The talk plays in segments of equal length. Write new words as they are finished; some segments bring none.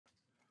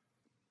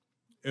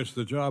It's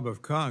the job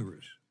of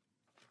Congress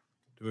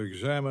to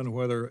examine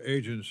whether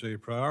agency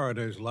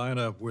priorities line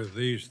up with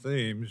these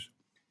themes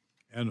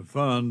and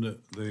fund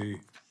the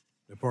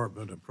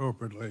department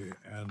appropriately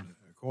and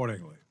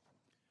accordingly.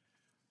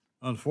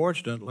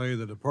 Unfortunately,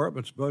 the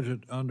department's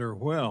budget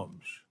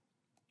underwhelms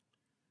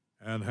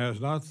and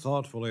has not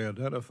thoughtfully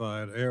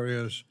identified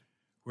areas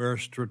where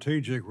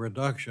strategic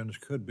reductions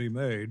could be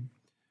made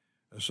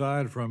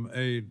aside from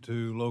aid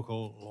to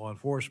local law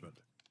enforcement.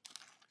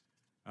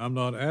 I'm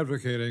not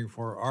advocating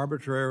for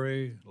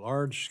arbitrary,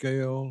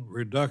 large-scale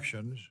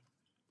reductions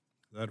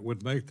that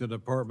would make the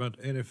department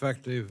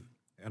ineffective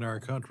and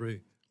our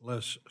country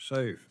less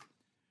safe.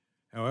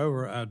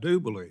 However, I do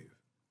believe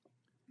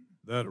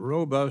that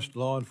robust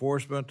law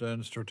enforcement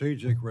and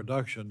strategic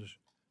reductions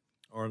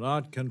are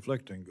not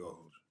conflicting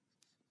goals.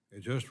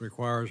 It just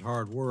requires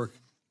hard work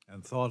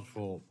and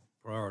thoughtful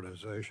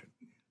prioritization.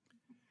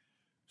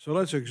 So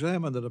let's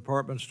examine the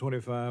department's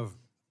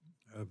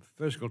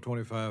fiscal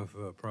 25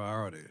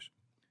 priorities.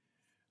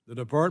 The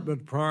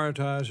department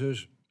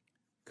prioritizes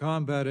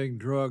combating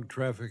drug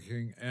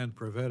trafficking and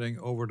preventing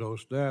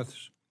overdose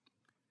deaths.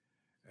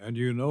 And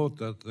you note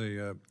that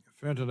the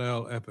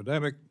fentanyl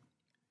epidemic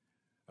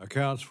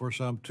accounts for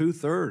some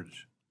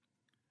 2/3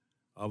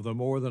 of the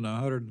more than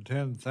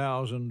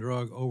 110,000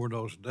 drug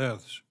overdose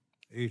deaths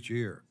each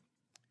year.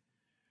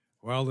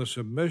 While the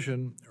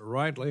submission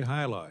rightly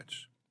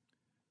highlights,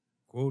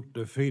 quote,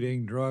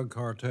 defeating drug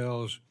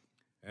cartels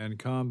and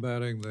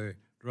combating the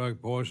drug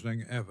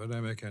poisoning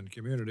epidemic in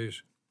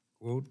communities,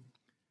 quote,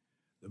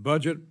 the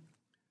budget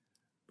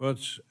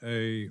puts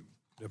a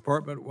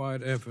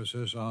department-wide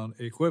emphasis on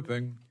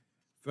equipping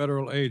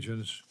federal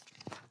agents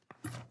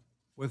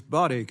with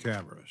body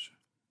cameras.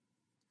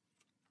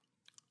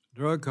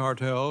 Drug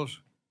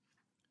cartels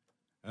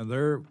and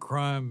their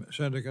crime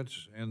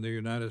syndicates in the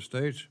United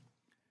States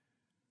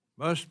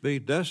must be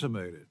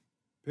decimated,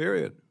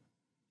 period.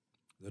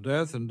 The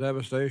death and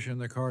devastation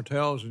the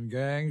cartels and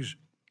gangs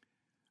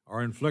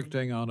are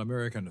inflicting on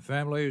American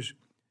families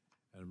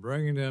and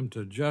bringing them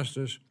to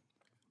justice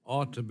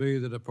ought to be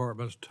the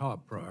department's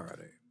top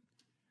priority.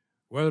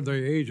 Whether the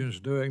agents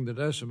doing the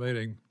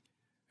decimating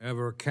have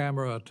a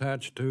camera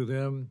attached to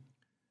them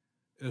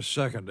is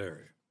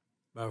secondary,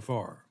 by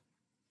far.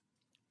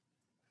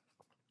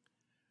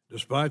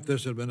 Despite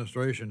this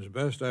administration's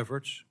best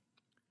efforts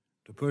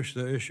to push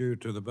the issue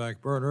to the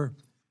back burner,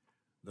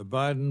 the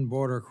Biden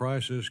border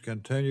crisis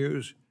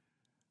continues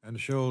and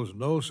shows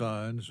no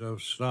signs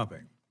of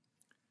stopping.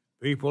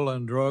 People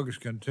and drugs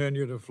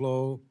continue to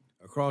flow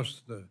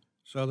across the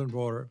southern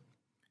border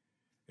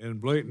in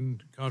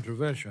blatant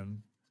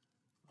contravention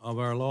of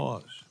our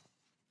laws.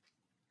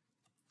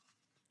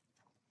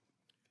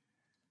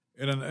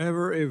 In an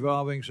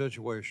ever-evolving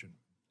situation,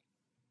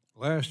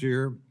 last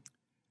year,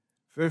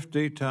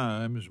 50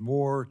 times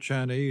more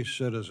Chinese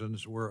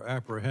citizens were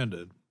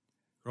apprehended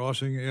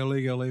crossing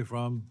illegally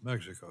from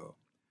Mexico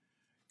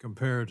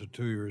compared to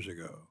 2 years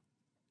ago.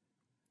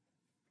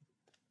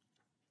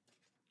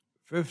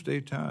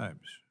 50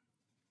 times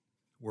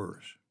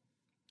worse.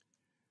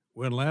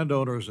 When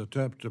landowners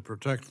attempt to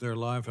protect their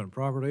life and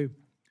property,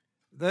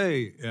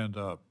 they end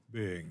up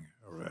being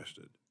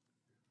arrested.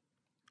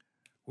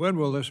 When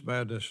will this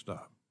madness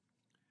stop?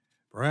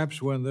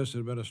 Perhaps when this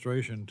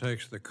administration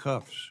takes the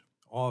cuffs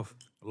off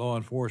law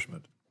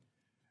enforcement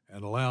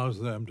and allows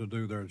them to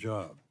do their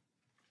job.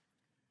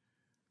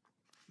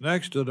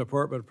 Next, the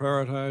department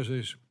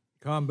prioritizes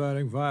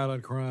combating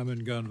violent crime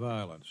and gun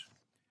violence.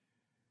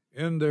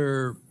 In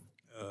their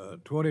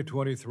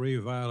 2023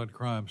 Violent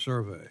Crime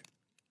Survey,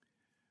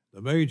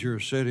 the Major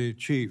City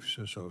Chiefs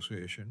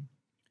Association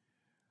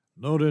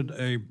noted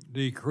a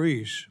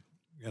decrease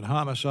in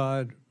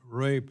homicide,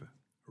 rape,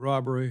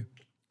 robbery,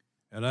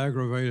 and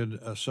aggravated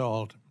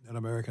assault in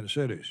American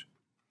cities.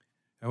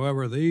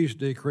 However, these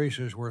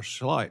decreases were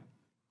slight,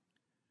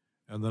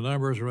 and the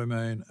numbers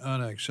remain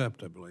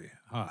unacceptably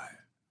high.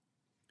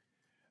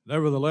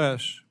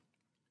 Nevertheless,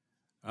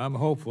 I'm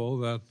hopeful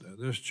that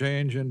this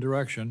change in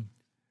direction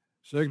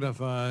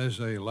signifies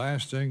a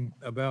lasting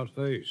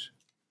about-face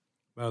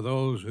by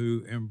those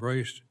who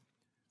embraced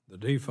the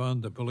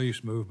defund the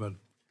police movement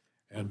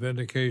and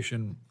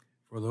vindication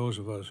for those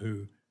of us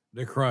who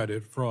decried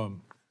it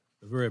from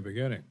the very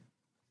beginning.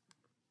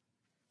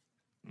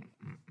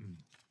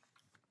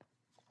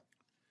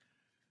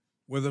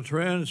 With the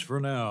trends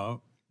for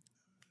now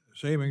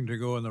seeming to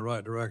go in the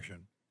right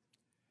direction,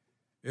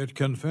 it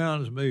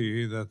confounds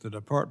me that the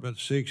department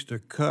seeks to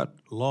cut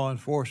law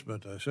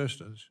enforcement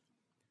assistance,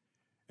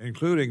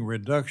 including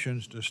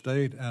reductions to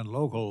state and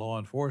local law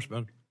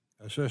enforcement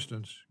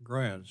assistance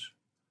grants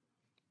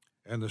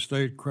and the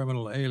State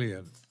Criminal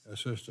Alien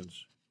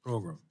Assistance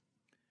Program.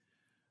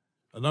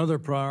 Another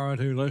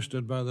priority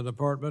listed by the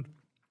department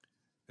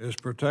is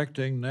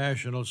protecting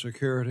national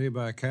security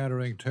by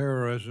countering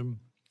terrorism,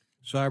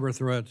 cyber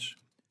threats,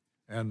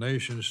 and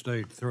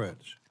nation-state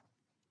threats.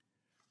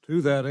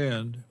 To that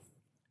end,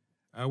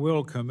 I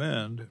will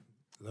commend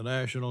the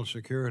National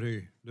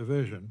Security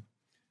Division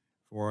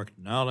for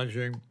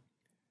acknowledging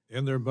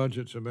in their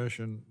budget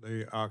submission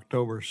the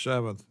October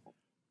 7th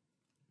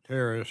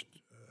terrorist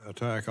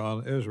attack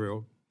on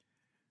Israel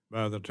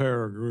by the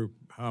terror group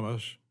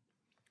Hamas,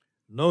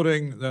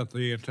 noting that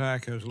the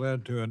attack has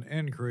led to an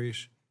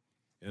increase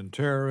in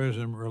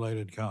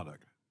terrorism-related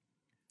conduct,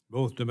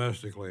 both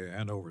domestically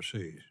and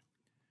overseas.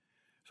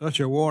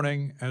 Such a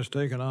warning has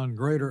taken on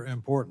greater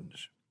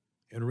importance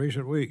in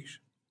recent weeks,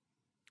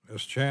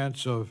 as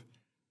chants of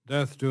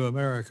death to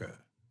America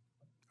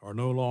are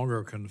no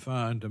longer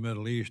confined to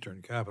Middle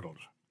Eastern capitals,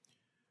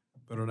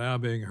 but are now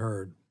being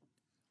heard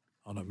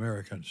on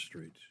American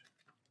streets.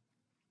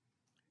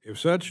 If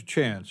such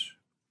chants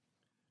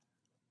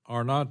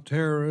are not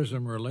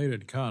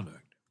terrorism-related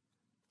conduct,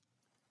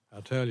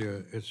 I tell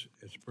you, it's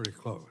pretty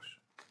close.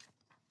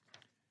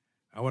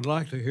 I would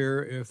like to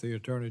hear if the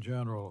Attorney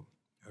General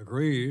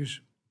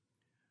agrees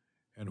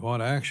and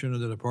what action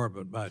the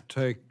Department might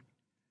take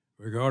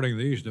regarding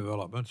these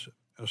developments,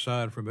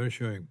 aside from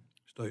issuing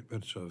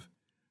statements of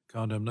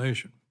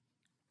condemnation.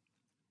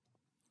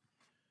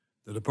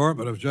 The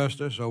Department of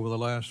Justice over the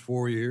last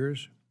 4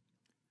 years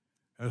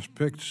has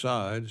picked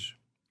sides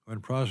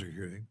when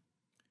prosecuting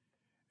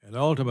and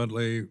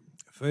ultimately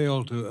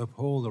failed to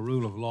uphold the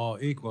rule of law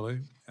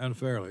equally and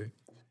fairly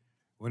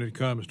when it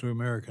comes to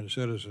American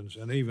citizens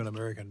and even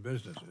American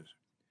businesses.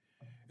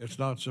 It's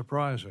not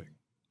surprising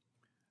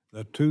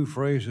that two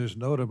phrases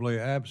notably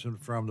absent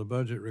from the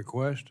budget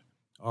request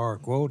are,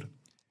 quote,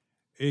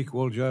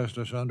 equal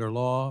justice under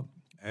law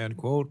and,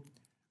 quote,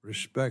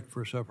 respect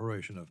for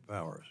separation of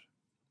powers,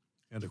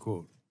 end of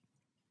quote.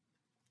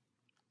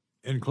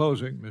 In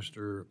closing,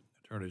 Mr.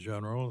 Attorney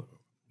General,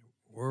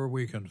 where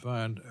we can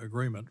find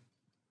agreement,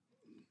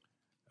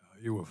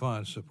 you will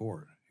find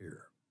support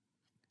here.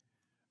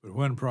 But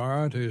when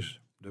priorities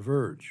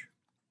diverge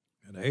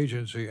and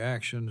agency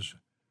actions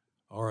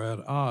are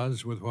at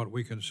odds with what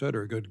we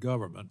consider good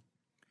government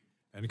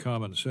and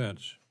common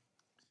sense,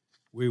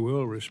 we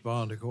will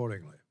respond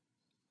accordingly.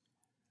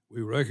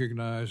 We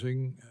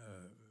recognizing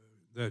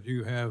that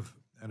you have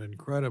an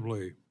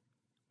incredibly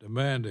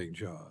demanding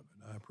job,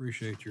 and I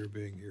appreciate your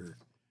being here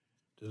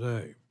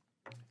today.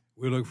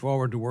 We look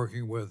forward to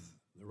working with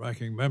the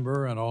ranking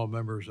member and all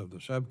members of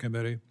the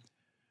subcommittee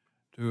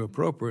to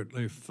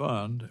appropriately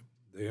fund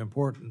the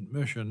important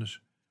missions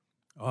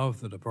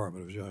of the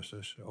Department of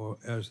Justice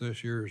as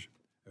this year's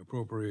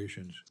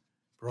appropriations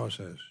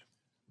process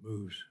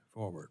moves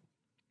forward.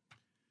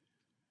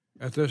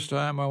 At this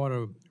time, I want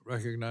to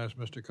recognize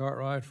Mr.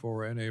 Cartwright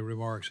for any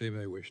remarks he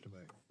may wish to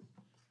make.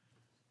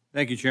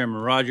 Thank you,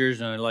 Chairman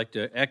Rogers, and I'd like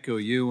to echo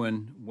you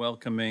in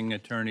welcoming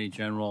Attorney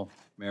General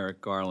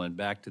Merrick Garland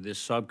back to this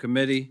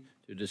subcommittee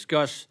to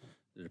discuss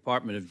the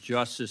Department of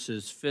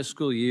Justice's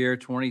fiscal year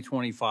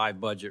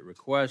 2025 budget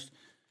request.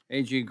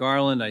 AG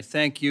Garland, I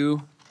thank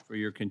you for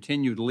your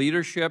continued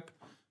leadership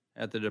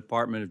at the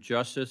Department of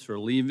Justice, for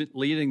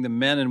leading the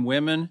men and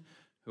women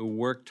who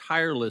work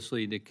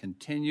tirelessly to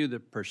continue the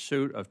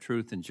pursuit of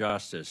truth and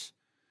justice.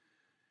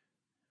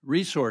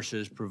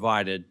 Resources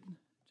provided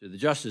to the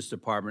Justice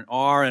Department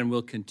are and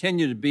will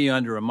continue to be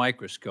under a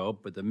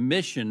microscope, but the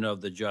mission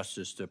of the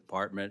Justice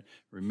Department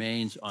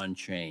remains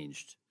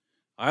unchanged.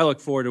 I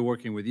look forward to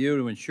working with you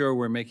to ensure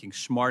we're making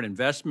smart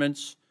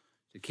investments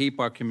to keep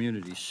our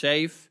communities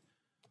safe.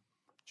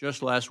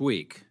 Just last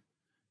week,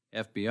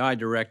 FBI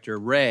Director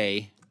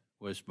Wray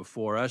was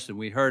before us, and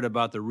we heard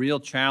about the real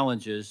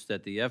challenges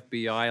that the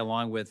FBI,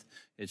 along with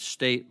its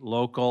state,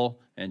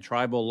 local, and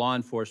tribal law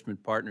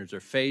enforcement partners,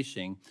 are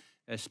facing,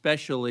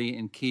 especially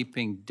in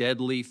keeping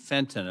deadly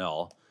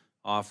fentanyl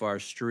off our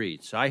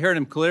streets. I heard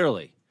him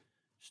clearly.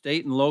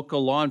 State and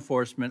local law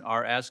enforcement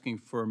are asking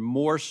for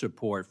more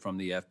support from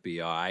the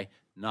FBI,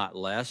 not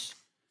less,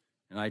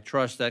 and I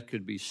trust that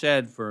could be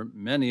said for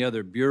many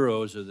other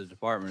bureaus of the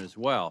department as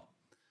well.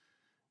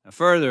 Now,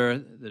 further,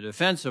 the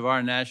defense of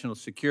our national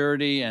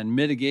security and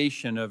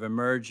mitigation of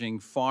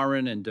emerging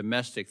foreign and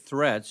domestic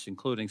threats,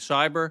 including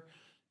cyber,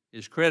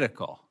 is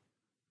critical.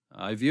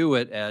 I view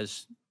it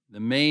as the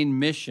main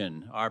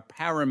mission, our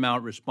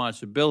paramount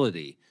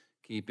responsibility,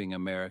 keeping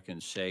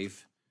Americans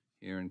safe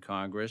here in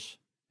Congress,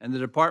 and the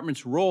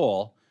department's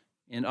role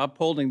in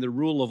upholding the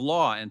rule of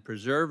law and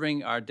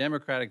preserving our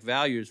democratic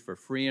values for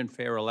free and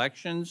fair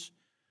elections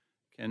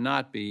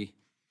cannot be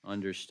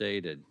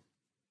understated.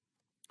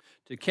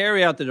 To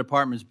carry out the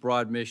department's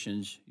broad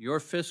missions, your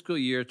fiscal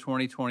year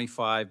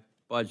 2025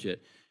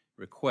 budget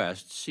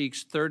request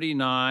seeks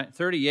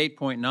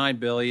 $38.9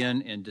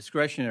 billion in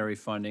discretionary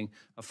funding,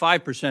 a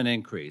 5%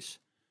 increase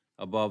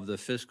above the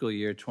fiscal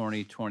year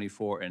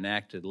 2024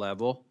 enacted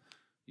level.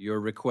 Your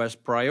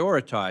request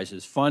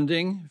prioritizes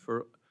funding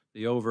for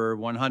the over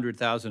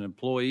 100,000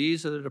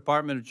 employees of the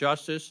Department of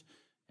Justice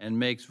and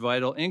makes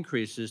vital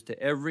increases to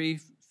every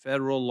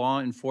federal law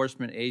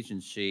enforcement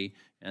agency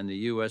and the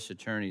U.S.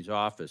 Attorney's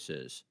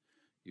offices.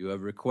 You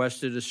have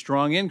requested a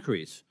strong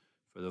increase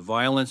for the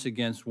Violence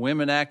Against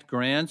Women Act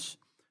grants,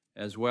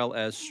 as well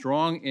as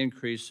strong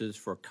increases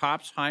for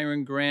COPS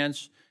hiring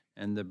grants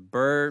and the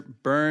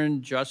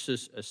Burn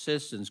Justice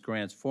Assistance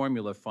Grants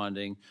formula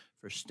funding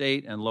for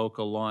state and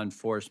local law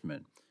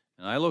enforcement.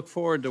 And I look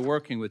forward to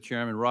working with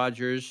Chairman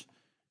Rogers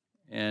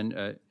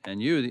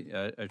and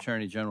you,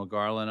 Attorney General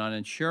Garland, on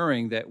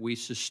ensuring that we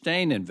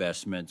sustain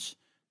investments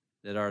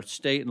that our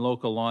state and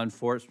local law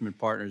enforcement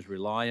partners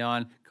rely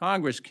on.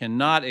 Congress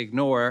cannot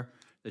ignore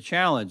the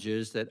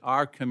challenges that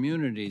our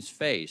communities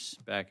face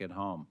back at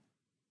home.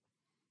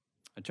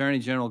 Attorney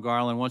General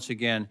Garland, once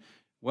again,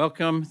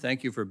 welcome.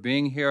 Thank you for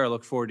being here. I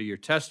look forward to your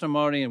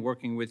testimony and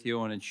working with you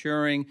on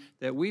ensuring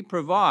that we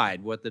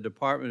provide what the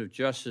Department of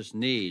Justice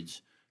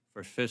needs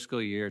for fiscal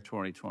year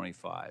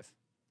 2025.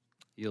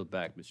 Yield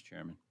back, Mr.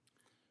 Chairman.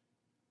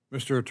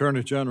 Mr.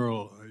 Attorney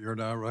General, you're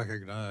now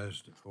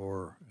recognized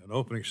for an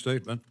opening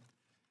statement.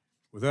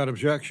 Without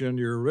objection,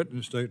 your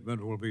written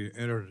statement will be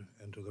entered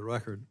into the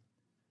record.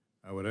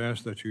 I would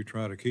ask that you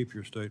try to keep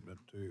your statement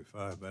to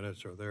 5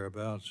 minutes or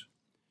thereabouts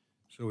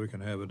so we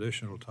can have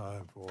additional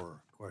time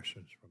for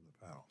questions from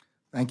the panel.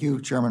 Thank you,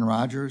 Chairman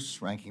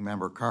Rogers, Ranking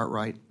Member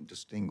Cartwright, and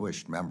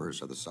distinguished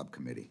members of the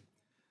subcommittee,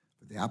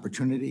 for the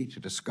opportunity to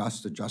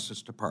discuss the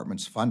Justice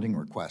Department's funding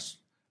request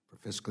for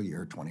fiscal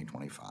year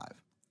 2025.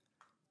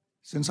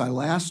 Since I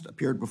last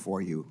appeared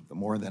before you, the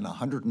more than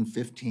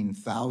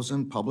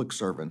 115,000 public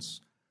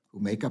servants who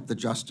make up the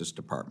Justice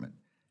Department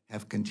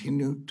have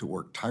continued to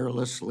work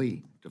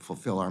tirelessly to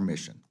fulfill our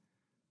mission,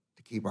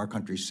 to keep our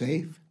country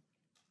safe,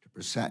 to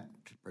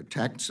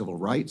protect civil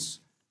rights,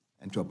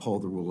 and to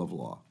uphold the rule of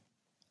law.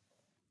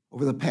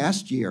 Over the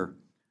past year,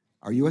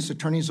 our U.S.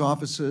 Attorney's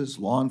offices,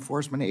 law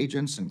enforcement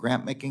agents, and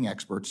grant-making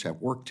experts have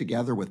worked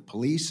together with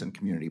police and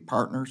community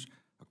partners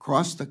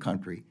across the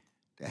country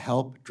to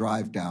help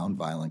drive down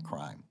violent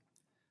crime.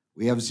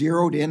 We have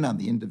zeroed in on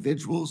the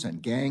individuals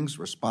and gangs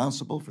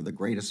responsible for the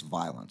greatest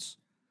violence,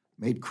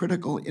 made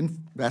critical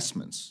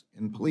investments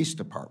in police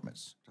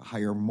departments to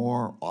hire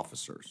more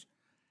officers,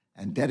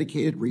 and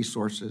dedicated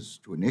resources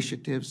to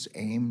initiatives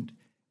aimed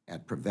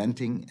at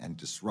preventing and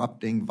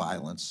disrupting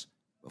violence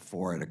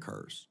before it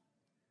occurs.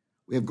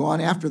 We have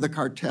gone after the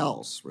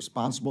cartels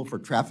responsible for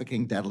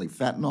trafficking deadly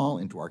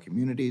fentanyl into our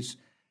communities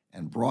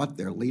and brought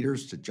their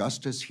leaders to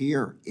justice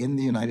here in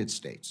the United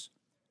States.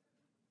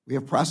 We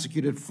have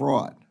prosecuted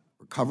fraud,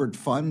 recovered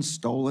funds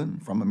stolen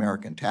from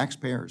American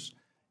taxpayers,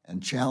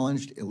 and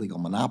challenged illegal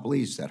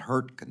monopolies that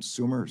hurt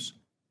consumers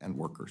and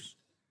workers.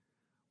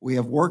 We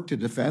have worked to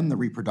defend the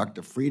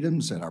reproductive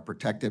freedoms that are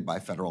protected by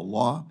federal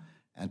law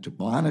and to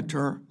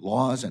monitor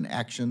laws and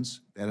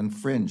actions that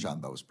infringe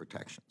on those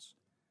protections.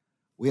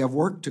 We have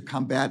worked to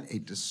combat a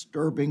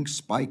disturbing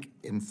spike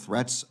in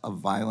threats of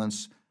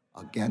violence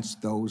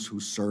against those who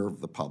serve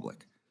the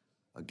public,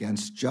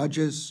 against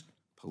judges,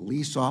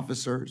 police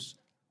officers,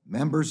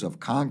 members of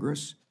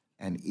Congress,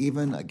 and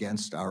even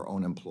against our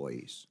own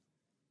employees.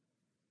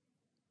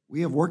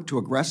 We have worked to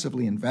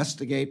aggressively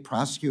investigate,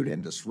 prosecute,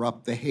 and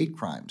disrupt the hate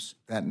crimes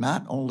that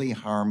not only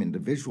harm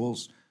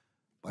individuals,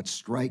 but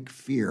strike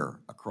fear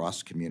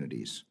across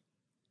communities.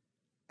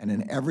 And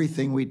in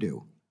everything we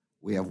do,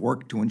 we have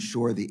worked to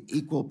ensure the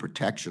equal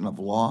protection of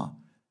law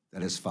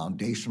that is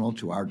foundational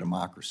to our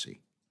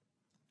democracy.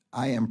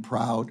 I am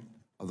proud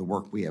of the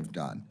work we have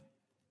done,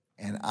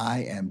 and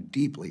I am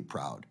deeply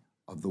proud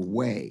of the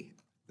way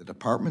the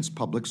department's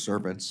public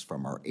servants,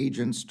 from our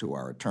agents to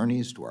our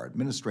attorneys to our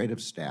administrative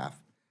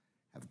staff,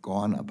 have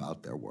gone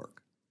about their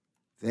work.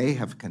 They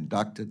have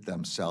conducted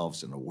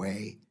themselves in a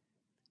way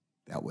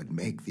that would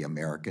make the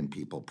American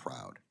people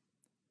proud.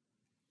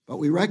 But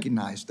we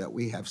recognize that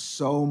we have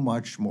so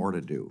much more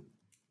to do.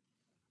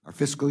 Our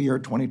fiscal year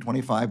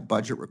 2025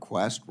 budget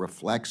request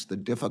reflects the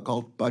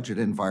difficult budget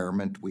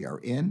environment we are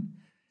in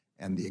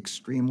and the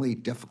extremely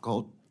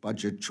difficult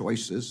budget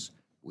choices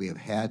we have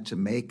had to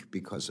make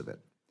because of it.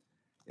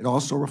 It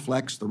also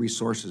reflects the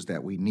resources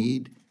that we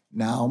need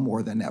now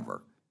more than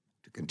ever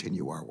to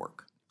continue our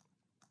work.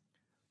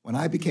 When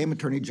I became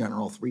Attorney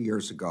General 3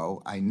 years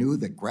ago, I knew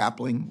that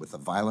grappling with the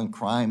violent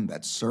crime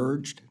that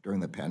surged during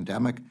the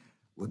pandemic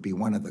would be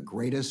one of the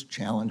greatest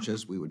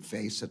challenges we would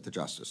face at the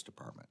Justice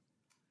Department.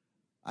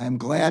 I am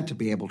glad to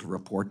be able to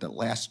report that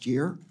last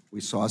year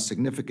we saw a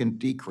significant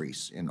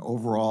decrease in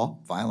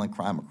overall violent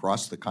crime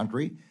across the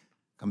country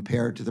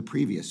compared to the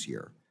previous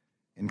year,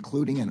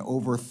 including an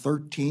over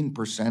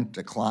 13%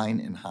 decline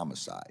in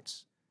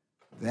homicides.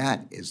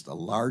 That is the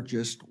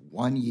largest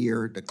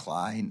one-year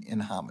decline in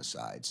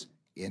homicides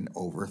in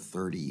over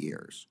 30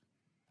 years.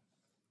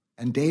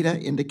 And data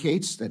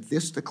indicates that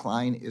this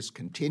decline is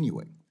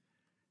continuing.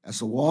 As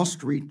the Wall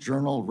Street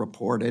Journal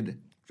reported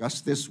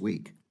just this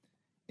week,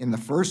 in the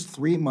first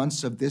 3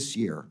 months of this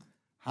year,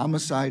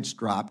 homicides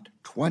dropped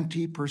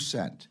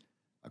 20%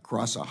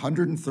 across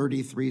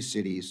 133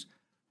 cities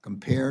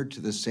compared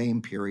to the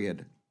same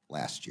period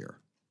last year.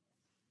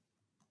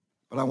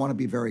 But I want to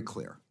be very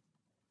clear.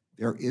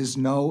 There is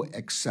no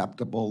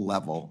acceptable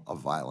level of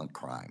violent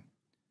crime.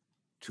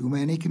 Too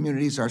many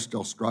communities are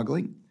still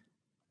struggling,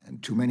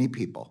 and too many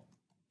people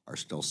are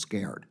still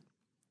scared.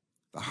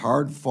 The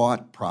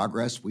hard-fought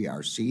progress we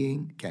are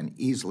seeing can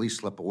easily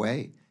slip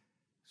away,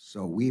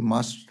 so we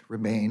must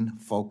remain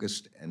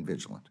focused and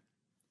vigilant.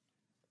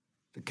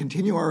 To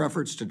continue our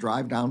efforts to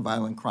drive down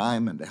violent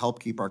crime and to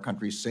help keep our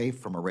country safe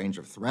from a range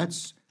of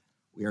threats,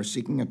 we are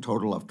seeking a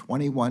total of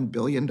 $21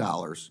 billion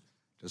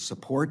to to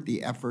support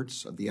the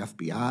efforts of the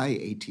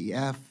FBI,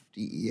 ATF,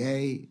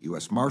 DEA,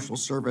 U.S. Marshal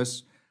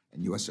Service,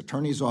 and U.S.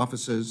 Attorney's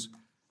offices,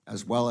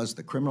 as well as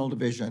the Criminal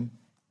Division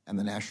and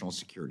the National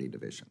Security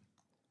Division.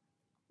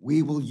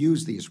 We will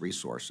use these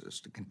resources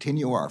to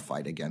continue our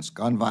fight against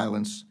gun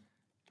violence,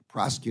 to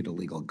prosecute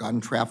illegal gun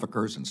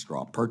traffickers and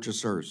straw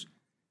purchasers,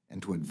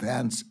 and to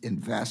invest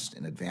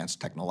in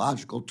advanced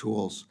technological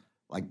tools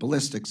like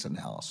ballistics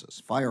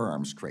analysis,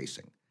 firearms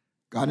tracing,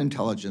 gun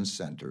intelligence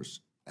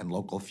centers, and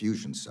local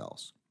fusion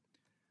cells.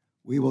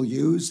 We will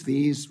use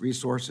these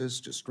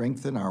resources to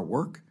strengthen our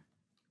work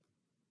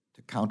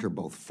to counter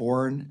both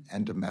foreign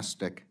and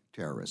domestic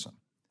terrorism.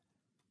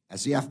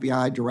 As the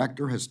FBI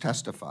director has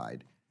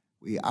testified,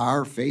 we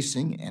are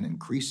facing an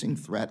increasing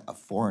threat of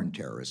foreign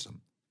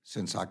terrorism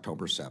since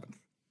October 7th.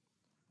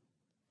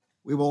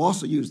 We will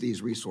also use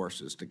these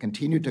resources to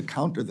continue to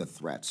counter the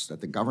threats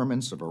that the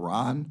governments of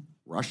Iran,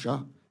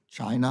 Russia,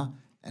 China,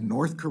 and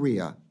North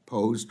Korea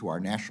pose to our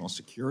national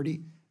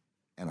security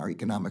and our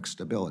economic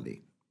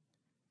stability.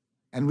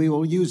 And we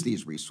will use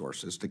these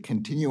resources to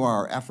continue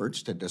our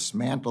efforts to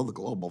dismantle the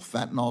global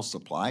fentanyl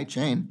supply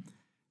chain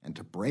and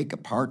to break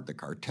apart the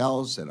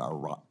cartels that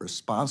are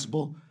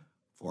responsible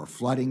for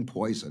flooding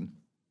poison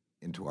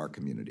into our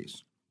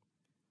communities.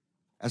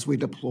 As we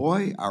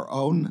deploy our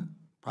own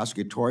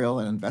prosecutorial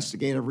and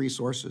investigative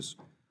resources,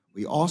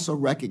 we also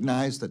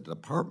recognize that the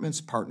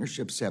department's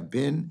partnerships have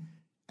been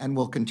and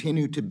will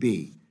continue to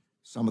be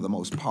some of the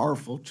most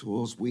powerful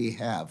tools we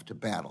have to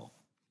battle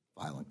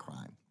violent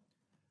crime.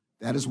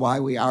 That is why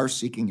we are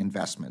seeking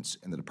investments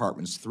in the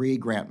department's 3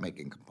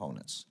 grant-making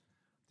components: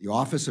 the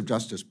Office of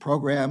Justice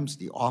Programs,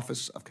 the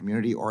Office of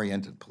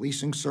Community-Oriented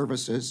Policing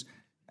Services,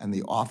 and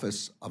the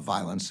Office of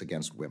Violence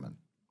Against Women.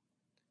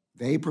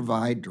 They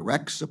provide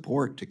direct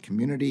support to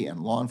community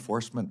and law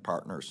enforcement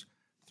partners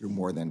through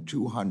more than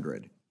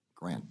 200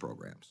 grant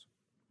programs.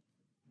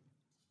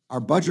 Our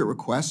budget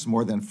requests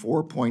more than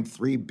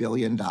 $4.3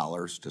 billion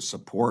to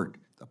support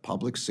the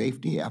public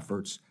safety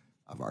efforts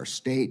of our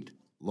state,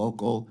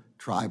 local,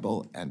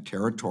 tribal, and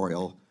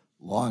territorial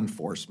law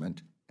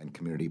enforcement and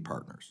community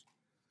partners.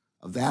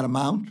 Of that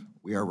amount,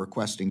 we are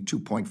requesting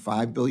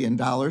 $2.5 billion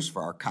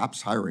for our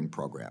COPS hiring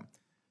program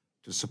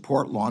to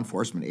support law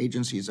enforcement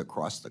agencies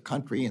across the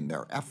country in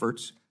their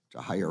efforts to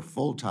hire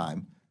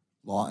full-time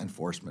law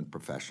enforcement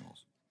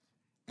professionals.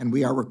 And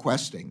we are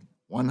requesting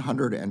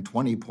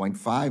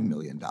 $120.5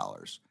 million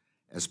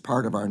as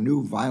part of our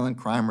new Violent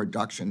Crime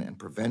Reduction and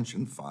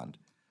Prevention Fund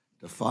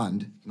to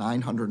fund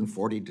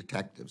 940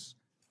 detectives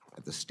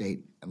at the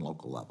state and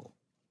local level.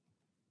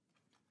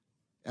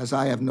 As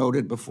I have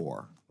noted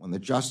before, when the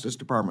Justice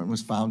Department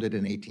was founded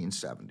in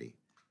 1870,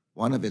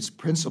 one of its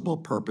principal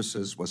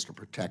purposes was to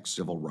protect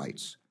civil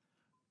rights.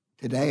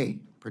 Today,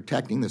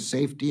 protecting the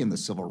safety and the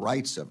civil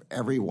rights of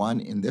everyone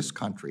in this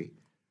country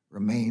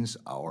remains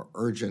our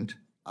urgent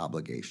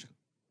obligation.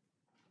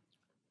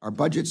 Our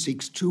budget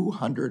seeks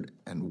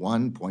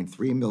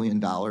 $201.3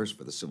 million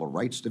for the Civil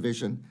Rights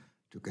Division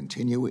to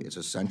continue its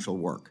essential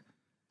work,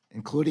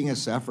 including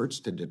its efforts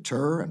to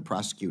deter and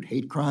prosecute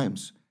hate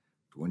crimes,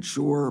 to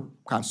ensure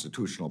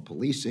constitutional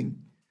policing,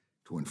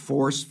 to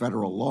enforce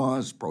federal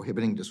laws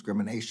prohibiting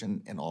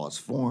discrimination in all its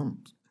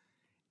forms,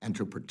 and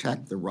to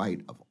protect the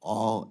right of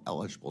all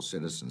eligible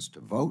citizens to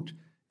vote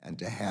and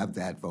to have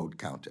that vote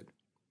counted.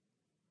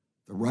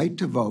 The right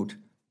to vote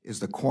is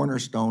the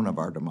cornerstone of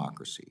our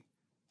democracy.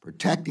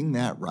 Protecting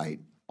that right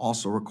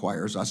also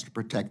requires us to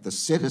protect the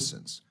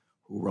citizens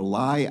who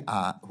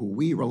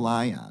we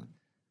rely on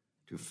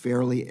to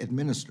fairly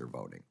administer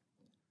voting.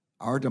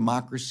 Our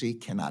democracy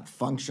cannot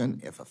function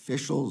if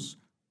officials,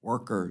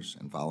 workers,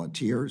 and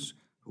volunteers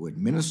who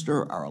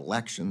administer our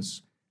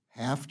elections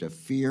have to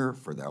fear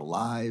for their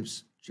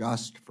lives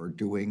just for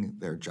doing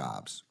their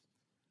jobs.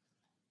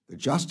 The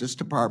Justice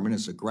Department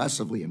is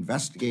aggressively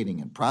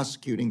investigating and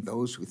prosecuting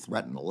those who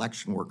threaten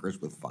election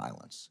workers with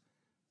violence,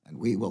 and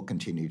we will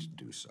continue to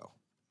do so.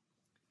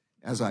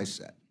 As I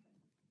said,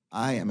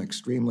 I am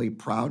extremely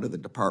proud of the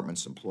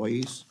department's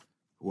employees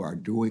who are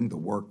doing the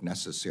work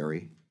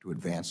necessary to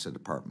advance the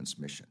department's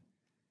mission.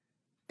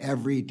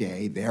 Every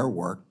day, their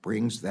work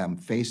brings them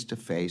face to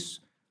face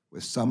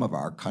with some of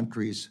our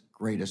country's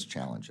greatest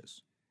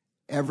challenges.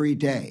 Every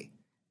day,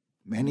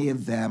 many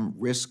of them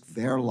risk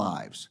their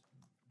lives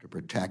to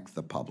protect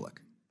the public.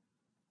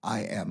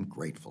 I am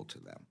grateful to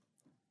them.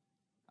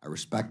 I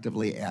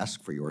respectfully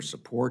ask for your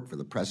support for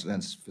the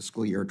President's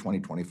fiscal year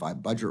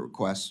 2025 budget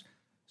requests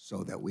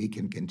so that we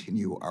can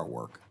continue our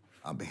work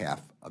on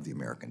behalf of the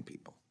American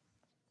people.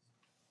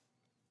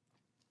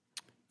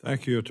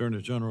 Thank you,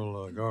 Attorney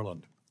General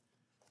Garland.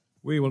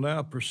 We will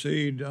now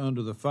proceed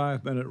under the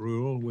 5-minute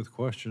rule with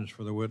questions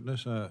for the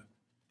witness. I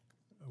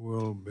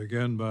will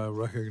begin by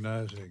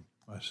recognizing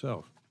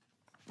myself.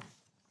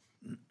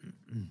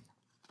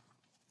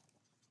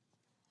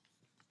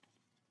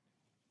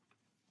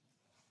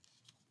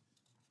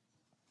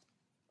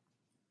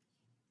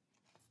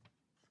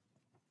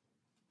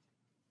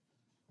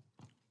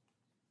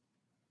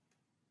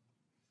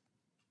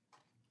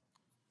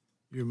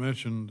 You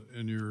mentioned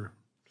in your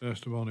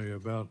testimony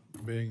about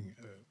being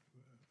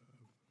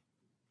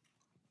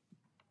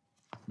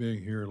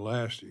being here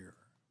last year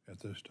at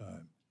this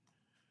time.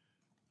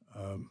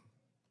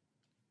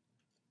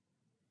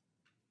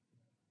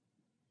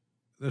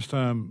 This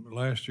time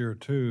last year,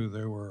 too,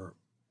 there were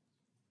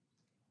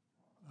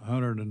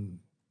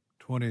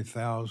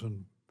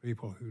 120,000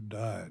 people who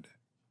died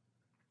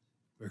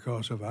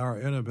because of our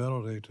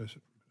inability to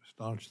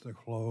staunch the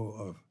flow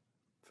of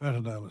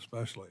fentanyl,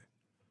 especially.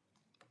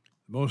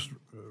 The most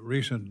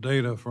recent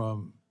data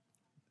from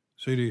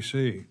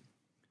CDC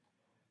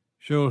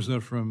shows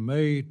that from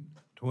May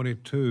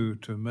 22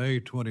 to May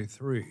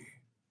 23,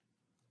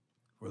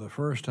 for the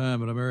first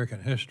time in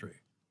American history,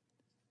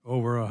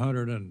 over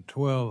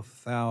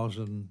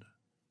 112,000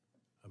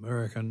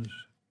 Americans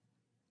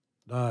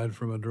died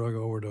from a drug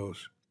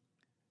overdose,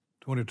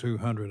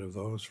 2,200 of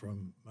those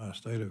from my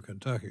state of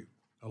Kentucky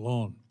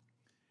alone.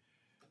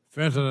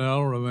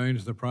 Fentanyl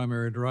remains the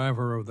primary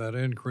driver of that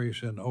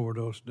increase in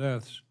overdose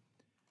deaths,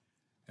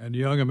 and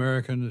young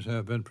Americans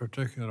have been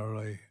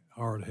particularly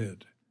hard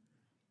hit.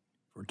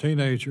 For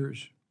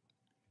teenagers,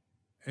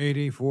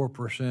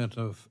 84%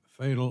 of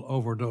fatal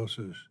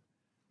overdoses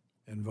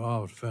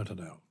involved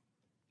fentanyl,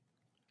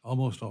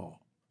 almost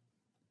all.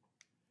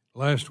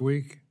 Last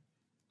week,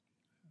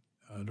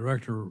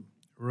 Director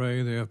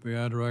Wray, the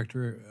FBI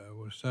director,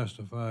 was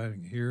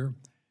testifying here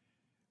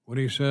when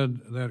he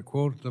said that,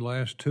 quote, the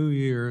last 2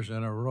 years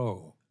in a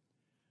row,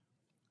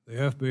 the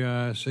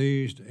FBI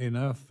seized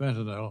enough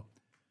fentanyl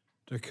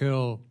to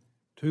kill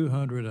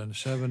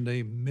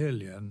 270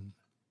 million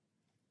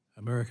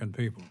American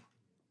people.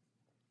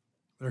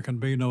 There can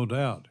be no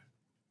doubt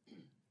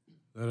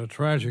that a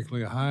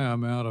tragically high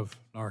amount of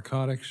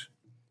narcotics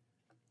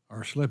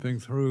are slipping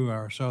through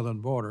our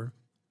southern border,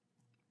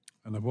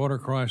 and the border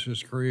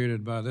crisis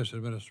created by this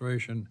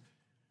administration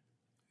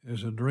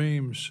is a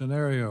dream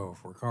scenario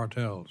for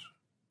cartels.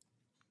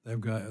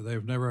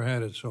 They've never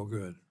had it so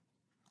good.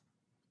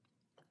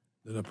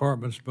 The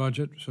department's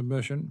budget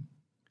submission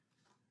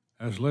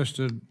has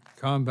listed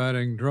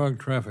combating drug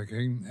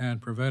trafficking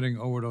and preventing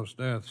overdose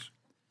deaths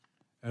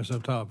as a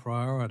top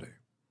priority.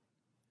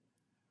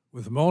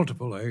 With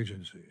multiple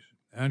agencies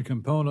and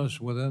components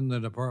within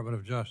the Department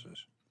of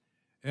Justice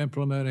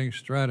implementing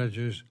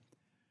strategies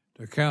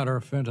to counter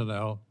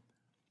fentanyl,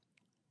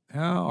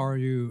 how are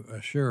you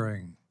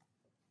assuring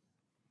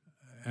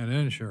and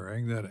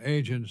ensuring that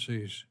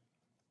agencies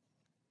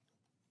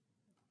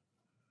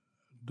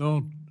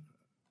don't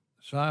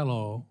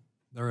silo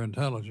their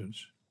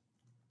intelligence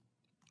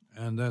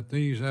and that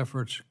these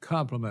efforts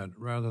complement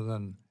rather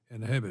than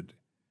inhibit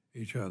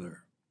each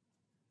other?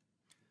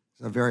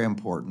 It's a very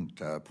important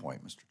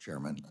point, Mr.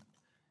 Chairman.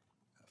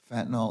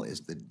 Fentanyl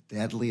is the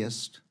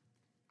deadliest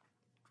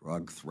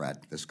drug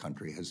threat this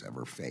country has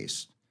ever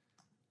faced,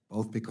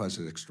 both because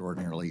it's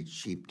extraordinarily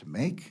cheap to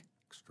make,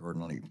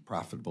 extraordinarily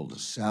profitable to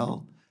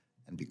sell,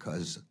 and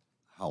because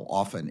how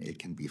often it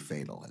can be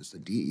fatal. As the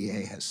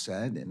DEA has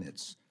said in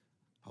its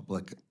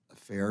public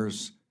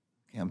affairs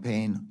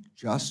campaign,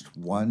 just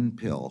one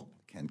pill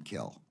can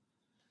kill.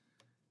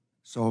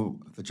 So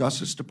the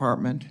Justice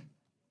Department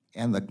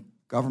and the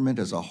government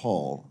as a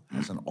whole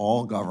has an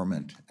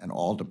all-government and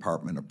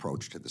all-department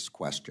approach to this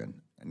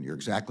question. And you're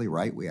exactly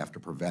right, we have to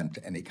prevent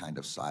any kind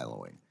of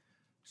siloing.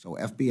 So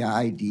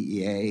FBI,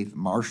 DEA, the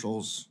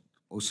Marshals,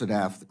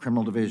 OCDAF, the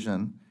Criminal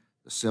Division,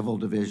 the Civil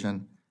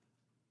Division,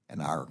 and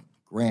our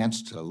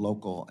grants to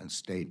local and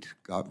state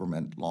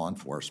government law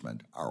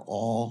enforcement are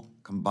all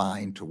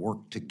combined to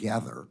work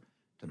together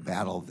to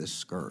battle this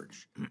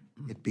scourge.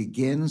 It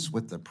begins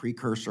with the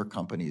precursor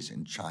companies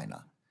in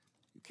China.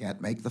 You can't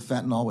make the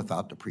fentanyl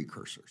without the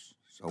precursors.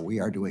 So we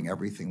are doing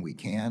everything we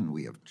can.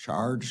 We have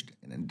charged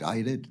and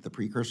indicted the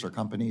precursor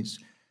companies.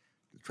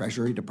 The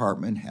Treasury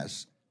Department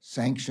has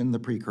sanctioned the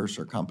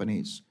precursor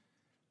companies.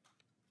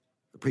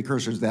 The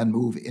precursors then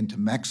move into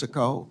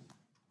Mexico.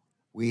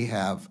 We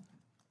have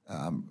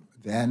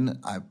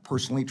I've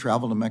personally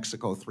traveled to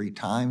Mexico 3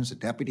 times. The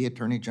Deputy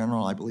Attorney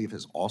General, I believe,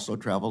 has also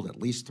traveled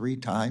at least 3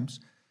 times.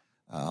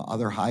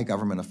 Other high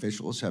government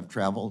officials have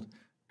traveled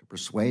to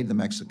persuade the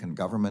Mexican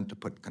government to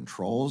put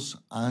controls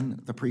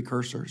on the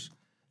precursors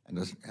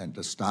and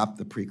to stop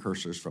the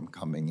precursors from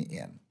coming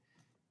in.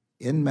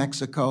 In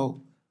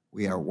Mexico,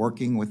 we are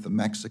working with the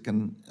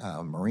Mexican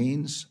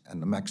Marines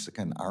and the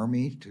Mexican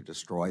Army to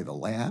destroy the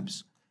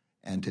labs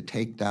and to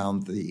take down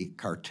the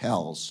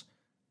cartels,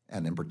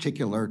 and in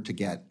particular to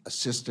get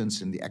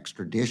assistance in the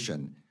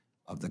extradition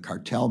of the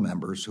cartel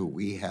members who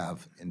we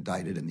have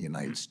indicted in the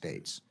United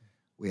States.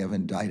 We have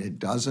indicted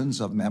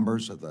dozens of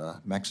members of the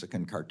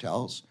Mexican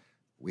cartels.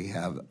 We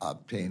have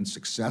obtained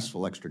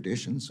successful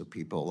extraditions of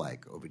people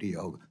like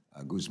Ovidio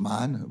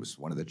Guzman, who was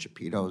one of the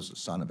Chapitos, the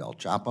son of El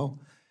Chapo.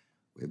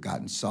 We've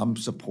gotten some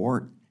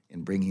support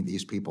in bringing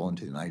these people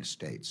into the United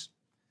States.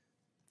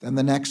 Then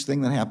the next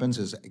thing that happens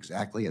is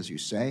exactly as you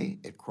say,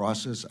 it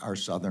crosses our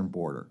southern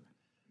border.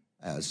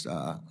 As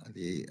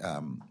the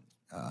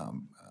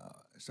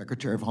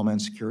Secretary of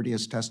Homeland Security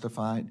has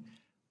testified,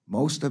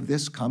 most of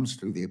this comes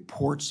through the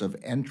ports of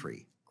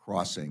entry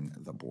crossing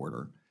the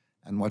border.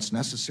 And what's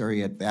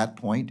necessary at that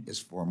point is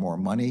for more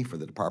money for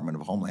the Department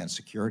of Homeland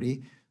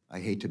Security. I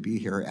hate to be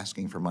here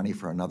asking for money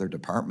for another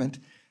department,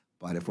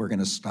 but if we're going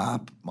to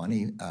stop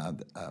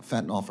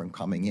fentanyl from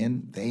coming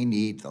in, they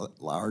need the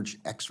large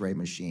X-ray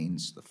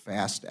machines, the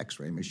fast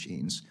X-ray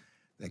machines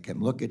that can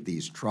look at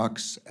these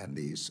trucks and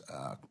these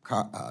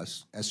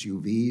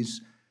SUVs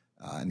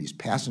and these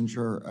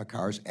passenger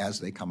cars as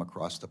they come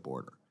across the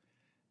border.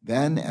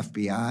 Then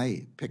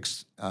FBI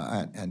picks,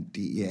 and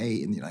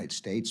DEA in the United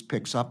States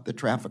picks up the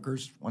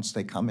traffickers once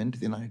they come into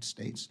the United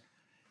States.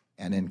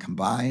 And in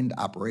combined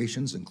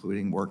operations,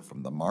 including work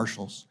from the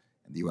marshals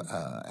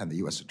and the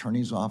U.S.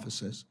 attorney's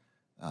offices,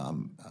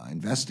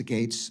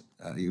 investigates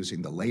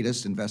using the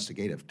latest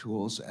investigative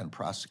tools and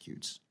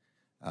prosecutes.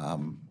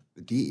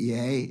 The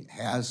DEA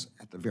has,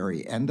 at the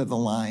very end of the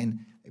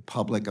line, a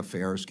public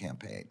affairs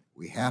campaign.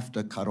 We have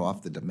to cut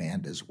off the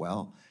demand as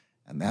well,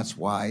 and that's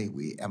why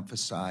we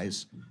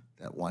emphasize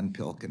that one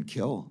pill can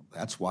kill.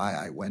 That's why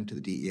I went to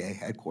the DEA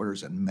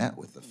headquarters and met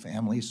with the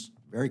families,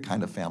 very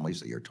kind of families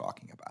that you're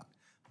talking about.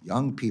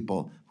 Young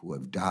people who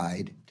have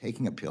died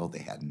taking a pill they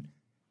hadn't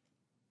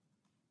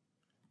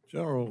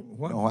General,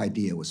 no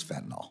idea was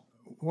fentanyl.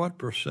 what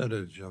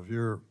percentage of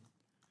your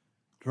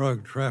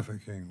drug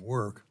trafficking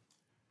work,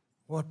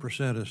 what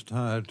percent is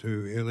tied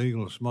to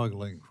illegal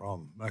smuggling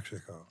from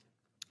Mexico?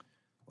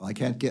 Well, I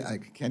can't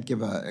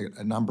give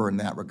a number in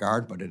that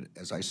regard, but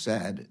as I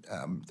said,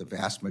 the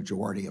vast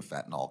majority of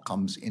fentanyl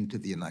comes into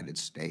the United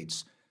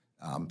States,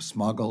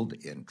 smuggled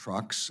in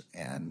trucks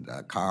and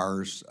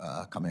cars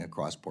coming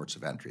across ports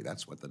of entry.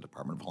 That's what the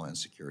Department of Homeland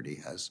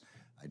Security has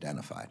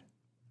identified.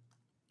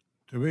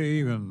 To be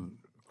even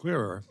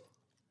clearer,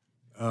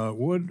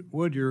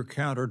 would your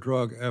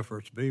counter-drug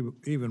efforts be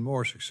even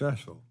more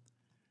successful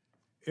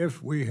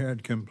if we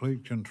had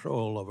complete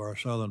control of our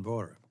southern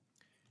border?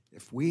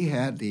 If we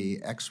had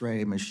the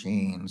X-ray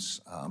machines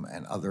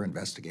and other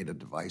investigative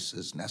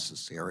devices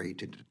necessary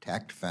to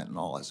detect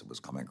fentanyl as it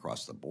was coming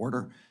across the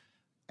border,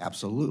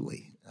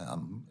 absolutely.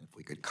 If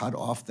we could cut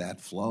off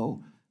that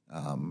flow,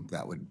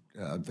 that would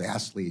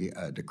vastly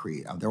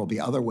decrease. There will be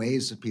other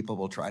ways that people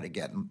will try to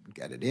get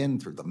it in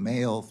through the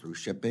mail, through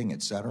shipping,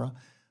 et cetera.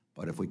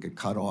 But if we could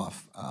cut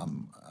off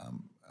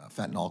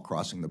fentanyl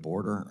crossing the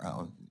border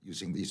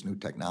using these new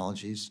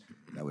technologies,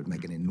 that would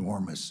make an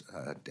enormous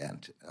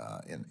dent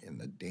in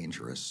the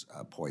dangerous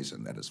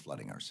poison that is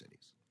flooding our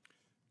cities.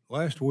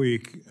 Last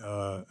week,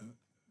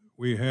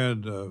 we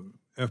had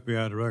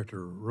FBI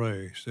Director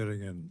Wray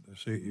sitting in the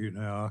seat you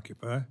now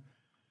occupy.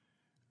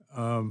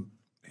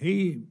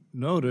 He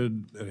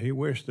noted that he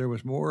wished there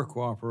was more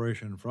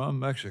cooperation from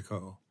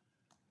Mexico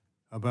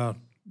about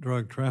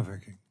drug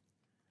trafficking.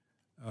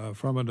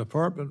 From a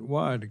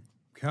department-wide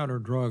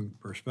counter-drug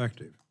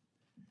perspective,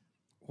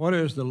 what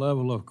is the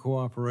level of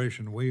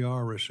cooperation we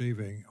are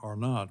receiving or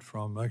not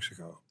from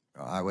Mexico?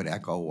 I would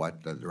echo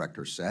what the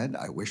director said.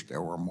 I wish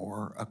there were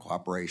more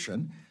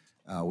cooperation.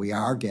 We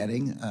are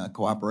getting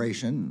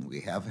cooperation.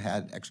 We have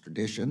had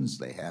extraditions.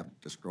 They have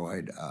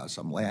destroyed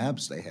some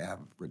labs. They have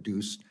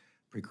reduced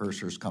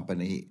precursors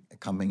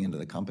coming into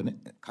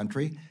the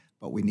country,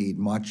 but we need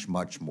much,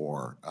 much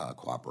more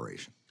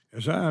cooperation.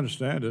 As I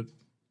understand it,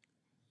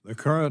 the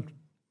current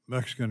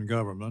Mexican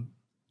government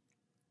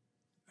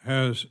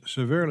has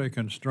severely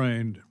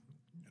constrained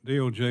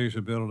DOJ's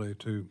ability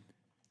to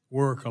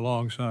work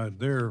alongside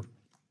their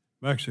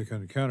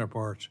Mexican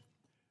counterparts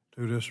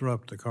to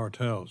disrupt the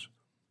cartels.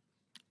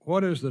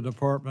 What is the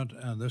department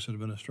and this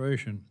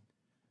administration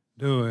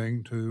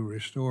doing to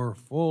restore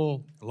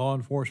full law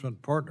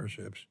enforcement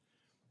partnerships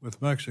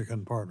with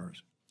Mexican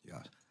partners?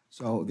 Yes.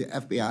 So the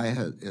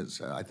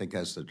FBI I think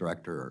as the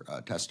director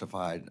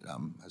testified,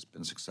 has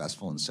been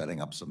successful in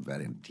setting up some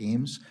vetting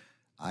teams.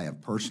 I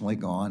have personally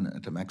gone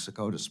to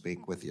Mexico to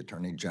speak with the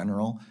Attorney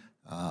General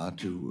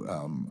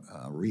to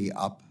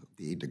re-up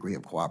the degree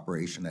of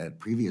cooperation that had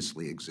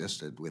previously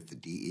existed with the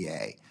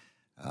DEA.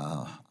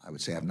 I would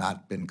say I've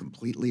not been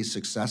completely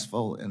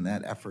successful in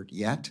that effort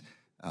yet,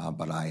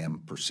 but I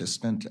am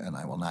persistent and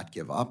I will not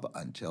give up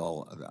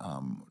until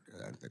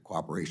the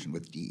cooperation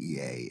with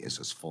DEA is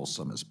as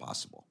fulsome as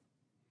possible.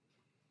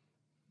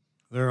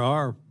 There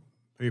are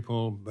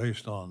people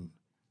based on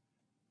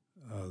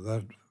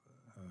that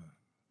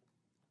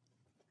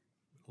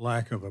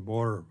lack of a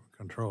border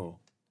control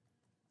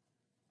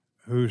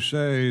who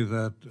say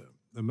that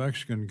the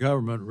Mexican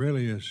government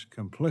really is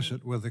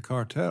complicit with the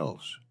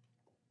cartels.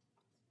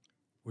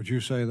 Would you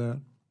say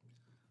that?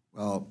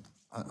 Well,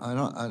 I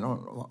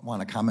don't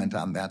want to comment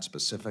on that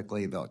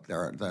specifically.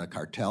 The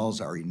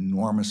cartels are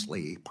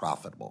enormously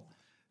profitable.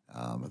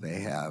 They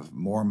have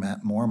more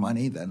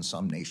money than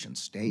some nation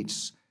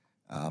states,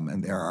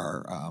 and there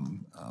are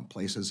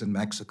places in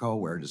Mexico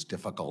where it is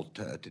difficult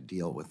to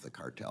deal with the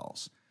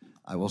cartels.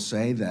 I will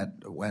say that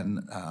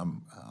when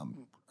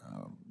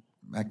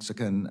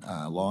Mexican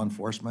law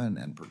enforcement,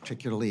 and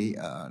particularly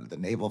the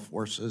naval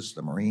forces,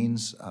 the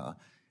Marines,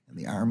 and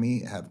the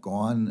Army have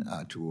gone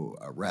to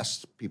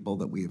arrest people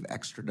that we've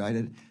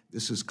extradited,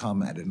 this has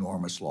come at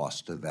enormous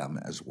loss to them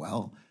as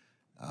well.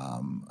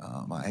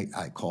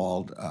 I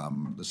called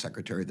the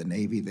Secretary of the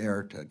Navy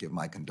there to give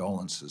my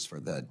condolences for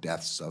the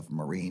deaths of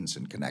Marines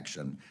in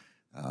connection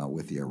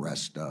with the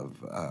arrest of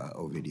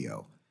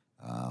Ovidio.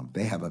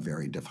 They have a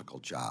very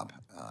difficult job,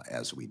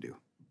 as we do.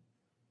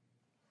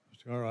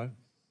 All right.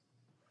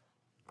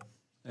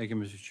 Thank you,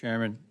 Mr.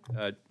 Chairman.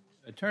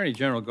 Attorney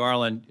General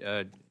Garland,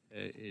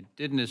 it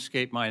didn't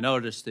escape my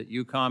notice that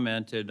you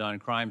commented on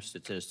crime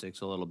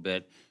statistics a little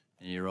bit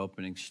in your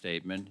opening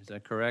statement. Is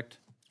that correct?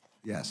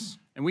 Yes.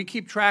 And we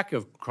keep track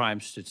of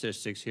crime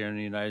statistics here in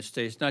the United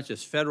States, not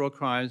just federal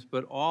crimes,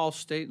 but all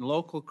state and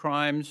local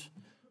crimes.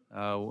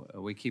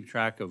 We keep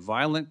track of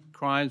violent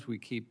crimes. We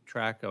keep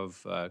track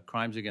of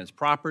crimes against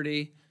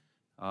property.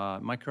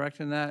 Am I correct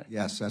in that?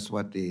 Yes, that's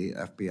what the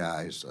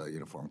FBI's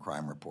Uniform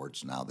Crime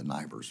Reports now, the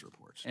NIBRS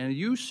reports. And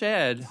you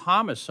said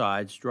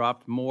homicides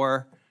dropped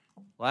more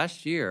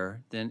last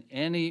year than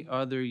any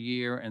other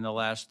year in the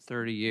last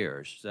 30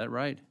 years. Is that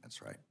right?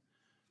 That's right.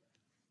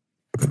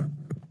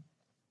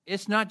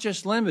 It's not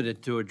just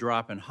limited to a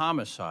drop in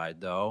homicide,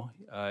 though,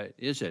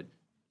 is it,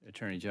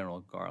 Attorney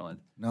General Garland?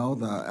 No,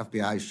 the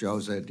FBI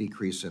shows a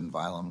decrease in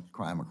violent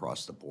crime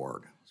across the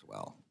board as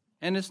well.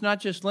 And it's not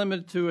just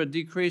limited to a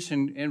decrease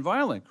in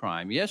violent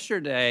crime.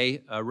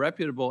 Yesterday, a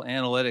reputable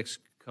analytics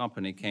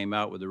company came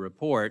out with a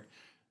report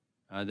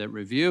that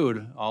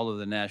reviewed all of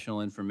the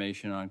national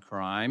information on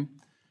crime.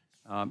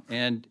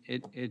 And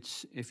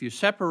it's if you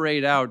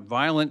separate out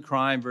violent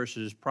crime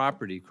versus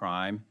property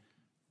crime,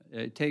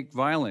 take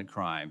violent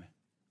crime.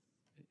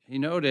 He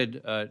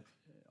noted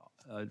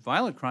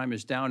violent crime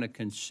is down a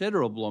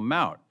considerable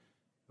amount.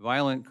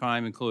 Violent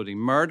crime including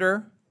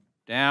murder,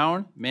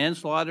 down,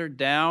 manslaughter,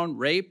 down,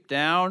 rape,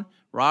 down,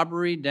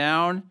 robbery,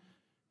 down,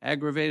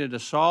 aggravated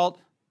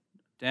assault,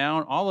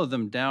 down, all of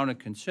them down a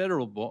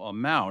considerable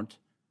amount.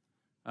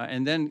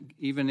 And then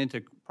even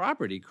into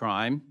property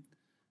crime,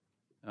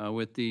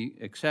 with the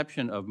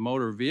exception of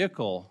motor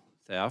vehicle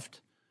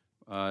theft,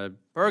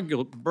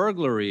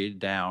 burglary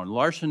down,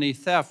 larceny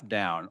theft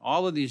down,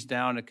 all of these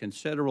down a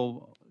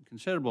considerable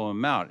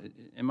amount.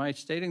 Am I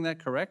stating that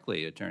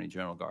correctly, Attorney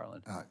General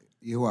Garland?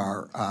 You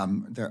are.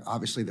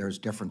 Obviously, there's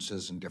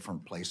differences in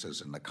different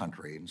places in the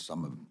country, and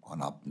some have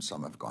gone up and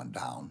some have gone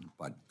down,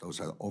 but those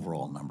are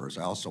overall numbers.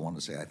 I also want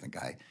to say I think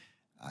I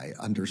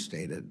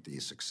understated the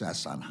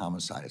success on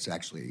homicide. It's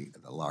actually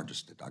the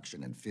largest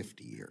deduction in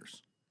 50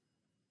 years.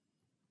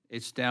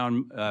 It's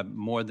down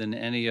more than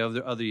any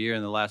other year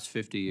in the last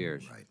 50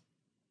 years. Right.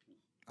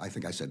 I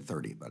think I said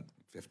 30, but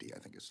 50 I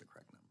think is the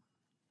correct number.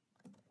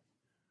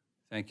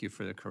 Thank you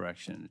for the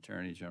correction,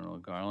 Attorney General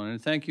Garland,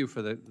 and thank you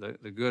for the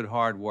good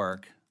hard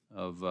work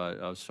of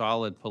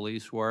solid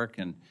police work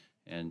and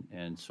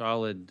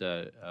solid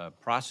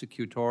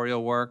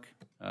prosecutorial work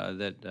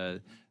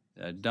that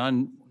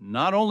done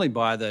not only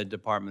by the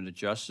Department of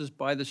Justice,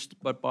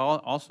 but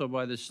also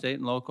by the state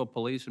and local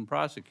police and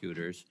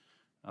prosecutors.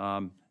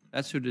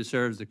 That's who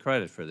deserves the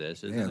credit for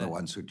this, isn't it? They're the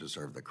ones who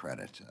deserve the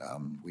credit.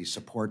 We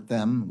support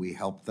them. We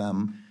help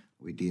them.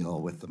 We deal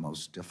with the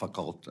most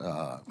difficult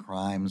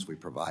crimes. We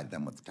provide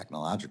them with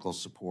technological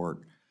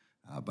support.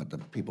 But the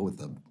people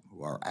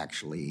who are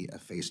actually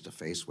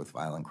face-to-face with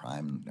violent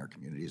crime in their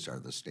communities are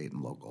the state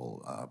and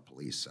local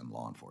police and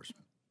law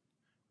enforcement.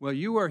 Well,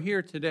 you are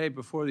here today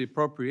before the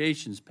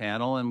Appropriations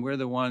Panel, and we're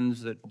the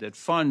ones that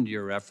fund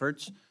your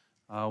efforts.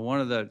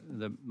 One of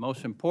the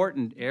most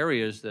important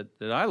areas that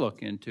I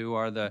look into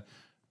are the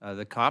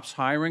COPS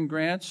hiring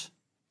grants,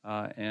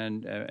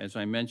 and as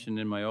I mentioned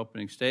in my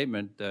opening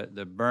statement,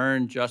 the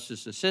Burn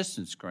Justice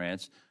Assistance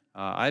grants.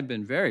 I've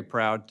been very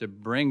proud to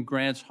bring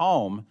grants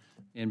home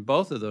in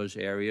both of those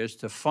areas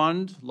to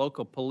fund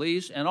local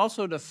police and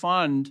also to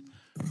fund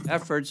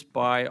efforts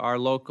by our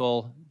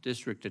local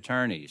district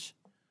attorneys.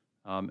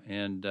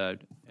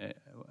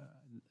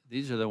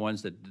 These are the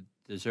ones that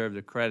deserve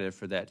the credit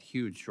for that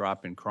huge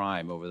drop in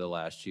crime over the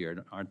last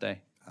year, aren't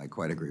they? I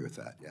quite agree with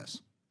that, yes.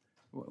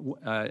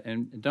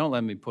 And don't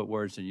let me put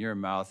words in your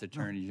mouth,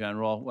 Attorney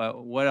General.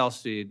 Well, what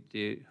else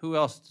who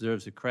else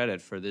deserves the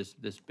credit for this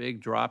big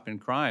drop in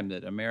crime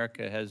that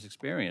America has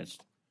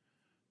experienced?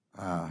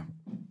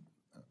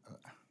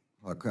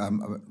 Look,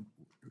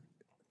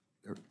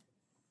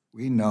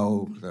 we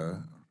know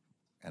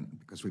and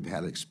because we've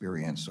had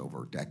experience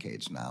over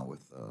decades now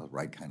with the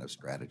right kind of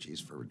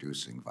strategies for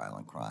reducing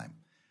violent crime.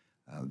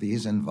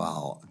 These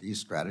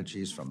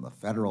strategies from the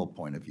federal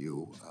point of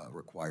view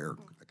require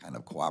the kind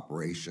of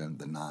cooperation,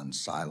 the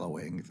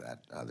non-siloing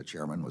that the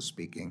chairman was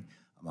speaking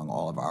among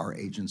all of our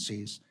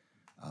agencies,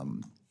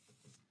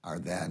 are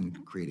then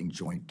creating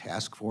joint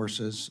task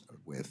forces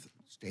with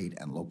state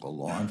and local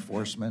law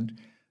enforcement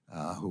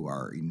who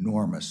are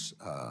enormous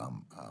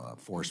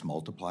force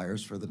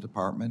multipliers for the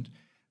department.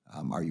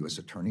 Our U.S.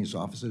 attorney's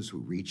offices who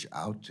reach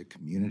out to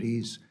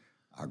communities,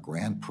 our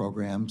grant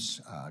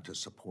programs to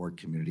support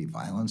community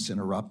violence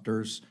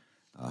interrupters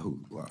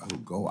who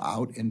go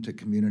out into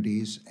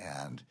communities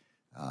and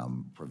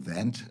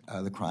prevent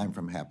the crime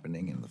from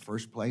happening in the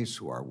first place,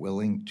 who are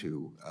willing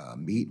to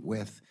meet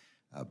with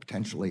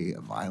potentially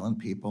violent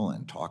people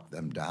and talk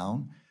them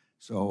down.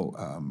 So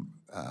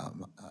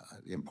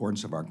the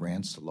importance of our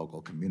grants to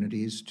local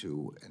communities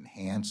to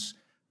enhance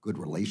good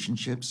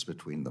relationships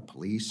between the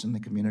police and the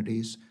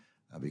communities,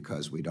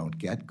 because we don't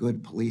get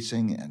good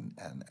policing and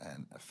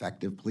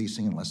effective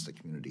policing unless the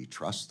community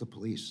trusts the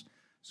police.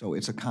 So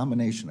it's a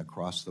combination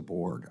across the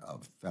board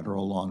of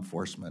federal law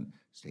enforcement,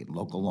 state and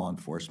local law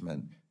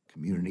enforcement,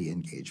 community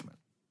engagement.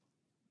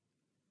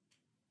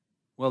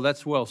 Well,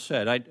 that's well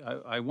said.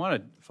 I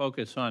want to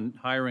focus on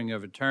hiring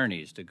of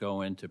attorneys to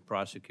go into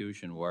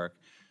prosecution work.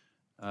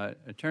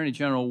 Attorney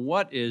General,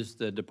 what is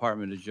the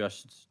Department of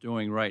Justice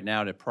doing right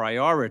now to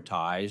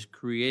prioritize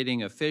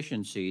creating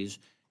efficiencies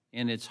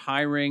in its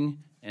hiring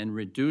and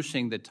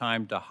reducing the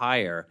time to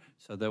hire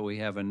so that we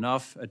have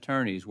enough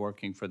attorneys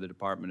working for the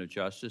Department of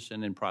Justice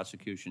and in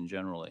prosecution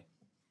generally?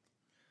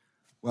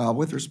 Well,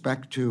 with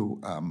respect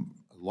to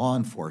law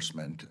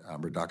enforcement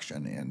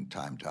reduction in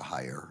time to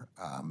hire,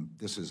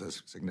 this is a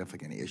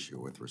significant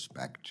issue with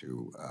respect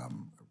to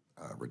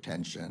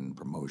retention,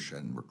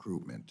 promotion,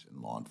 recruitment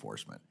in law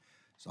enforcement.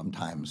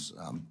 Sometimes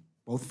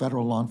both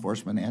federal law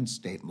enforcement and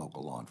state and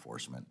local law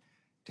enforcement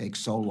take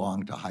so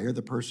long to hire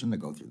the person, to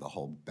go through the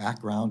whole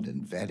background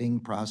and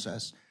vetting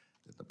process,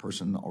 that the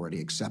person already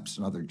accepts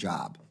another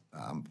job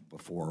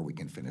before we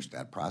can finish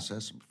that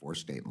process and before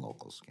state and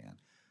locals can.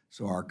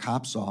 So our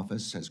COPS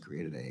office has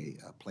created a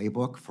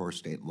playbook for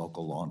state and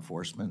local law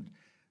enforcement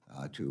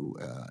to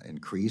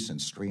increase and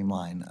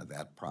streamline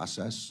that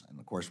process. And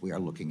of course, we are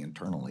looking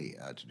internally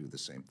to do the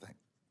same thing.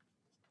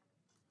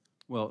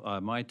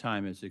 Well, my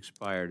time has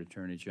expired,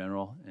 Attorney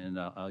General, and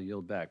I'll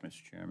yield back,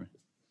 Mr. Chairman.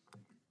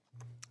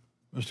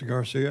 Mr.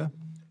 Garcia?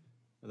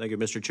 Thank you,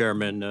 Mr.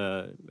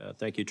 Chairman.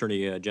 Thank you,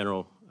 Attorney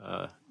General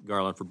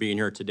Garland, for being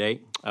here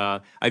today.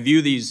 I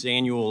view these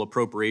annual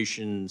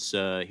appropriations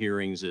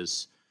hearings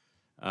as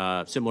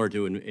similar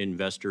to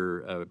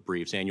investor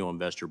briefs, annual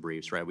investor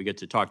briefs, right? We get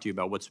to talk to you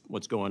about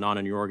what's going on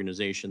in your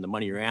organization, the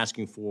money you're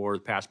asking for,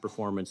 the past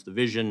performance, the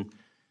vision,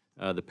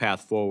 the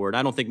path forward.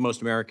 I don't think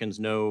most Americans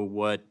know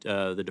what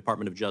the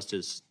Department of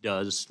Justice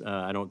does.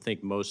 I don't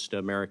think most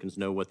Americans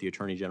know what the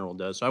Attorney General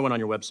does. So I went on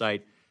your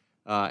website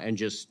and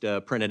just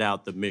printed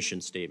out the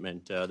mission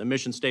statement. The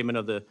mission statement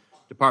of the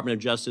Department of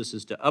Justice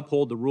is to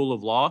uphold the rule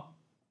of law,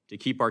 to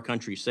keep our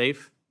country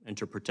safe, and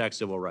to protect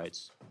civil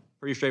rights.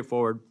 Pretty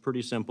straightforward,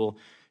 pretty simple.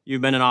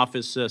 You've been in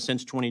office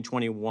since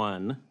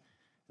 2021.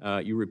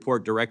 You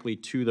report directly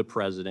to the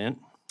president,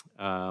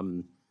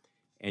 and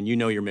you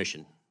know your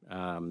mission.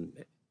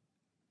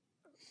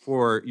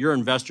 For your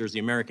investors, the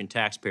American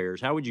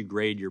taxpayers, how would you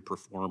grade your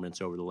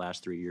performance over the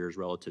last 3 years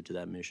relative to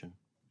that mission?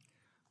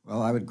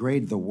 Well, I would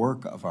grade the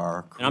work of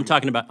our. And I'm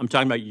talking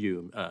about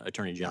you,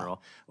 Attorney General.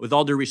 Yeah. With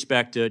all due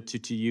respect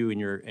to you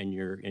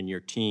and your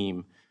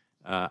team,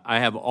 I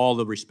have all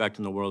the respect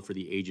in the world for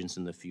the agents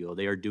in the field.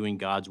 They are doing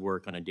God's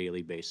work on a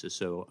daily basis.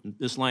 So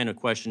this line of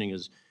questioning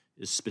is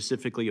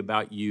specifically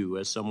about you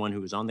as someone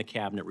who is on the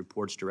cabinet,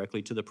 reports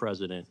directly to the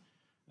president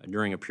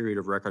during a period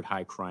of record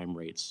high crime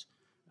rates.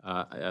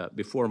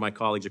 Before my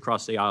colleagues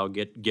across the aisle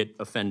get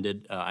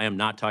offended, I am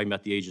not talking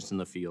about the agents in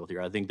the field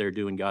here. I think they're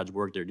doing God's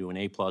work. They're doing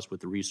A+ with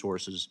the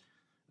resources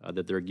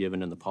that they're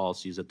given and the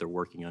policies that they're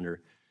working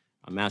under.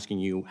 I'm asking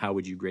you, how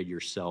would you grade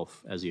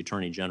yourself as the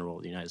Attorney General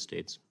of the United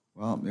States?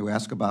 Well, you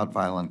ask about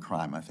violent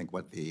crime. I think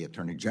what the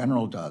Attorney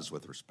General does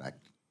with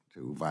respect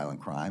to violent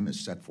crime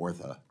is set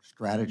forth a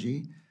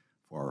strategy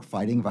for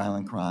fighting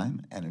violent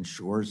crime and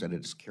ensures that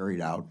it's carried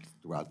out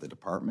throughout the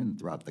department,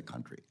 throughout the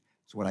country.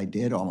 So what I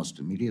did almost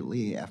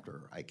immediately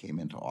after I came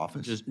into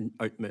office.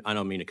 I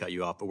don't mean to cut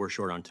you off, but we're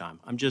short on time.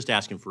 I'm just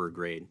asking for a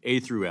grade, A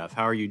through F.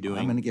 How are you doing?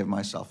 I'm going to give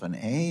myself an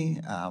A,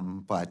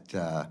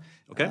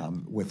 okay.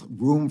 With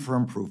room for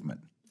improvement.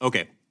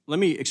 Okay. Let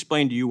me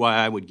explain to you why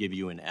I would give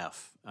you an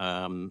F.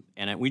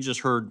 We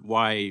just heard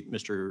why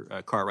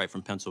Mr. Cartwright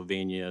from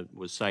Pennsylvania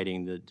was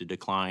citing the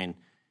decline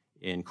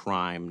in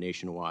crime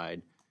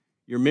nationwide.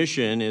 Your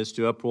mission is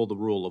to uphold the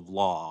rule of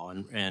law,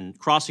 and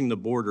crossing the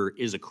border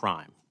is a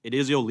crime. It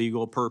is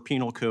illegal per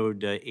Penal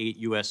Code 8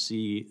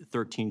 U.S.C.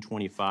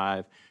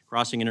 1325.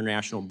 Crossing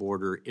international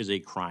border is a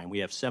crime. We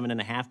have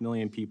 7.5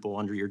 million people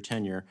under your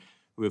tenure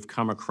who have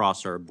come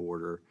across our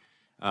border.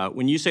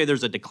 When you say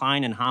there's a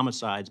decline in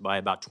homicides by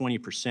about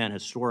 20%,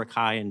 historic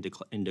high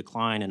in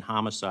decline in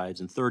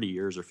homicides in 30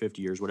 years or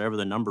 50 years, whatever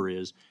the number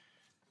is,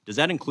 does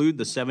that include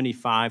the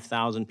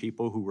 75,000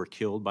 people who were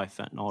killed by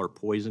fentanyl or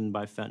poisoned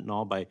by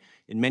fentanyl by,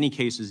 in many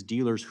cases,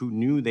 dealers who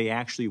knew they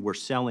actually were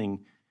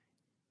selling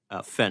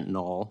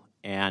fentanyl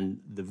and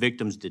the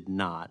victims did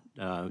not?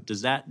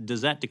 Does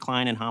that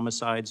decline in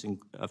homicides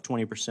of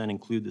 20%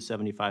 include the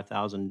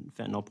 75,000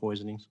 fentanyl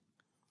poisonings?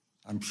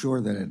 I'm sure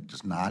that it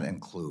does not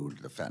include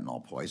the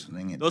fentanyl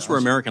poisoning. Those were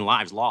American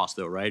lives lost,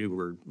 though, right?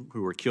 Who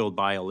were killed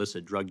by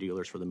illicit drug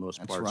dealers for the most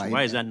part. That's right. So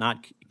why is that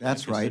not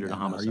That's right. a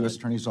homicide? Our U.S.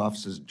 Attorney's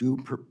offices do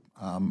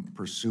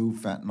pursue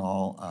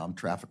fentanyl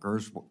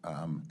traffickers,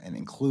 and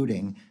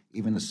including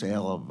even the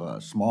sale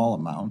of small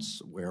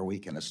amounts where we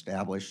can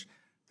establish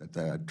that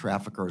the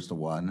trafficker is the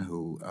one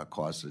who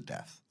caused the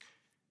death.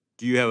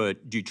 Do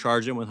you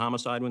charge them with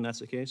homicide when that's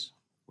the case?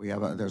 We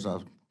have there's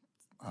a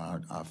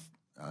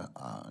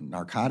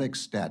narcotics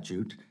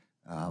statute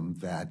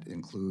that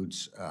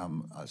includes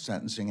a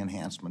sentencing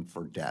enhancement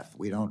for death.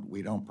 We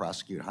don't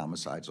prosecute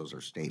homicides; those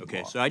are state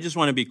Okay, law. so I just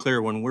want to be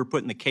clear, when we're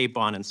putting the cape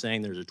on and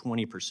saying there's a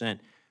 20%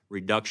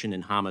 reduction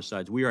in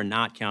homicides, we are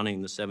not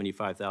counting the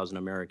 75,000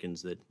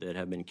 Americans that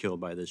have been killed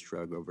by this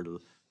drug over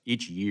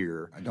each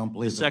year. I don't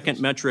believe the second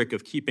metric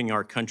of keeping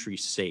our country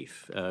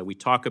safe. We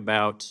talk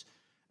about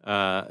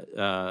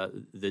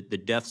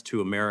the deaths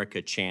to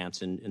America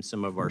chants in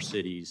some of our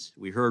cities.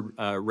 We heard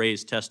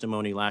Ray's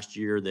testimony last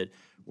year that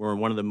we're in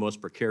one of the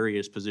most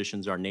precarious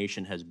positions our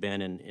nation has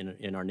been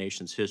in our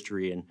nation's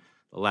history in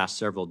the last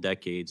several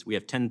decades. We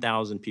have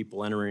 10,000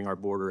 people entering our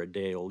border a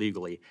day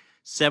illegally,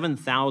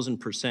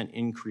 7,000%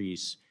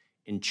 increase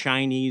in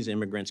Chinese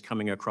immigrants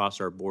coming across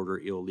our border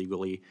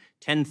illegally,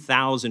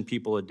 10,000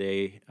 people a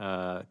day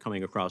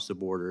coming across the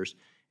borders.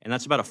 And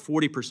that's about a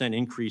 40%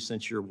 increase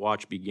since your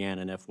watch began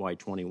in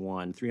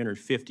FY21.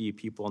 350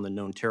 people on the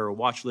known terror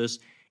watch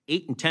list.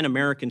 8 in 10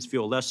 Americans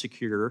feel less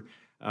secure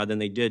than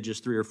they did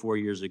just 3 or 4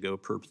 years ago,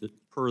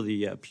 per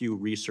the Pew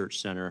Research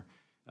Center.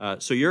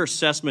 So your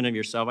assessment of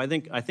yourself, I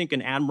think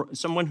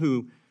someone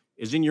who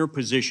is in your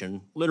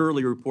position,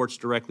 literally reports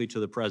directly to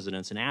the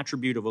president. An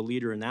attribute of a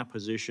leader in that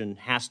position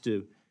has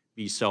to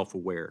be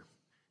self-aware.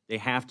 They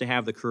have to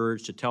have the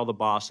courage to tell the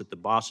boss that the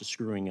boss is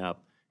screwing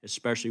up,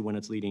 especially when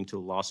it's leading to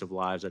the loss of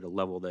lives at a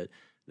level that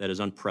is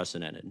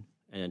unprecedented.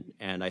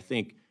 And I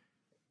think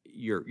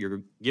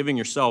you're giving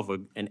yourself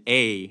an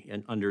A,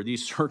 and under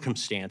these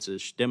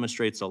circumstances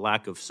demonstrates a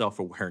lack of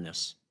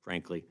self-awareness,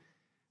 frankly.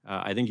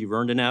 I think you've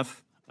earned an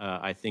F.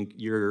 I think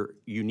you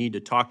need to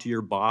talk to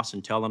your boss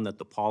and tell them that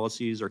the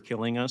policies are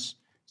killing us.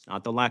 It's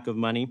not the lack of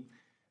money.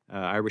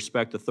 I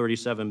respect the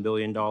 $37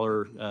 billion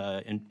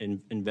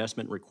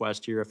investment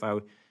request here. If I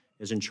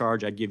was in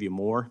charge, I'd give you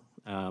more.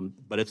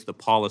 But it's the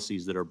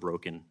policies that are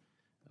broken.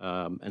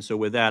 And so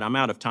with that, I'm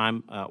out of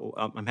time.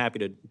 I'm happy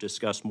to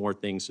discuss more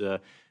things,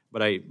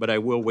 but I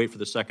will wait for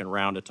the second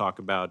round to talk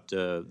about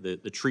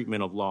the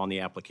treatment of law and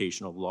the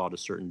application of law to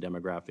certain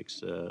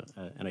demographics,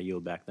 and I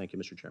yield back. Thank you,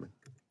 Mr. Chairman.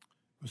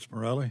 Mr.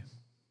 Morelli?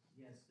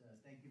 Yes,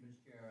 thank you,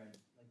 Mr. Chair. I'd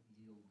like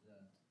to yield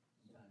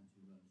some time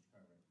to Mr.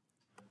 Cartwright.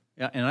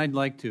 Yeah, and I'd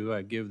like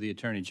to give the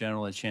Attorney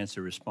General a chance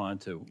to respond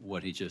to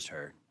what he just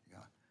heard. Yeah.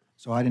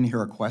 So I didn't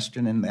hear a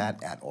question in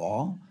that at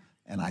all,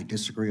 and I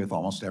disagree with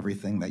almost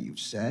everything that you've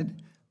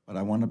said. But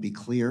I want to be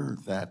clear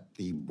that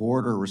the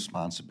border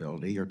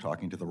responsibility, you're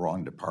talking to the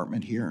wrong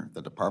department here.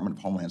 The Department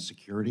of Homeland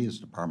Security is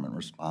the department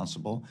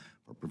responsible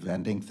for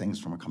preventing things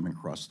from coming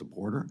across the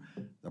border.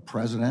 The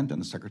President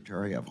and the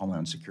Secretary of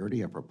Homeland Security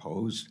have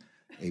proposed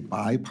a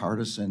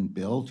bipartisan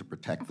bill to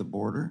protect the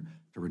border,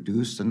 to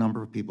reduce the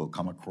number of people who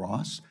come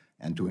across,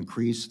 and to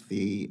increase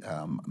the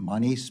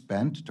money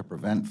spent to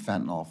prevent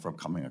fentanyl from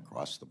coming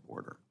across the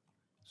border.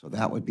 So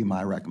that would be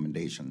my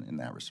recommendation in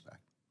that respect.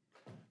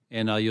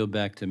 And I'll yield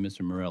back to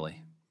Mr.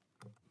 Morelli.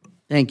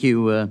 Thank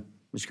you,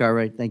 Mr.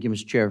 Cartwright. Thank you,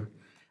 Mr. Chair.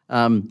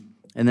 And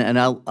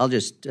I'll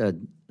just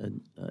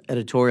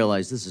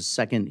editorialize. This is the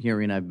second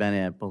hearing I've been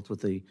at, both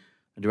with the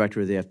Director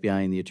of the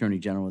FBI and the Attorney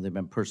General. They've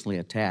been personally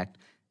attacked.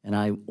 And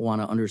I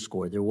want to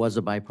underscore, there was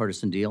a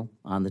bipartisan deal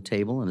on the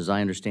table. And as I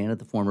understand it,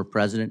 the former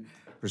president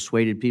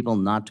persuaded people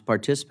not to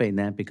participate in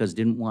that because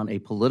didn't want a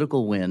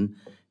political win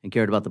and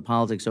cared about the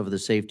politics over the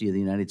safety of the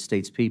United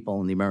States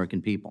people and the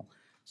American people.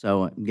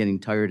 So I'm getting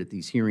tired at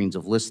these hearings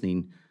of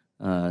listening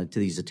to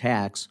these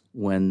attacks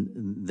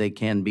when they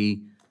can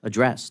be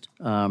addressed.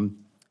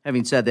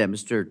 Having said that,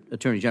 Mr.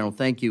 Attorney General,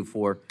 thank you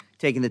for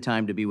taking the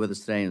time to be with us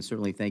today, and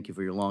certainly thank you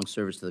for your long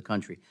service to the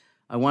country.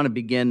 I want to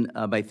begin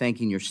by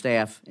thanking your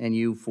staff and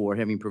you for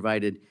having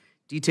provided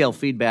detailed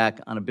feedback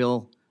on a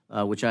bill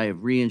which I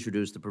have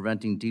reintroduced, the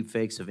Preventing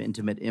Deepfakes of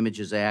Intimate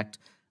Images Act.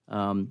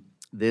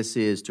 This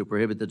is to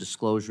prohibit the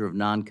disclosure of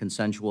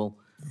non-consensual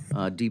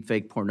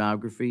deepfake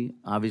pornography,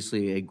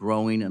 obviously a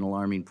growing and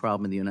alarming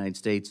problem in the United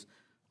States.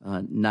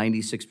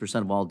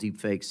 96% of all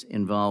deepfakes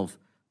involve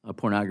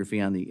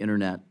pornography on the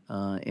internet.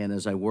 And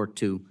as I work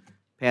to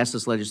pass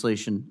this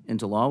legislation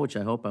into law, which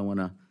I hope, I want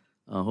to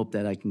hope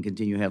that I can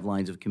continue to have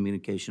lines of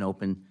communication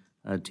open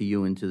to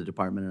you and to the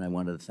department, and I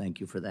wanted to thank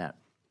you for that.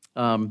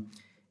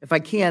 If I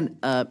can,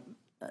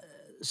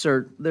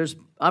 sir, there's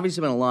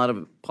obviously been a lot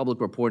of public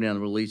reporting on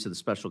the release of the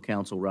special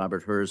counsel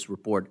Robert Hur's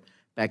report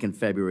back in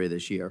February of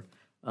this year.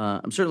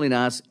 I'm certainly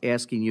not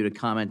asking you to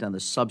comment on the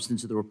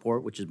substance of the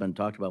report, which has been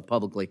talked about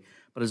publicly,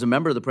 but as a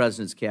member of the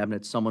President's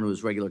cabinet, someone who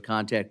has regular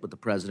contact with the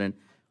President,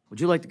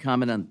 would you like to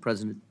comment on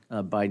President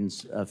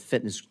Biden's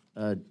fitness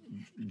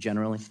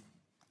generally?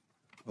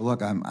 Well,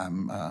 look,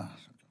 I'm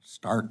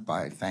start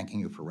by thanking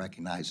you for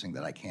recognizing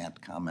that I can't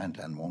comment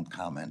and won't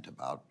comment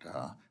about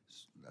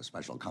the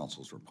special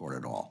counsel's report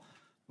at all.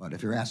 But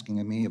if you're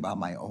asking me about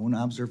my own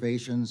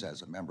observations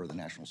as a member of the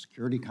National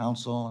Security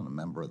Council and a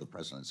member of the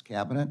President's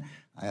cabinet,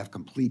 I have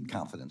complete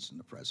confidence in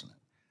the President.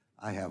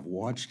 I have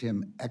watched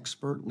him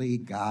expertly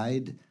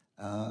guide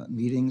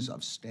meetings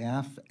of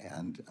staff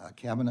and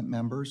cabinet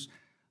members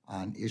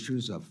on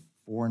issues of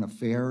foreign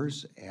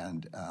affairs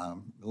and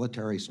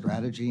military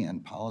strategy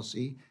and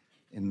policy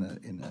in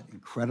the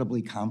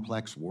incredibly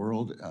complex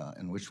world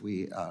in which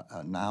we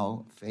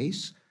now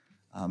face,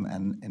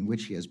 and in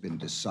which he has been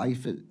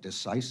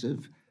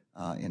decisive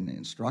in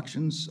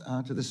instructions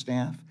to the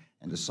staff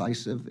and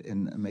decisive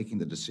in making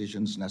the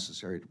decisions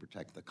necessary to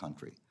protect the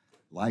country.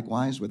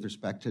 Likewise, with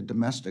respect to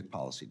domestic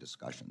policy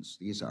discussions,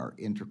 these are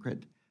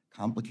intricate,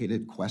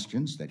 complicated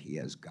questions that he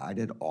has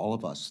guided all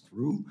of us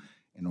through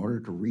in order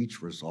to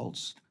reach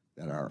results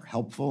that are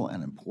helpful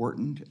and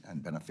important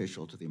and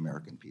beneficial to the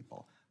American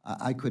people.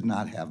 I could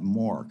not have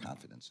more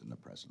confidence in the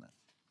President.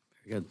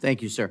 Very good.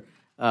 Thank you, sir.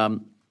 I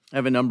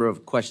have a number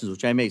of questions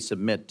which I may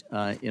submit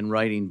in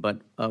writing,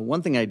 but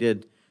one thing I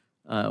did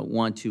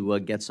want to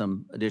get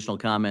some additional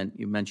comment.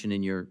 You mentioned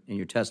in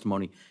your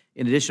testimony,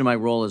 in addition to my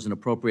role as an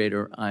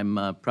appropriator,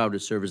 I'm proud to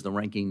serve as the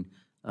ranking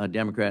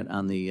Democrat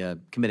on the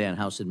Committee on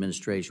House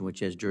Administration,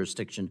 which has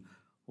jurisdiction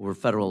over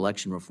federal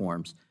election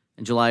reforms.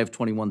 In July of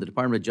 21, the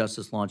Department of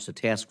Justice launched a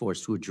task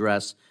force to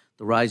address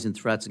the rise in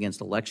threats against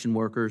election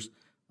workers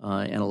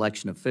and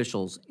election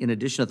officials. In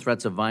addition to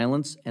threats of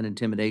violence and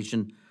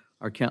intimidation,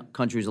 our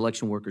country's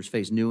election workers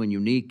face new and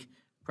unique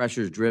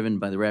pressures driven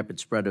by the rapid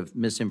spread of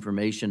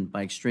misinformation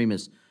by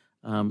extremists.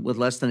 With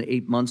less than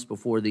 8 months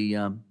before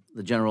the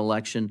general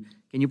election,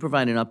 can you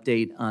provide an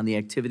update on the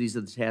activities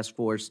of the task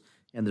force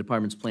and the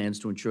department's plans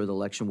to ensure the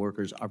election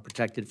workers are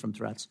protected from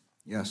threats?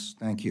 Yes,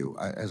 thank you.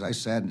 As I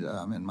said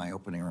in my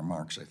opening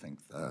remarks, I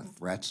think the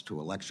threats to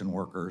election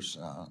workers,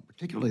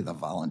 particularly the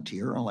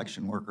volunteer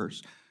election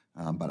workers,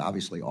 but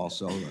obviously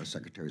also the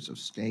secretaries of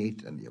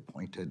state and the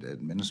appointed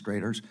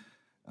administrators,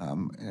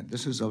 and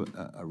this is a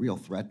real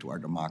threat to our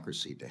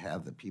democracy to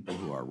have the people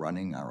who are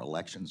running our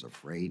elections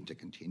afraid to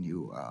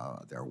continue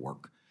their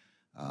work.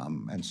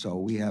 And so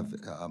we have,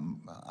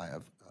 I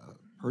have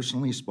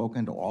personally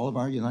spoken to all of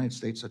our United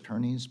States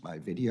attorneys by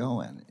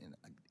video and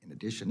in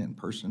addition in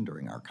person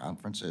during our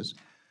conferences.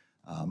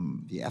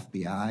 The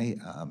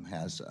FBI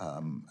has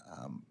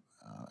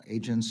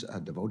agents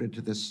devoted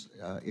to this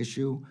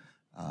issue,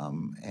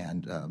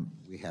 and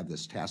we have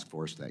this task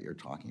force that you're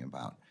talking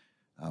about.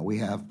 We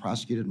have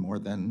prosecuted more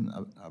than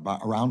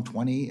around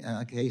 20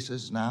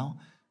 cases now,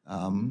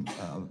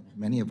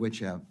 many of which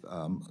have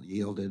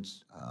yielded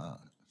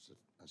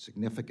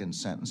significant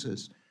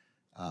sentences,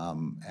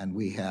 and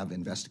we have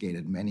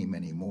investigated many,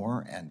 many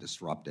more and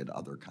disrupted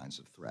other kinds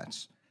of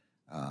threats.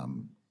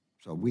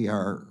 So we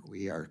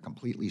are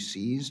completely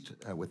seized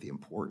with the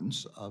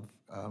importance of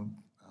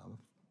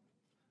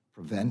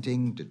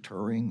preventing,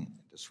 deterring,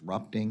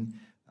 disrupting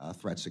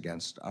threats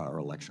against our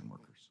election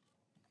workers.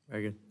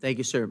 Very good. Thank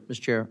you, sir.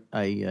 Mr. Chair,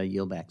 I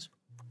yield back.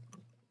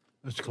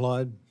 Mr.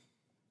 Clyde.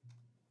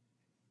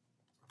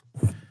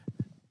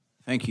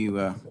 Thank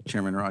you,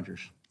 Chairman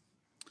Rogers.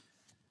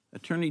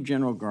 Attorney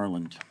General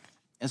Garland,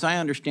 as I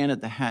understand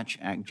it, the Hatch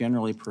Act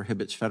generally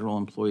prohibits federal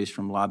employees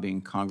from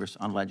lobbying Congress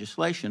on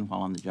legislation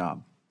while on the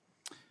job.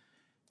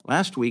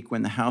 Last week,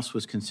 when the House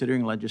was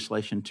considering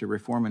legislation to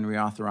reform and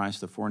reauthorize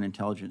the Foreign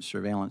Intelligence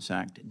Surveillance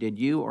Act, did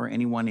you or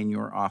anyone in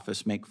your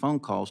office make phone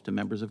calls to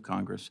members of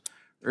Congress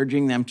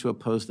urging them to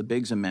oppose the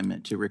Biggs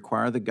Amendment to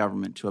require the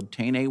government to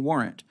obtain a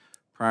warrant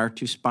prior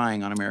to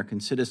spying on American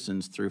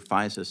citizens through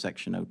FISA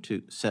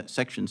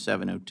Section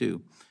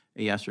 702?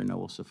 A yes or no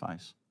will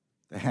suffice.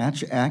 The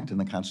Hatch Act and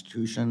the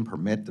Constitution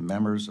permit the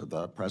members of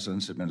the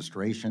President's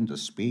administration to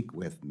speak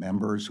with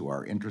members who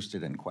are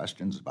interested in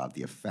questions about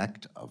the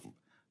effect of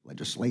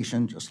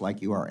legislation, just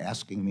like you are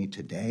asking me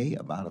today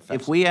about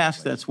effects. If we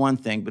ask, that's one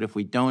thing, but if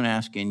we don't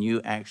ask and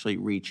you actually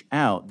reach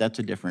out, that's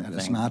a different thing.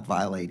 That does not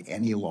violate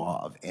any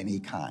law of any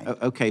kind.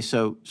 Okay,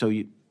 so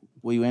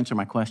will you answer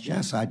my question?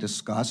 Yes, I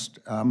discussed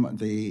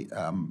the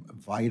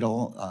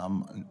vital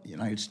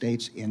United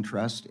States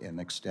interest in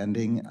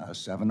extending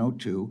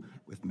 702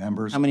 with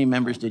members. How many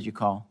members did you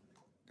call?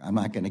 I'm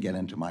not going to get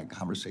into my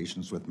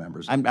conversations with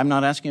members. I'm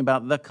not asking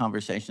about the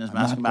conversations. I'm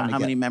asking about how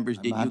many members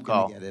did you call? I'm not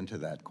going to get into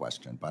that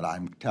question, but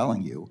I'm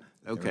telling you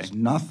there is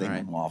nothing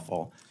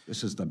unlawful.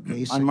 This is the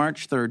basic. On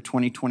March 3rd,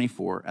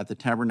 2024, at the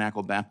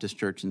Tabernacle Baptist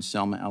Church in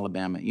Selma,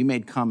 Alabama, you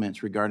made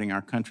comments regarding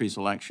our country's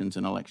elections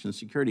and election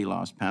security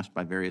laws passed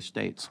by various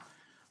states.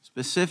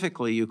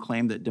 Specifically, you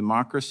claimed that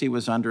democracy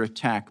was under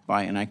attack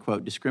by, and I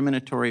quote,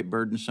 discriminatory,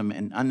 burdensome,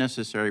 and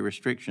unnecessary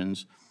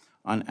restrictions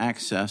on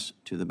access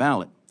to the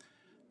ballot.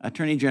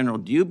 Attorney General,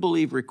 do you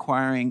believe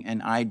requiring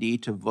an ID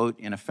to vote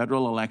in a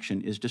federal election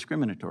is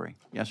discriminatory?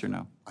 Yes or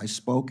no? I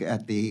spoke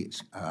at the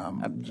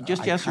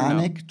just yes or no.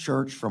 iconic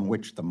church from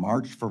which the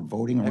March for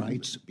Voting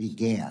Rights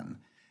began.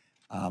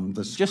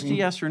 Just a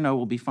yes or no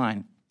will be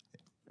fine.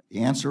 The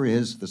answer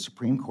is the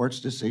Supreme Court's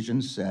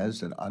decision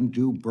says that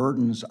undue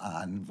burdens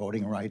on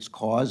voting rights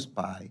caused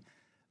by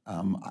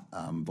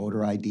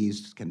voter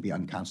IDs can be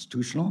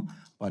unconstitutional,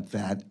 but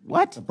that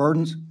the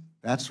burdens.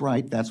 That's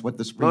right. That's what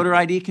the Supreme Court. Voter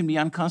ID can be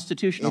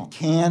unconstitutional. It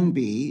can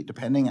be,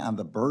 depending on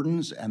the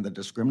burdens and the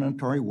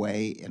discriminatory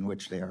way in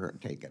which they are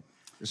taken.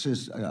 This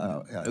is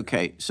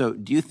okay. So,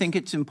 do you think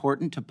it's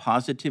important to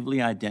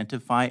positively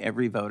identify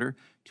every voter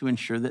to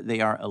ensure that they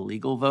are a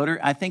legal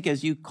voter? I think,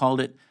 as you called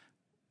it,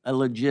 a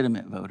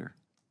legitimate voter.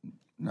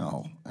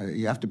 No,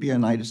 You have to be a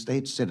United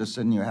States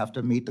citizen. You have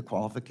to meet the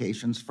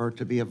qualifications for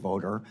to be a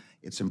voter.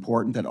 It's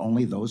important that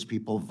only those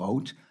people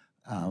vote.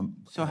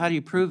 So how do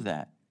you prove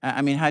that?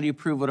 I mean, how do you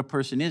prove what a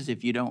person is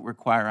if you don't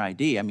require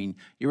ID? I mean,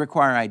 you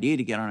require ID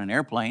to get on an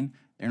airplane.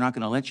 They're not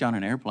going to let you on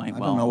an airplane. I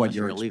don't know what unless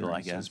your you're illegal, I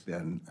experience guess.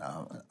 has been,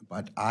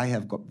 but I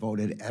have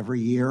voted every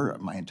year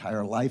my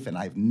entire life, and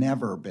I've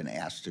never been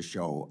asked to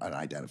show an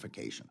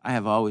identification. I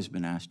have always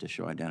been asked to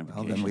show Well,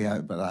 identification. then we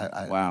have,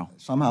 but Wow.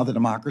 somehow the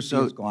democracy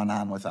has gone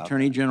on without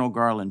Attorney that. General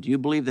Garland, do you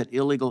believe that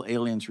illegal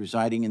aliens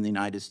residing in the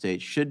United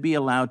States should be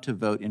allowed to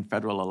vote in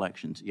federal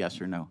elections?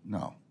 Yes or no?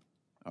 No.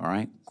 All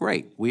right,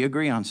 great. We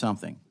agree on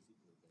something.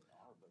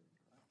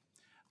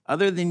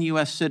 Other than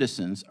U.S.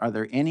 citizens, are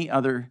there any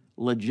other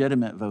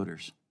legitimate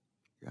voters?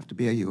 You have to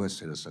be a U.S.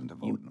 citizen to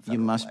vote in a federal You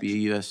must be a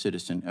election. U.S.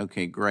 citizen.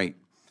 Okay, great.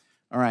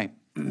 All right.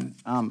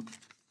 I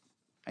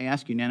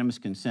ask unanimous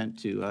consent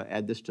to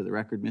add this to the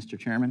record, Mr.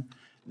 Chairman.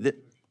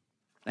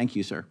 Thank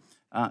you, sir.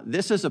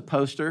 This is a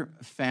poster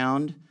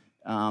found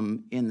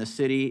in the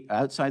city,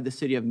 outside the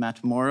city of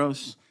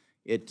Matamoros.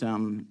 It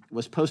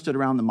was posted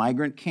around the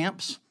migrant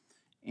camps,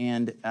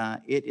 and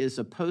it is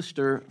a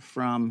poster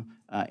from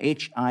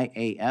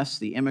HIAS,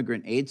 the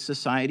Immigrant Aid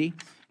Society.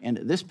 And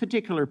this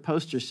particular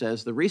poster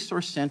says, the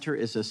Resource Center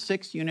is a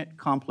 6-unit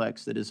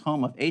complex that is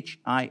home of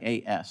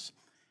HIAS.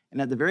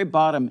 And at the very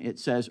bottom, it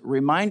says,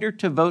 reminder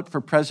to vote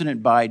for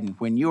President Biden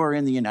when you are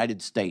in the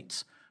United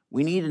States.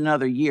 We need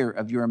another year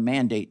of your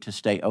mandate to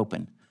stay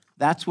open.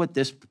 That's what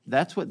this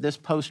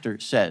poster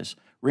says.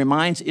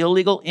 Reminds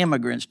illegal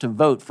immigrants to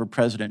vote for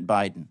President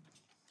Biden.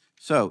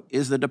 So,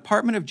 is the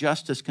Department of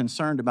Justice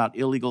concerned about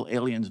illegal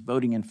aliens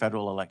voting in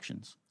federal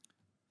elections?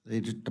 The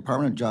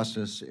Department of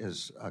Justice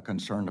is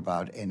concerned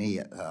about any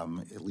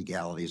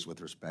illegalities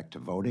with respect to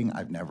voting.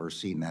 I've never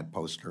seen that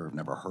poster. I've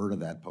never heard of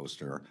that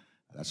poster.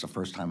 That's the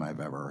first time I've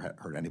ever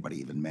heard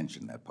anybody even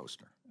mention that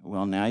poster.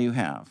 Well, now you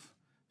have.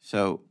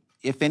 So,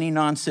 if any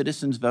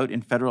non-citizens vote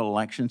in federal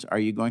elections, are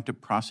you going to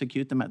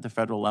prosecute them at the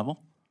federal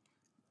level?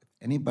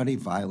 Anybody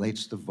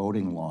violates the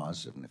voting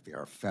laws, and if there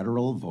are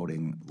federal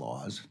voting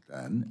laws,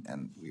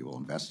 then we will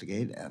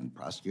investigate and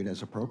prosecute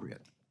as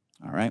appropriate.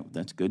 All right,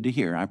 that's good to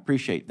hear. I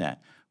appreciate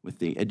that. With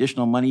the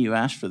additional money you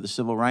asked for the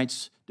Civil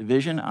Rights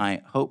Division,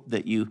 I hope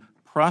that you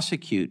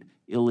prosecute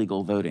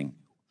illegal voting.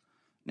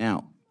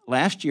 Now,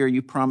 last year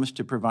you promised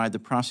to provide the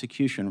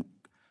prosecution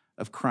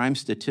of crime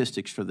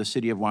statistics for the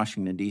city of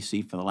Washington,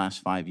 D.C. for the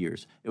last 5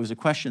 years. It was a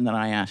question that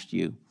I asked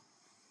you.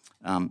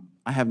 I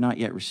have not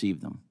yet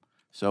received them.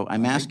 So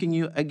I'm asking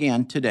you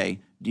again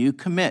today, do you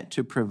commit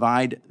to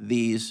provide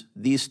these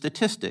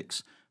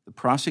statistics, the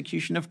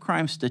prosecution of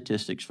crime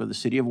statistics for the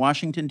city of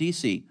Washington,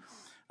 D.C.?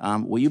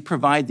 Will you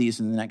provide these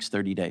in the next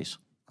 30 days?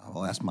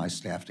 I'll ask my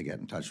staff to get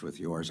in touch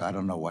with yours. I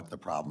don't know what the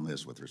problem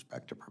is with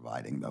respect to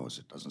providing those.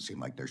 It doesn't seem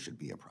like there should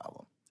be a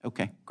problem.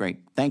 Okay, great.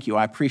 Thank you.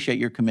 I appreciate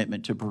your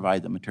commitment to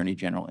provide them, Attorney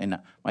General. And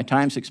my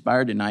time's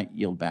expired, and I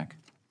yield back.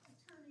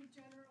 Attorney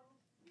General,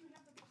 you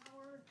have the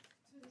power to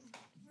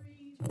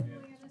free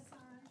Julian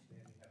Assange.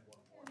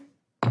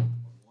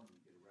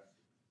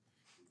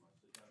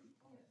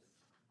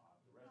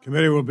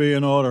 Committee will be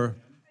in order.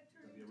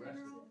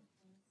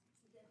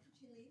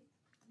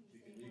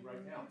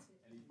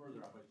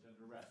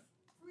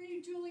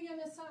 Free Julian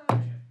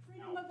Assange.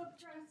 Freedom of the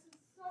press is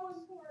so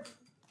important.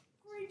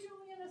 Free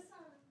Julian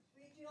Assange.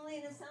 Free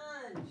Julian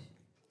Assange.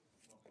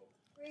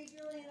 Free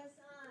Julian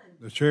Assange.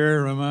 The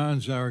chair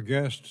reminds our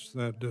guests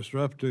that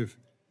disruptive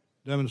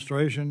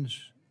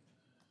demonstrations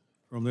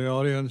from the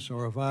audience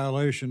are a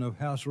violation of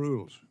House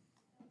rules.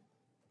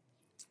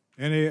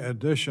 Any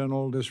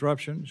additional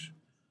disruptions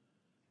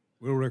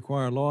will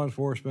require law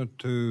enforcement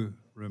to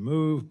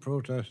remove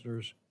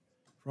protesters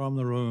from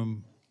the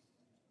room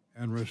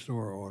and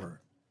restore order.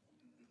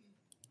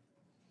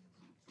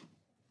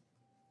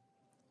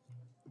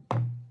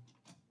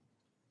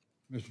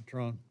 Mr.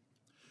 Tron.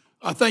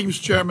 Thank you,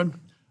 Mr. Chairman,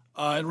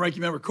 and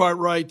Ranking Member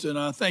Cartwright,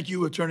 and thank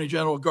you, Attorney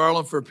General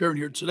Garland, for appearing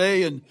here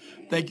today, and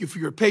thank you for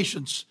your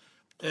patience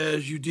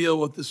as you deal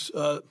with this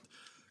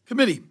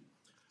committee.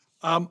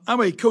 I'm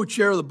a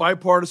co-chair of the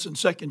bipartisan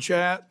Second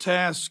Chance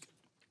Task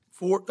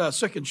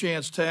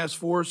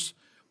Force,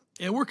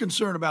 and we're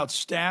concerned about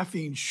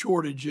staffing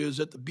shortages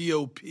at the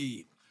BOP.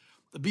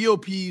 The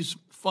BOP's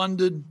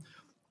funded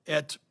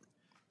at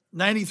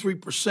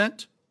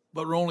 93%,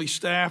 but we're only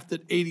staffed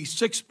at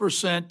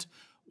 86%.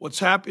 What's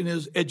happening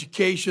is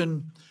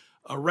education,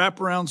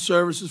 wraparound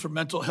services for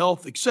mental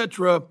health, et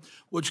cetera,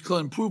 which can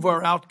improve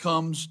our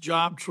outcomes,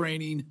 job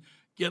training,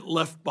 get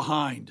left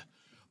behind.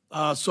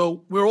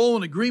 So we're all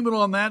in agreement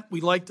on that.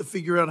 We'd like to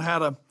figure out how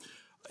to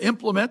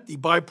implement the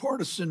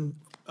bipartisan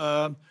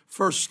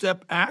First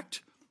Step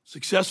Act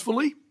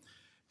successfully.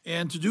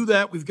 And to do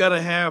that, we've got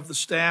to have the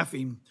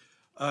staffing.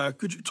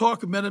 Could you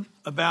talk a minute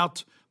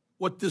about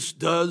what this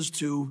does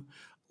to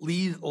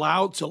lead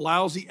to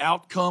lousy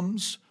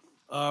outcomes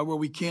where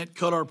we can't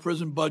cut our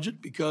prison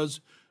budget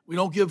because we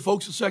don't give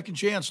folks a second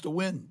chance to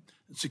win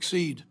and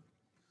succeed?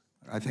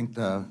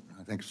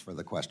 Thanks for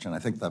the question. I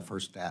think the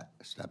First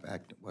Step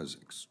Act was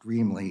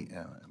extremely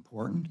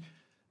important.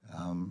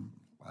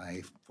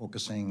 by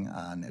focusing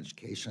on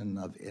education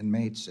of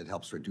inmates. It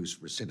helps reduce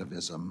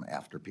recidivism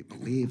after people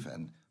leave.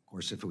 And of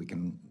course, if we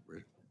can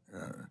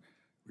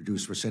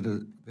reduce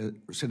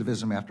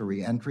recidivism after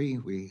reentry,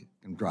 we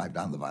can drive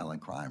down the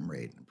violent crime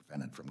rate and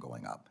prevent it from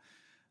going up.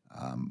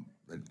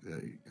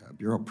 The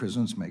Bureau of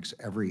Prisons makes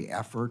every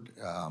effort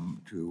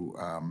to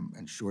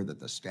ensure that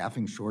the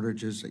staffing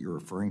shortages that you're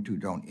referring to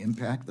don't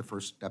impact the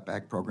First Step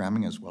Back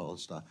programming as well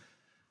as the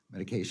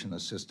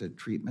medication-assisted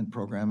treatment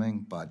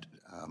programming. But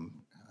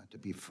to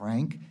be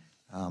frank,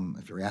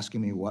 if you're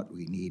asking me what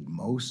we need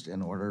most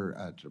in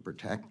order to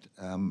protect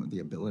the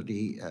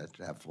ability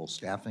to have full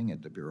staffing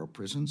at the Bureau of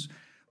Prisons,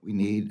 we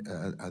need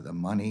the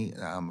money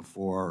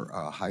for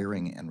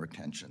hiring and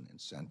retention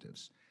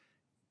incentives.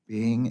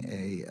 Being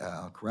a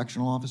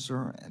correctional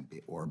officer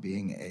or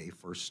being a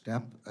First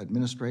Step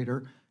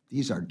administrator,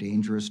 these are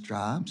dangerous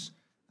jobs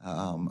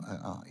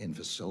in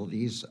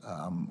facilities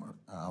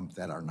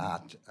that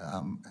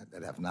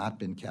have not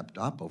been kept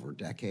up over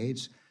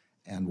decades,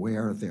 and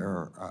where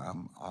there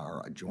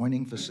are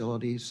adjoining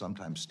facilities,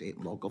 sometimes state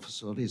and local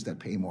facilities, that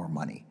pay more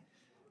money.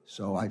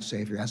 So I'd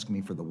say if you're asking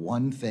me for the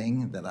one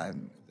thing that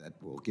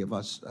will give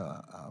us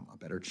a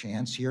better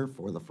chance here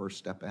for the First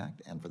Step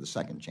Act and for the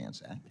Second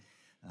Chance Act,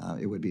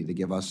 it would be to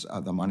give us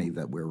the money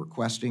that we're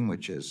requesting,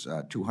 which is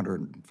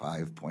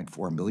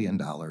 $205.4 million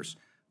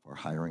for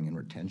hiring and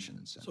retention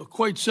incentives. So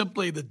quite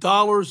simply, the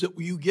dollars that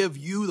you give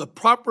you, the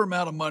proper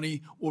amount of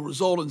money, will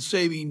result in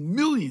saving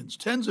millions,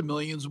 tens of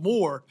millions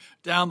more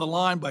down the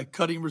line by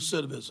cutting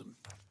recidivism.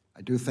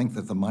 I do think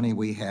that the money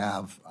we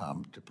have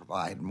to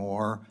provide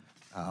more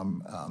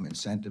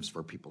incentives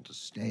for people to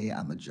stay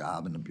on the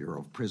job in the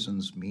Bureau of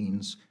Prisons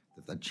means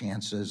that the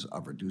chances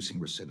of reducing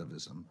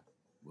recidivism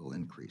will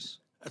increase.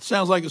 That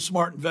sounds like a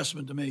smart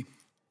investment to me.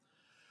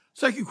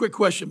 Second quick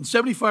question.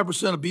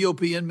 75% of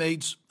BOP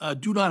inmates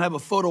do not have a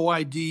photo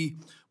ID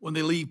when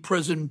they leave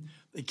prison.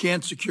 They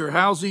can't secure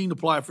housing,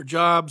 apply for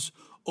jobs,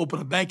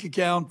 open a bank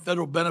account,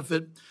 federal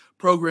benefit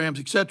programs,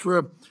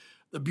 etc.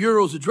 The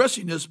Bureau is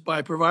addressing this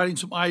by providing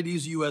some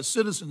IDs to U.S.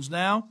 citizens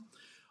now.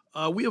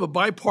 We have a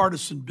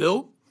bipartisan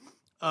bill,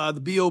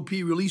 the BOP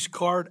Release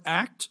Card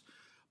Act,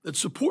 that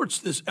supports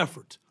this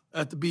effort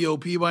at the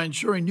BOP by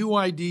ensuring new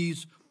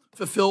IDs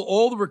fulfill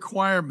all the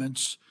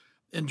requirements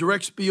and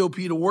directs BOP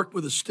to work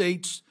with the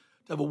states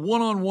to have a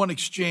one-on-one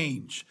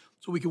exchange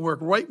so we can work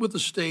right with the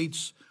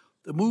states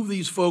to move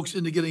these folks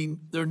into getting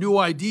their new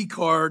ID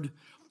card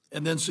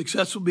and then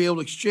successfully be able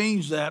to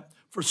exchange that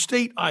for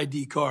state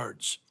ID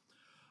cards.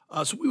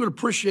 So we would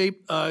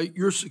appreciate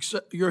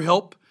your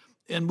help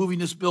in moving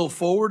this bill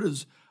forward.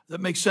 Does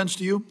that make sense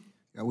to you?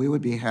 Yeah, we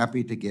would be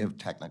happy to give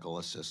technical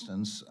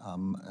assistance,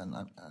 and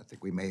I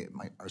think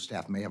our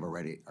staffs may have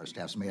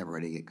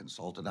already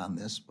consulted on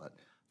this, but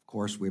of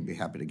course we'd be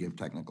happy to give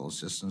technical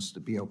assistance. The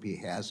BOP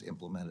has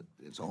implemented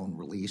its own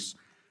release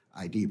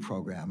ID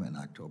program in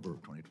October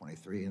of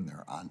 2023, and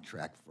they're on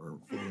track for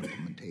full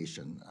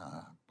implementation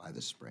by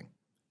this spring.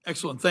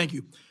 Excellent, thank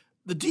you.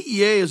 The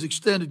DEA has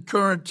extended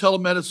current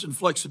telemedicine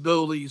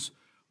flexibilities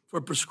for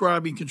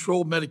prescribing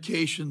controlled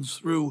medications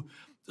through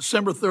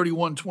December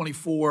 31,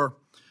 24.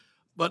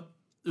 But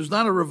there's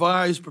not a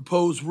revised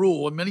proposed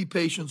rule, and many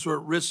patients are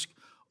at risk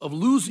of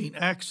losing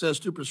access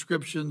to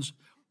prescriptions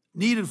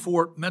needed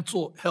for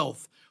mental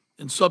health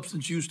and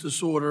substance use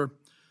disorder.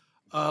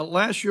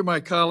 Last year,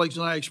 my colleagues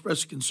and I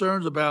expressed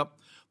concerns about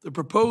the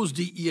proposed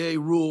DEA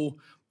rule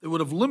that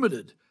would have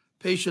limited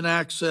patient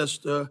access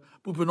to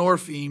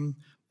buprenorphine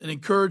and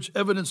encourage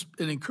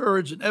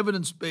an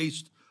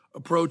evidence-based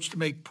approach to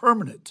make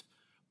permanent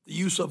the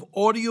use of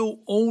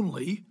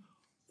audio-only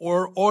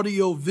or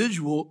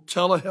audio-visual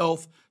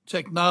telehealth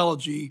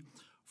technology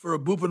for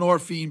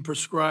buprenorphine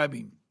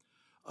prescribing.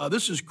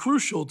 This is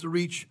crucial to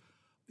reach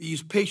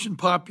these patient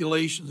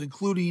populations,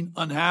 including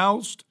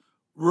unhoused,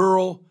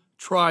 rural,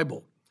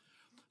 tribal.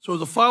 So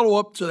as a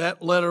follow-up to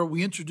that letter,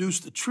 we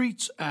introduced the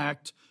TREATS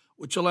Act,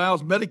 which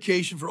allows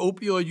medication for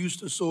opioid use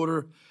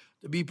disorder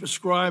to be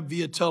prescribed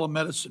via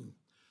telemedicine.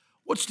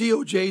 What's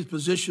DOJ's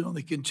position on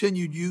the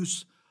continued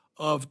use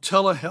of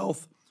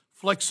telehealth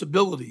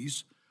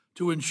flexibilities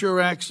to ensure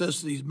access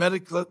to these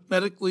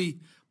medically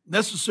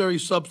necessary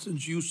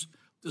substance use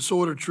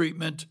disorder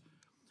treatment,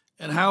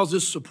 and how is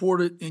this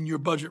supported in your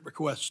budget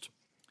request?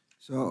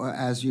 So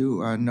as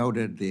you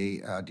noted,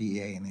 the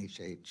DEA and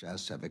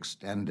HHS have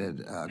extended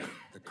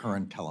the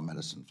current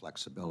telemedicine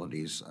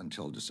flexibilities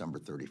until December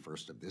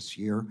 31st of this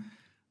year.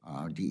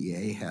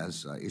 DEA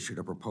has issued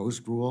a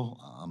proposed rule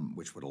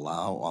which would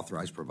allow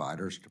authorized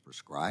providers to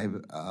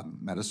prescribe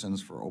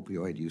medicines for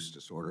opioid use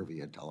disorder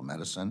via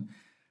telemedicine.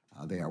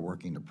 They are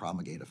working to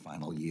promulgate a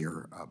final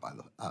rule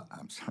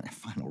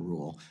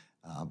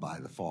by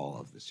the fall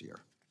of this year.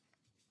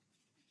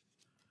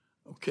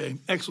 Okay,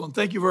 excellent.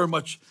 Thank you very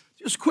much.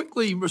 Just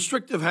quickly,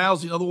 restrictive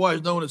housing,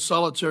 otherwise known as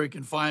solitary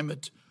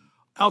confinement,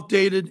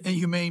 outdated,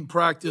 inhumane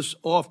practice,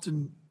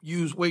 often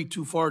used way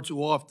too far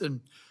too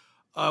often.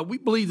 We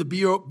believe the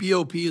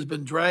BOP has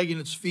been dragging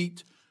its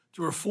feet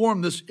to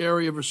reform this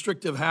area of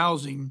restrictive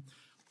housing.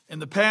 In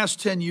the past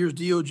 10 years,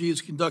 DOJ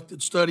has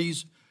conducted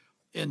studies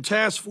and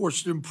task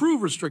force to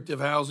improve restrictive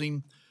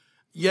housing,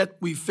 yet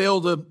we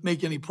failed to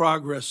make any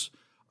progress.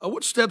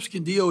 What steps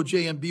can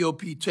DOJ and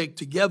BOP take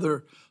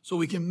together so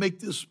we can make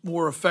this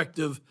more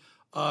effective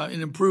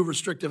and improve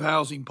restrictive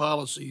housing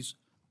policies?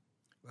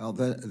 Well,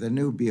 the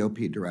new BOP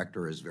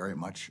director is very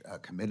much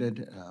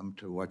committed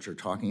to what you're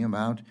talking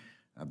about.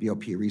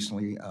 BOP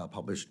recently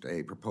published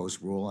a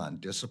proposed rule on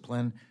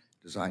discipline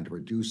designed to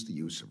reduce the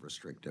use of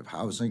restrictive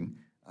housing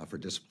for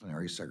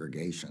disciplinary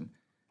segregation.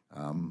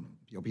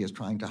 BOP is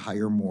trying to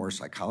hire more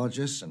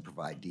psychologists and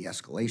provide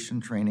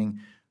de-escalation training,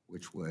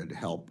 which would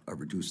help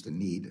reduce the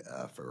need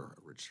for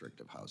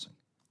restrictive housing.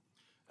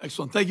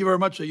 Excellent. Thank you very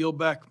much. I yield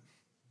back.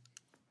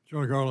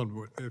 General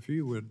Garland, if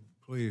you would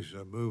please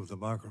move the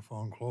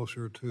microphone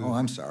closer to. Oh,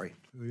 I'm sorry.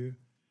 To you.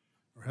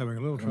 We're having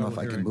a little I don't know trouble if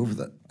I hearing. can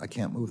move I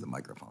can't move the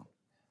microphone.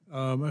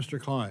 Mr.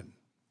 Klein.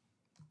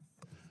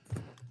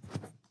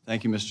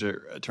 Thank you,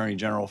 Mr. Attorney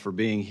General, for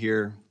being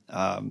here.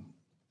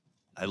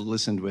 I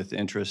listened with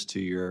interest to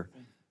your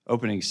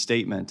opening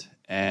statement,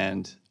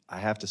 and I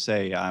have to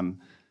say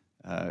I'm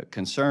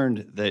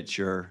concerned that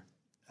your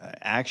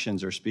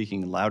actions are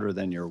speaking louder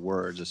than your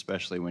words,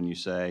 especially when you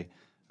say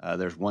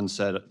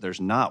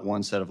there's not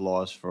one set of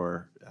laws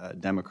for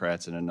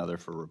Democrats and another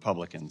for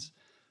Republicans.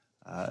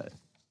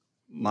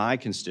 My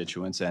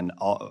constituents and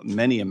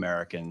many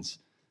Americans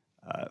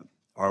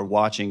are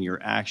watching your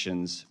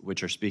actions,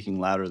 which are speaking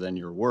louder than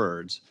your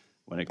words,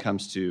 when it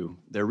comes to,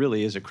 there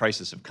really is a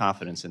crisis of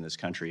confidence in this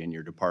country in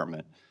your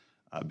department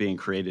being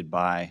created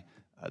by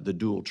the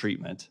dual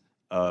treatment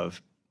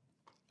of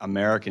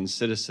American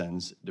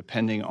citizens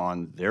depending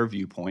on their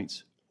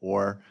viewpoints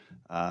or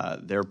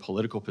their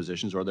political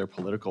positions or their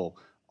political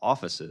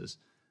offices.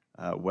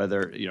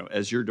 Whether, you know,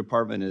 as your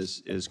department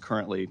is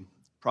currently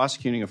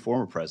prosecuting a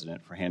former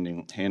president for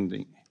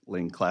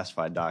handling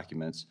classified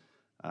documents,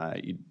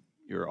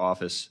 your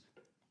office,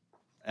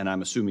 and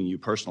I'm assuming you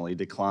personally,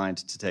 declined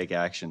to take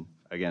action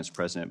against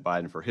President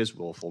Biden for his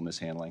willful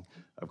mishandling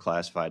of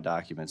classified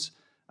documents.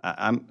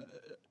 I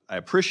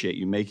appreciate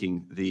you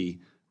making the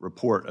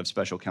report of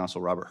Special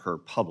Counsel Robert Hur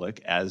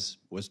public, as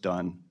was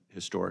done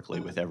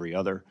historically with every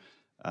other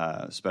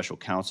special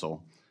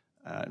counsel.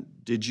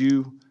 Did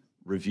you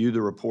review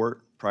the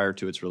report prior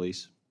to its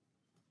release?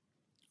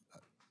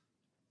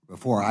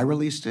 Before I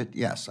released it,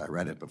 yes, I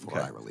read it before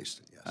I released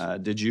it, yes.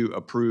 Did you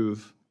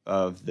approve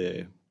of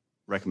the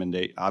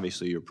recommendation?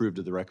 Obviously, you approved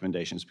of the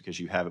recommendations because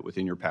you have it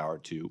within your power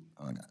to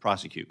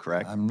prosecute,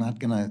 correct? I'm not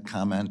going to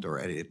comment or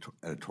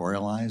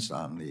editorialize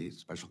on the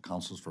special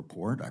counsel's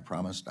report. I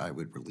promised I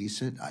would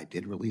release it. I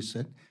did release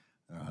it.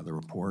 The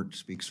report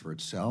speaks for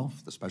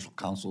itself. The special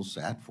counsel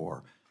sat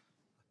for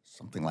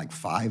something like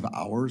 5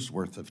 hours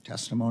worth of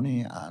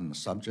testimony on the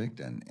subject,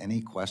 and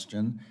any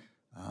question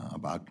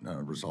about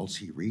results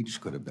he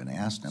reached could have been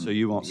asked. So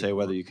you won't say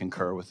whether you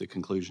concur with the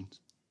conclusions?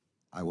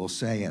 I will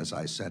say, as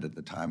I said at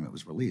the time it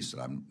was released,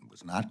 that I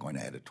was not going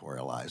to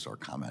editorialize or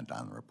comment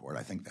on the report.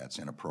 I think that's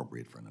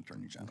inappropriate for an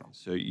attorney general.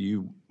 So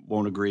you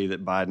won't agree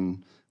that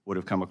Biden would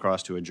have come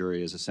across to a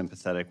jury as a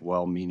sympathetic,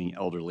 well-meaning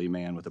elderly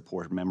man with a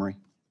poor memory?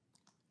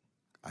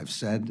 I've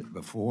said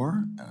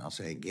before, and I'll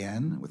say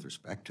again, with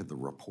respect to the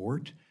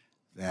report,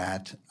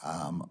 that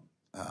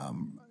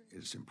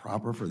it's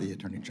improper for the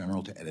Attorney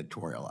General to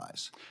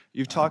editorialize.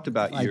 You've talked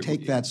about I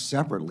take that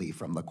separately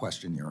from the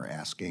question you're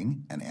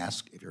asking, and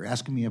if you're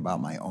asking me about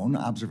my own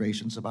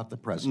observations about the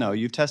president. No,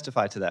 you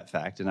testified to that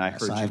fact, and I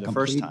heard I you have the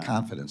first complete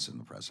time. confidence in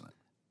the president.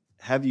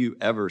 Have you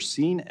ever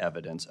seen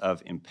evidence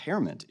of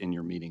impairment in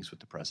your meetings with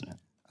the president?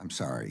 I'm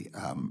sorry.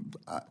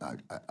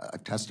 I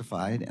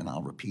testified, and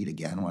I'll repeat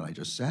again what I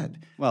just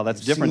said. Well,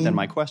 that's different than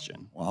my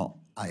question.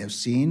 Well, I have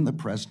seen the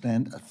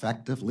president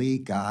effectively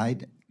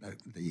guide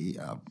the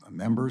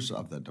members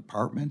of the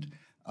department,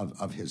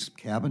 of his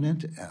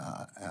cabinet,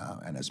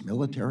 and his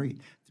military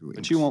through.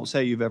 But you won't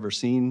say you've ever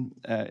seen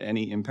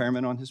any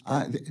impairment on his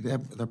part?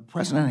 The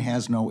president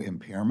has no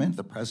impairment.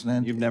 The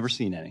president. You've never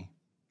seen any?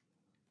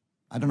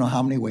 I don't know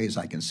how many ways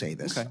I can say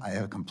this. Okay. I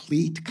have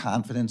complete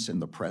confidence in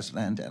the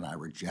president, and I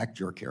reject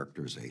your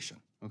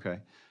characterization. Okay.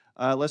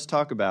 Let's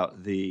talk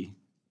about the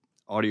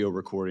audio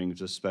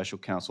recordings of Special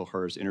Counsel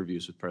Hur's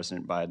interviews with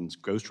President Biden's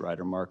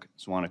ghostwriter, Mark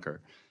Swaniker.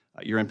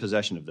 You're in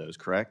possession of those,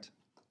 correct?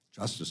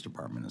 Justice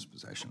Department is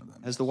possession of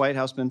them. Has the White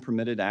House been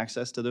permitted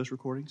access to those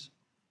recordings?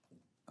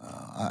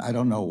 I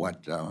don't know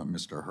what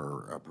Mr.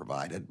 Hur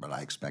provided, but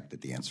I expect that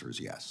the answer is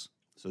yes.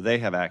 So they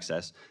have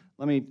access.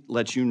 Let me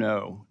let you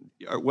know,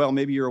 well,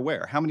 maybe you're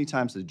aware, how many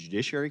times the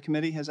Judiciary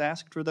Committee has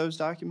asked for those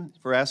documents,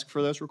 asked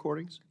for those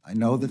recordings? I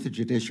know that the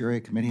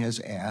Judiciary Committee has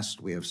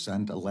asked. We have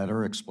sent a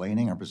letter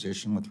explaining our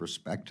position with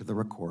respect to the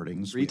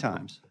recordings. 3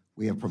 times.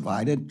 We have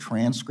provided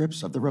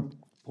transcripts of the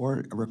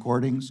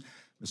recordings.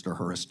 Mr.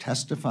 Hur has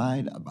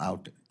testified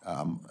about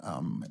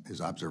his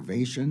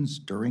observations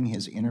during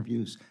his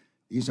interviews.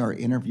 These are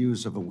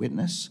interviews of a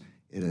witness.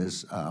 It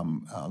is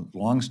a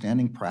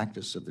longstanding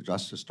practice of the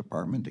Justice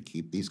Department to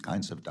keep these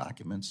kinds of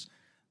documents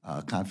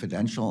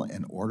confidential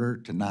in order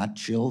to not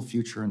chill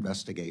future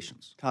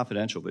investigations.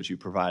 Confidential, but you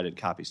provided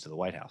copies to the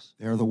White House.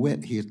 They're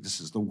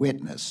this is the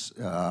witness,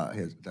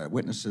 the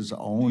witness's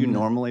own. Do you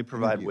normally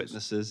provide interviews.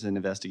 witnesses in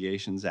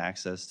investigations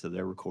access to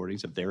their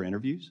recordings of their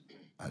interviews?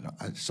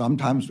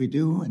 Sometimes we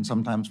do, and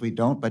sometimes we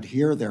don't. But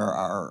here there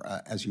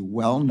are, as you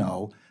well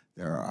know,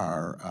 there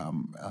are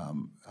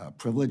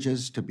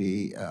privileges to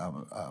be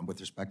with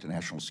respect to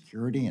national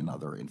security and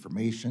other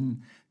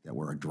information that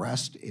were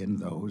addressed in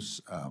those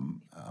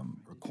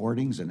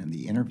recordings and in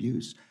the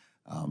interviews.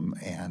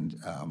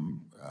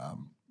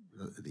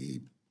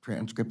 The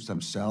transcripts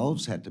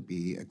themselves had to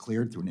be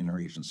cleared through an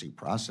interagency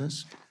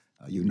process.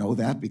 You know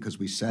that because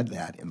we said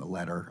that in the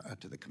letter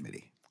to the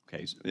committee.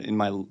 Okay, so in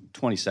my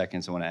 20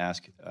 seconds, I want to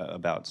ask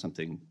about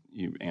something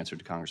you answered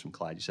to Congressman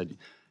Clyde. You said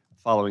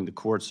following the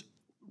court's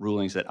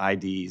rulings that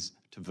IDs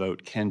to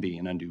vote can be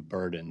an undue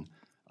burden.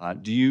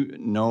 Do you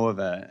know of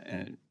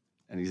an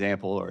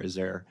example, or is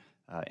there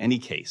any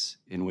case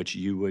in which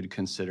you would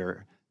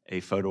consider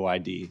a photo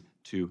ID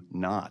to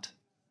not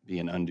be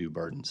an undue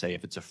burden? Say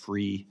if it's a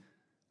free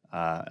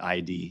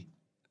ID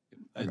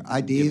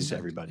given to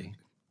everybody.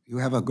 You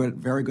have a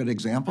very good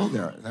example.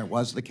 There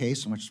was the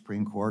case in which the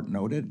Supreme Court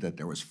noted that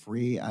there was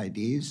free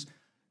IDs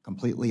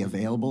completely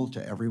available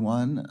to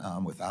everyone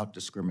without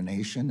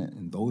discrimination.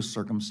 In those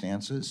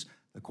circumstances,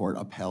 the court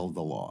upheld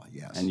the law.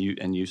 Yes. And you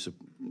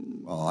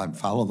well, I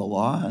follow the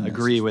law and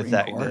agree with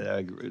that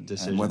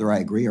decision. And whether I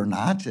agree or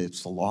not,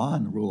 it's the law,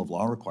 and the rule of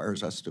law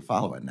requires us to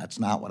follow it. And that's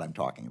not what I'm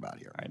talking about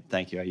here. All right.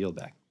 Thank you. I yield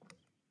back.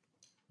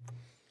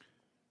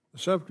 The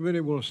subcommittee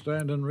will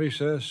stand in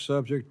recess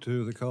subject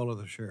to the call of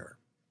the chair.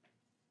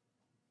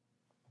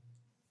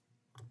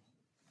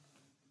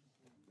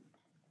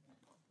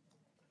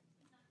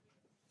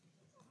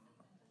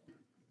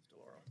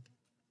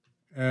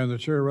 And the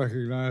chair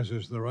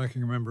recognizes the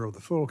ranking member of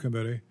the full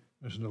committee,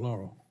 Ms.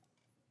 DeLauro.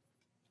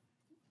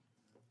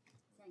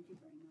 Thank you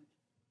very much.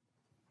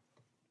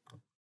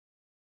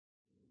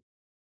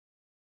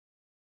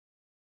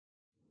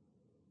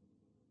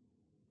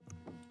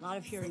 A lot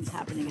of hearings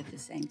happening at the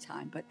same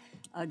time, but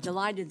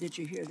delighted that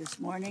you're here this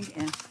morning.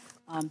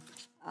 And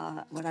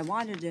what I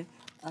wanted to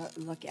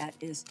look at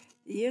is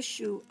the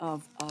issue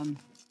of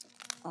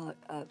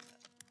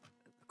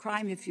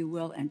crime, if you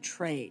will, and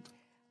trade.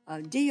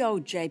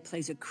 DOJ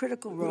plays a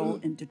critical role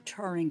in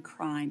deterring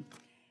crime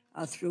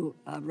through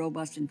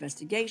robust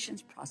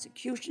investigations,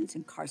 prosecutions,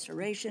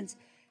 incarcerations,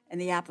 and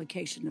the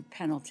application of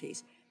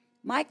penalties.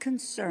 My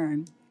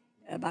concern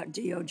about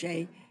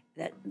DOJ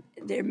that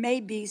there may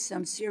be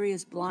some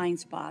serious blind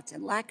spots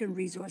and lack of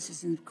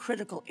resources in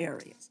critical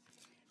areas,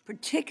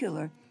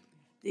 particular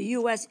the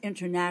U.S.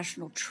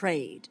 international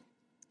trade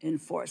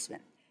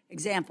enforcement.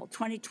 Example,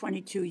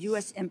 2022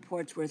 U.S.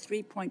 imports were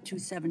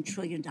 $3.27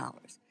 trillion.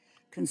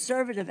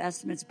 Conservative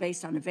estimates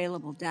based on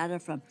available data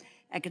from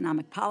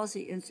Economic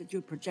Policy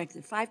Institute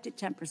projected 5 to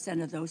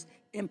 10% of those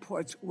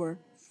imports were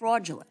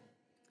fraudulent.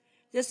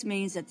 This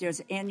means that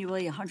there's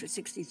annually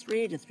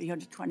 $163 to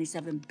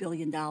 $327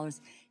 billion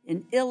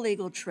in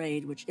illegal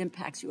trade, which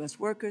impacts U.S.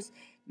 workers,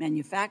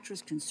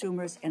 manufacturers,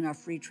 consumers, and our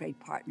free trade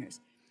partners.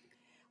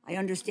 I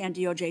understand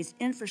DOJ's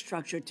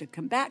infrastructure to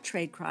combat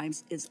trade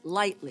crimes is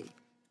lightly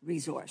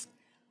resourced.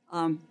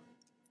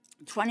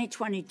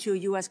 2022,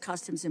 U.S.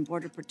 Customs and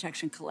Border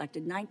Protection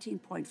collected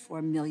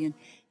 $19.4 million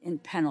in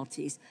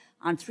penalties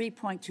on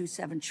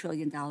 $3.27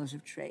 trillion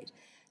of trade.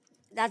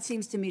 That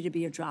seems to me to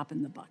be a drop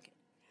in the bucket.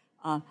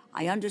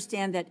 I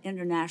understand that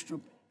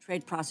international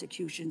trade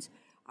prosecutions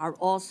are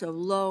also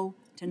low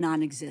to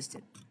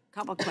non-existent. A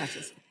couple of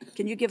questions.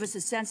 Can you give us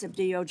a sense of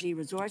DOJ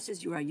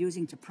resources you are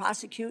using to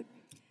prosecute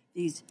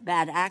these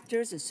bad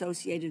actors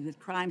associated with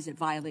crimes that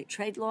violate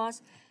trade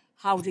laws?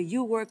 How do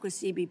you work with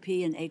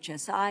CBP and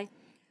HSI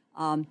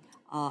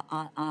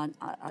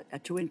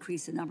to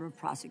increase the number of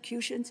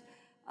prosecutions?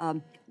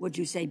 Would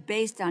you say,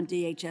 based on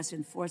DHS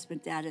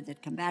enforcement data,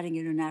 that combating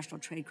international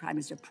trade crime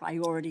is a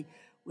priority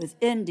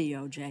within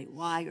DOJ?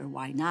 Why or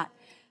why not?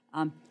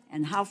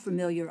 And how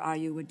familiar are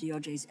you with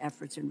DOJ's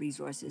efforts and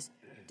resources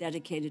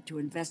dedicated to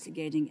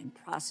investigating and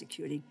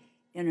prosecuting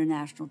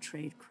international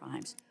trade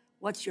crimes?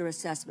 What's your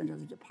assessment of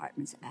the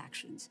department's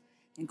actions,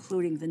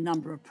 including the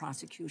number of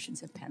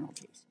prosecutions and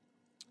penalties?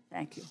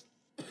 Thank you.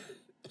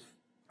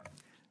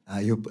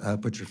 You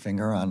put your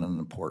finger on an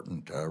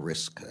important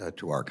risk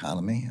to our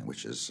economy,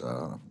 which is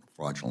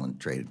fraudulent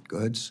traded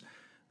goods.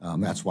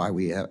 That's why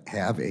we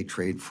have a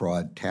trade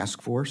fraud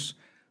task force,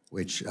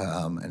 which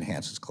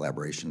enhances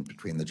collaboration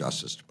between the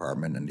Justice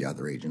Department and the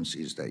other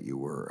agencies that you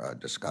were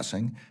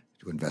discussing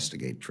to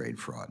investigate trade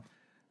fraud.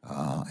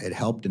 It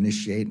helped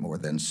initiate more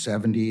than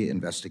 70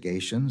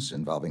 investigations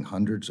involving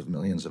hundreds of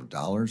millions of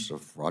dollars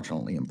of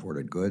fraudulently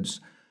imported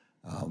goods.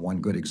 One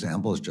good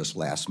example is just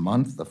last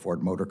month, the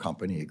Ford Motor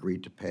Company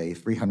agreed to pay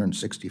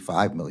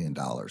 $365 million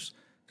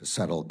to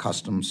settle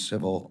customs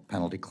civil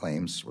penalty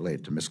claims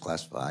related to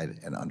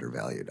misclassified and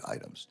undervalued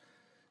items.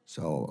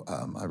 So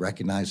I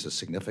recognize the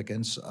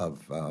significance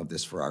of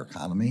this for our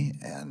economy,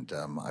 and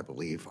I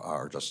believe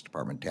our Justice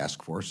Department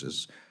task force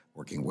is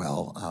working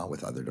well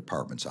with other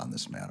departments on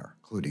this matter,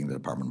 including the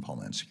Department of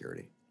Homeland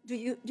Security. Do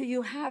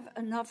you have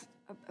enough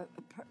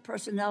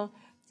personnel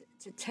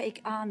to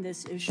take on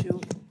this issue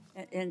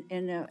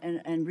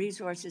and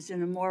resources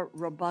in a more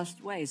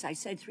robust way? As I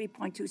said,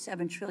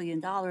 $3.27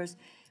 trillion.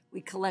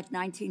 We collect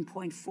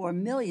 $19.4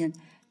 million.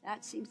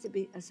 That seems to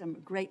be some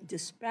great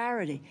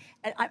disparity.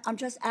 And I'm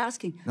just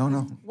asking. No.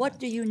 What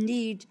do you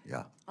need,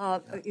 Yeah.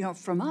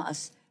 from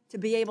us to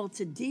be able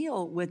to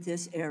deal with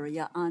this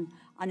area on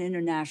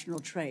international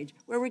trade,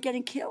 where we're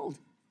getting killed?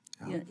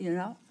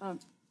 Yeah.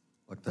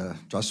 Look, the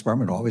Justice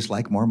Department would always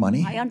like more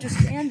money. I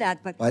understand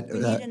that, but we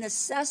need an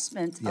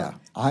assessment. Yeah,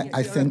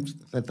 I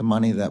think that the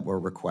money that we're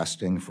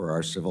requesting for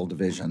our civil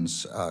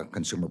divisions,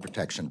 Consumer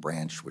Protection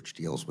Branch, which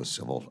deals with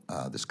civil,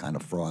 this kind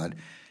of fraud,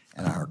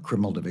 and our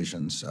criminal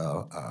divisions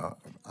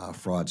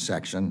fraud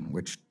section,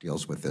 which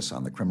deals with this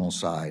on the criminal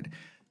side,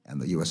 and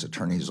the U.S.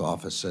 Attorney's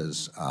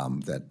offices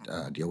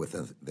that deal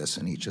with this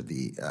in each of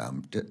the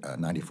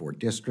 94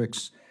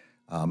 districts,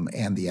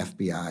 and the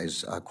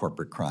FBI's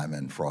corporate crime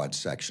and fraud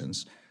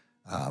sections.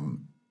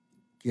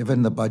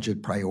 Given the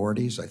budget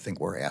priorities, I think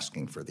we're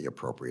asking for the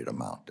appropriate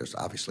amount. There's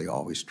obviously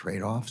always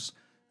trade-offs,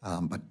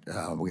 but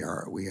we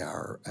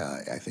are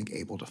I think,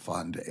 able to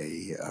fund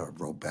a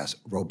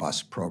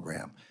robust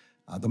program.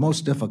 The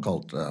most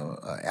difficult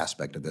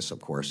aspect of this, of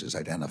course, is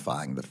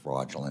identifying the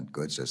fraudulent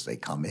goods as they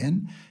come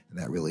in, and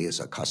that really is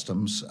a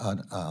customs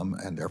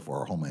and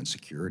therefore a Homeland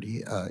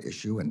Security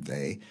issue, and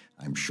they,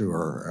 I'm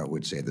sure,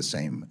 would say the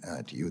same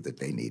to you, that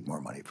they need more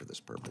money for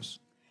this purpose.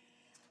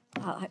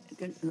 I'm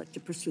going to like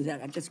to pursue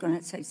that. I'm just going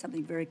to say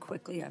something very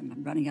quickly.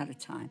 I'm running out of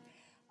time.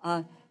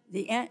 As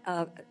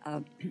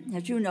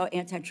you know,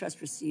 antitrust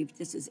received,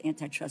 this is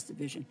antitrust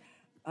division,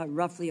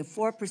 roughly a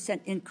 4%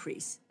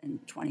 increase in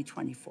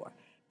 2024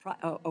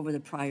 over the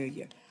prior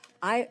year.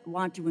 I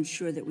want to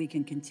ensure that we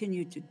can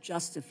continue to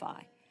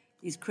justify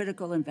these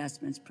critical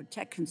investments,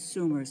 protect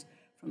consumers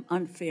from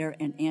unfair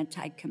and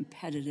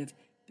anti-competitive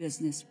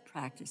business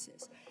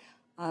practices.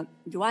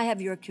 Do I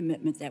have your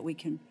commitment that we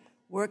can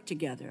work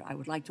together? I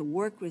would like to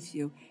work with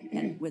you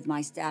and with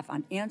my staff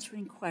on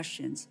answering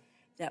questions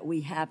that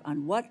we have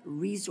on what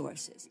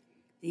resources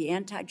the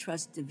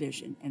Antitrust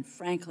Division, and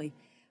frankly,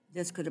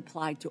 this could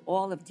apply to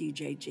all of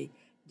DOJ,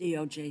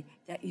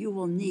 that you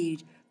will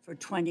need for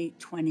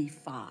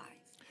 2025.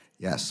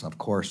 Yes, of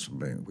course.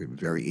 We're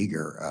very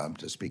eager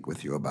to speak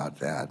with you about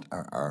that.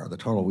 The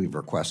total we've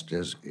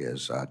requested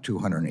is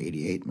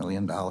 $288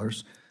 million,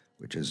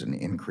 which is an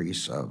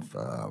increase of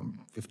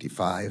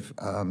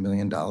 $55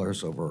 million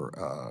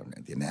over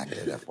the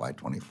enacted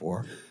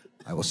FY24.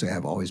 I will say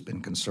I've always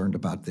been concerned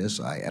about this.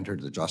 I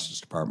entered the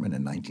Justice Department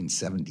in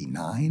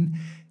 1979,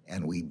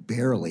 and we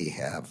barely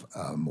have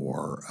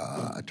more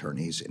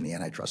attorneys in the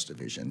Antitrust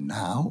Division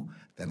now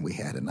than we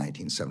had in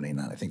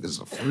 1979. I think this is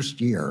the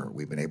first year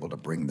we've been able to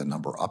bring the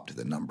number up to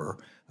the number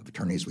of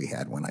attorneys we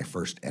had when I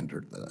first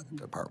entered the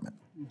department.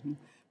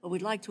 But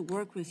we'd like to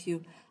work with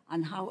you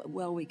on how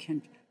well we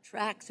can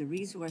track the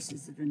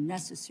resources that are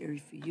necessary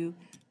for you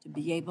to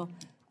be able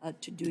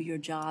to do your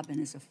job.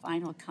 And as a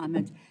final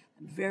comment,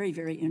 I'm very,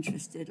 very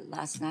interested.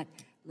 Last night,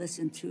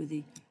 listened to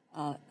the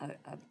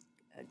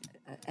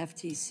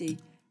FTC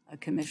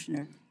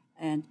commissioner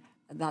and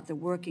about the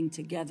working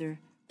together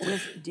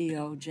with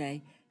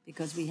DOJ,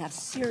 because we have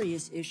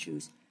serious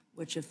issues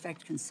which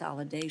affect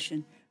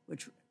consolidation,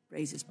 which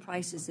raises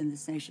prices in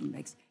this nation,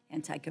 makes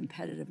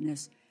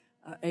anti-competitiveness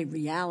a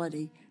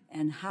reality,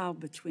 and how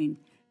between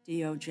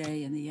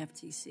DOJ and the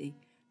FTC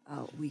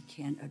we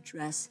can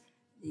address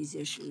these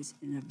issues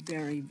in a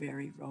very,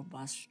 very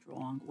robust,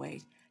 strong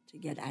way to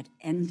get at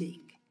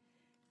ending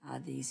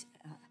these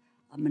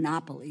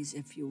monopolies,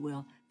 if you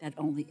will, that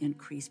only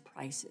increase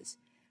prices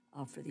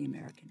for the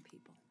American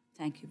people.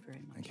 Thank you very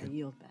much. I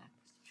yield back,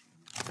 Mr.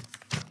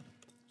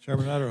 Chairman.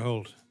 Chairman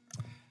Adderholt.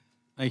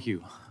 Thank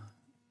you.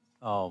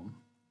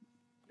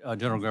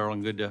 General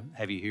Garland, good to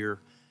have you here.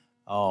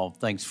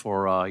 Thanks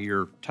for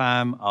your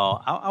time.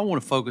 I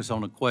want to focus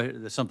on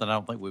something I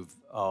don't think we've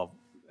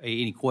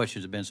any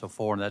questions have been so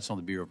far, and that's on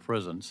the Bureau of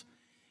Prisons.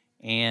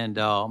 And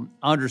I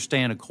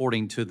understand,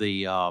 according to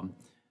the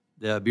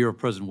Bureau of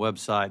Prison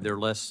website, there are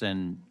less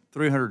than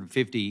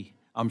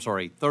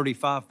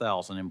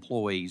 35,000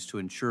 employees to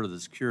ensure the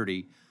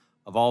security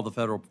of all the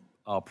federal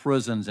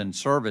prisons and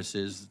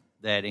services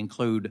that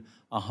include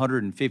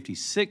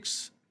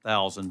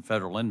 156,000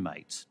 federal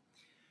inmates.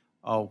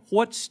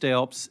 What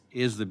steps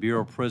is the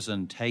Bureau of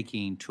Prison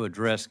taking to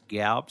address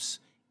gaps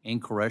in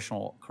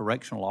correctional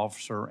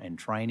officer and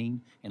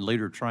training and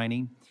leader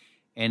training?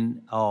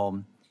 And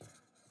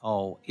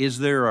is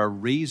there a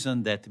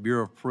reason that the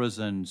Bureau of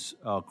Prisons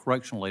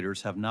correctional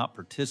leaders have not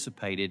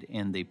participated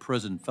in the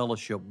Prison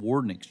Fellowship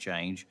Warden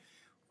Exchange,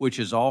 which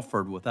is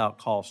offered without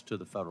cost to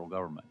the federal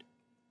government?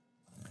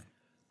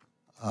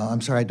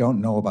 I'm sorry, I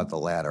don't know about the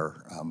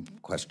latter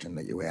question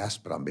that you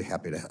asked, but I'll be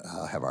happy to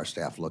have our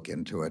staff look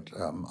into it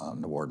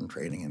on the warden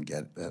training and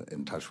get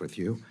in touch with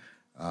you.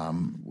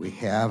 We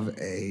have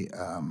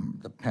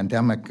the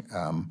pandemic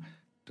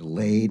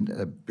delayed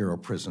Bureau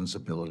of Prisons'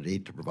 ability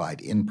to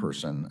provide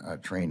in-person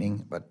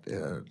training, but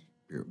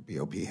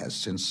BOP has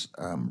since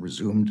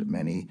resumed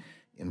many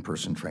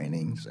in-person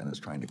trainings and is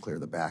trying to clear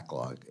the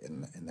backlog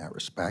in that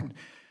respect.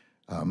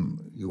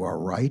 You are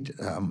right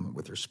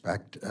with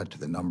respect to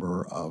the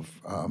number of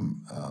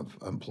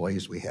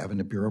employees we have in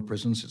the Bureau of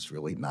Prisons. It's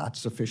really not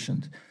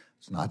sufficient.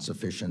 It's not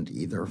sufficient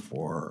either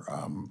for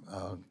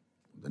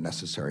the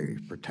necessary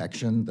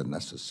protection,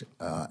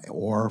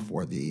 or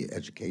for the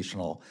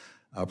educational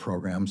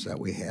programs that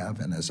we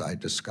have. And as I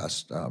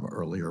discussed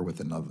earlier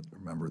with another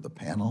member of the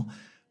panel,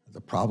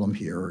 the problem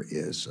here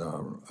is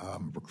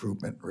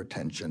recruitment,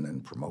 retention,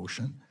 and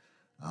promotion.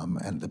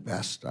 And the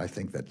best, I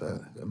think that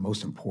the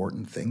most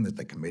important thing that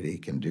the committee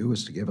can do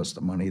is to give us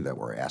the money that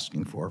we're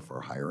asking for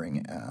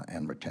hiring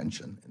and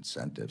retention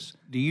incentives.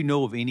 Do you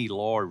know of any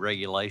law or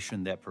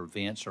regulation that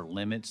prevents or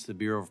limits the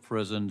Bureau of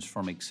Prisons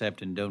from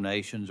accepting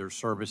donations or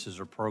services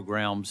or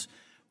programs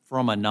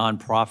from a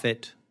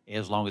nonprofit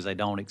as long as they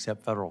don't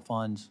accept federal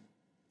funds?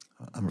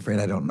 I'm afraid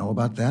I don't know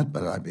about that,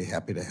 but I'd be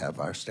happy to have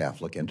our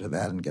staff look into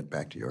that and get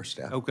back to your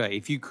staff. Okay,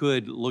 if you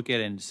could look at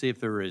it and see if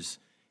there is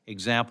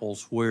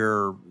examples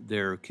where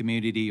their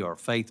community or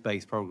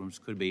faith-based programs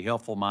could be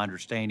helpful. My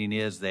understanding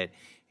is that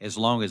as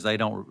long as they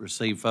don't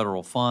receive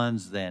federal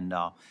funds, then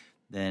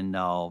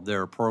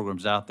there are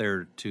programs out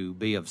there to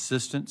be of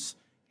assistance.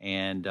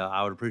 And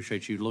I would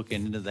appreciate you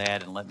looking into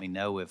that and let me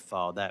know if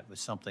that was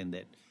something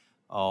that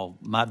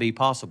might be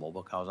possible,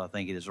 because I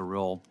think it is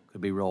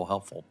could be real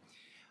helpful.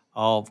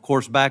 Of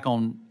course, back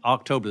on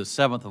October the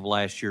 7th of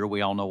last year,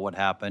 we all know what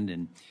happened,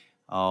 and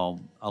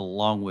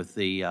along with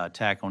the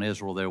attack on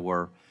Israel, there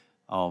were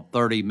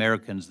 30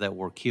 Americans that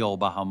were killed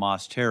by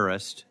Hamas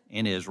terrorists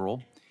in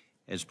Israel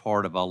as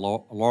part of a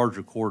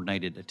larger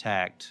coordinated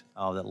attack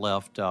that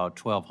left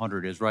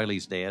 1,200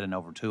 Israelis dead and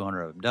over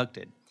 200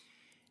 abducted.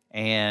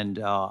 And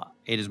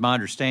it is my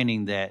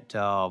understanding that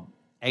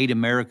 8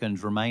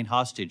 Americans remain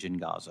hostage in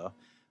Gaza.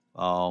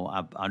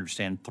 I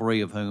understand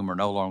 3 of whom are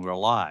no longer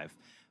alive.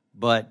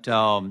 But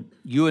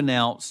you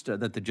announced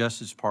that the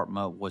Justice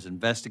Department was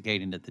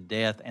investigating the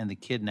death and the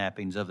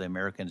kidnappings of the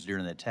Americans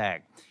during the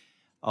attack.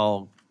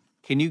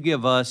 Can you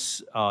give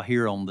us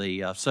here on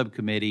the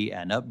subcommittee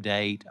an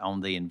update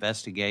on the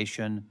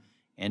investigation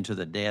into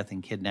the death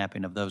and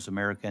kidnapping of those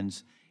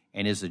Americans?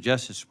 And is the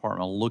Justice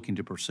Department looking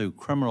to pursue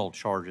criminal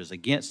charges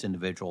against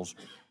individuals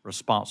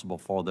responsible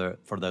for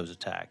those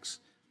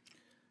attacks?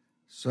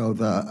 So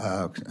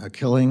the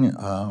killing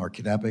or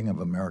kidnapping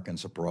of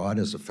Americans abroad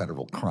is a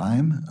federal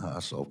crime.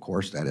 So, of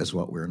course, that is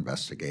what we're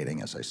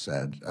investigating, as I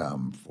said,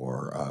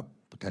 for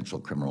potential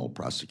criminal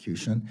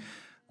prosecution.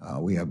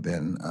 We have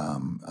been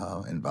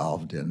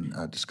involved in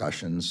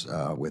discussions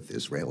with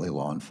Israeli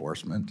law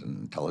enforcement and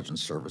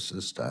intelligence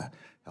services to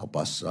help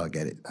us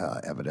get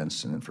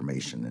evidence and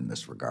information in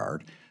this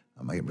regard.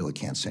 I really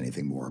can't say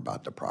anything more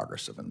about the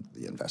progress of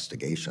the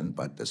investigation,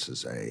 but this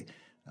is a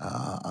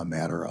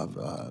matter of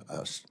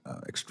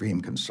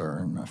extreme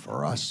concern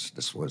for us.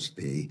 This was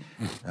in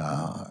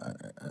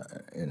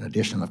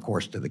addition, of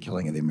course, to the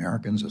killing of the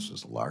Americans, this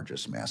was the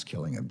largest mass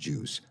killing of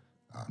Jews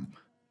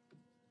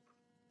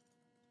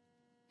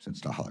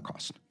since the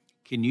Holocaust.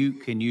 Can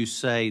you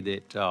say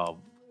that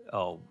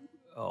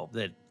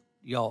that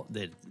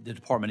the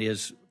department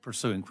is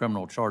pursuing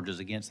criminal charges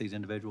against these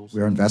individuals?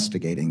 We're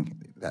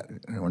investigating that.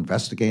 We're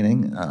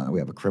investigating. We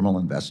have a criminal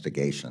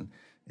investigation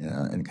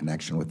in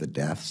connection with the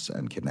deaths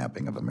and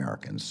kidnapping of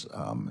Americans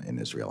in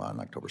Israel on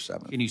October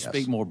 7th. Can you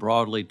speak more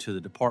broadly to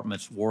the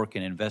department's work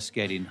in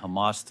investigating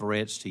Hamas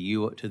threats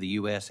to the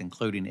U.S.,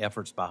 including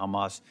efforts by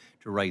Hamas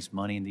to raise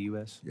money in the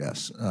U.S.?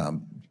 Yes.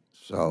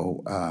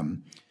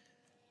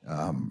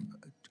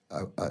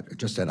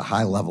 Just at a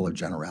high level of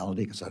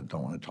generality, because I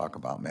don't want to talk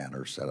about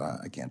matters that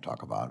I can't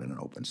talk about in an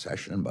open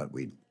session, but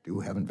we do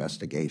have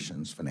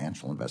investigations,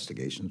 financial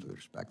investigations with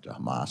respect to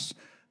Hamas,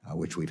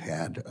 which we've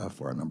had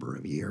for a number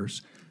of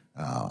years.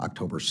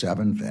 October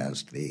 7th,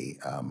 as the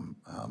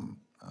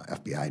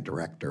FBI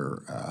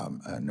director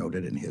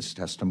noted in his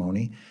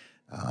testimony,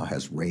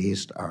 has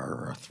raised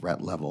our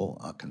threat level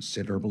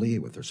considerably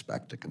with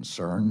respect to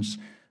concerns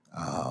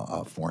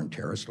of foreign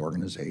terrorist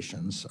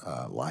organizations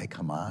like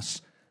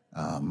Hamas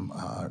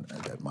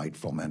that might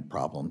foment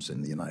problems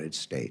in the United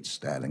States.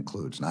 That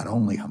includes not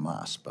only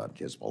Hamas, but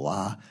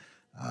Hezbollah,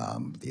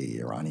 the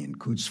Iranian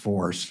Quds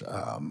Force,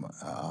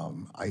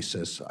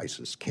 ISIS,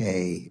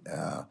 ISIS-K,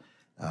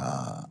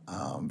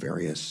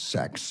 various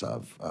sects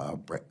of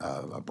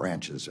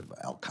branches of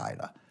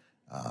Al-Qaeda.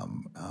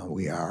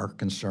 We are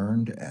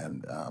concerned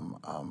and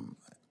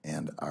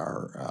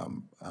are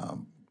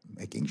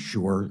making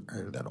sure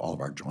that all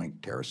of our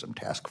joint terrorism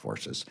task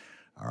forces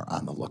are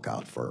on the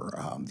lookout for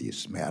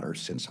these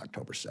matters since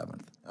October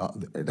 7th.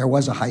 There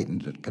was a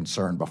heightened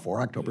concern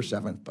before October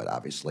 7th, but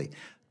obviously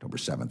October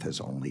 7th has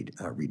only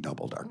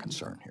redoubled our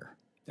concern here.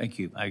 Thank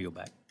you. I yield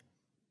back.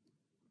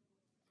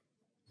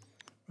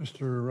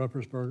 Mr.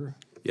 Ruppersberger.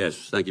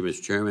 Yes, thank you,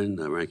 Mr. Chairman,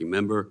 Ranking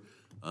Member.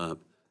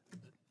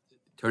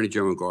 Attorney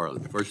General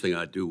Garland, the first thing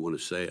I do want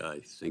to say, I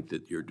think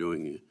that you're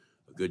doing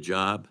a good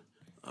job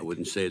I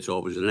wouldn't say it's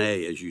always an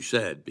A, as you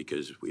said,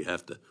 because we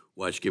have to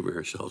watch giving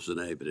ourselves an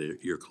A, but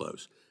you're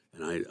close.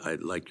 And I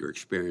like your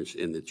experience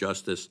in the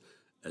justice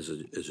as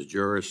a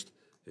jurist,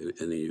 and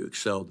then you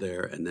excelled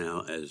there, and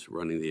now as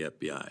running the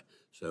FBI.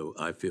 So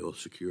I feel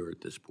secure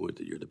at this point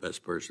that you're the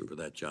best person for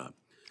that job.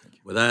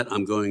 With that,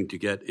 I'm going to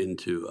get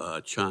into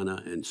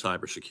China and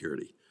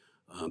cybersecurity.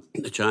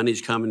 The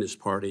Chinese Communist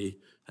Party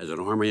has an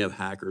army of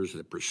hackers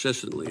that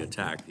persistently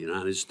attack the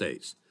United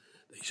States.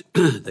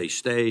 They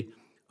stay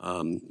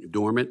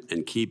dormant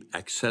and keep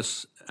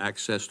access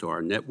to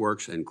our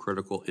networks and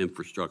critical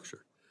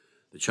infrastructure.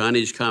 The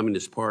Chinese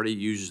Communist Party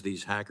uses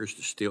these hackers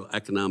to steal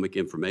economic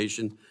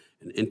information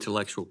and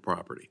intellectual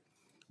property.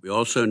 We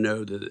also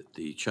know that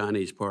the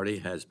Chinese Party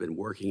has been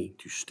working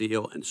to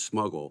steal and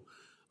smuggle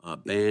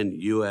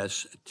banned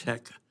U.S.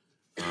 tech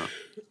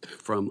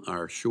from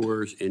our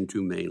shores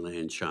into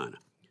mainland China.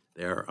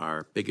 They are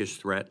our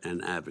biggest threat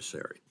and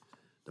adversary.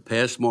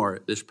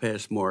 This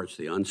past March,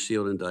 the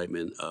unsealed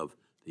indictment of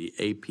the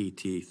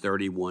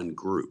APT-31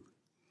 group,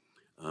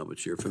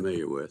 which you're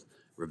familiar with,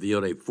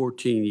 revealed a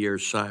 14-year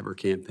cyber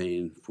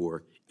campaign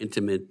for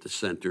intimate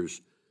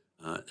dissenters,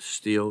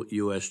 steal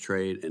U.S.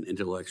 trade and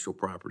intellectual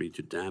property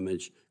to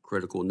damage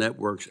critical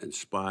networks and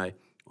spy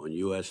on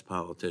U.S.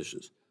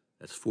 politicians.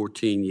 That's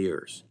 14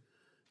 years.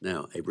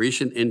 Now, a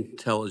recent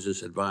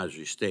intelligence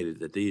advisory stated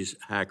that these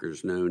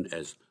hackers, known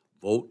as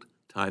Volt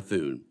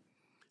Typhoon,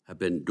 have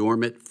been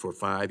dormant for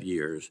 5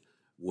 years,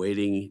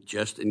 waiting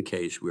just in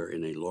case we're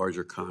in a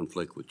larger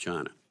conflict with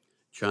China.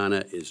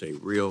 China is a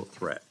real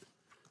threat.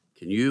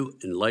 Can you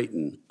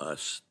enlighten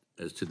us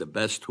as to the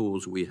best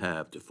tools we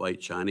have to fight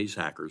Chinese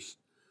hackers?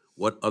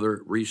 What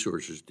other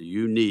resources do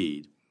you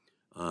need?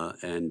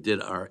 And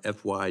did our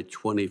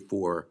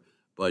FY24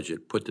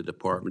 budget put the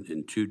department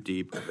in too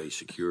deep of a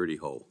security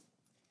hole?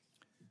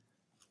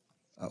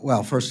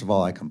 Well, first of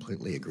all, I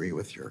completely agree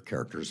with your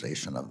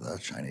characterization of the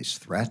Chinese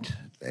threat.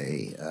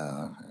 The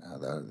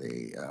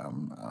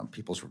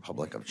People's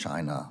Republic of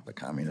China, the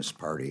Communist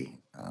Party,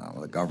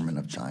 the government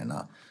of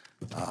China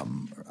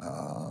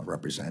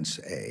represents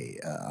a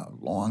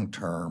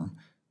long-term,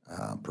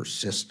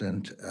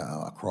 persistent,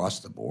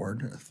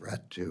 across-the-board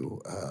threat to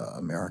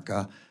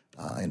America,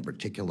 in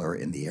particular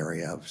in the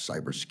area of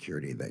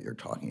cybersecurity that you're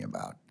talking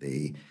about.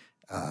 The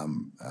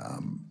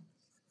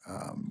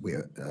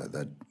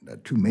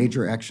two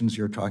major actions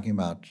you're talking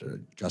about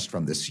just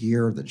from this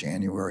year, the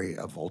January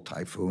Volt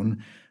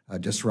Typhoon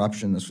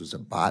disruption. This was a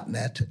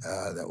botnet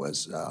that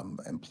was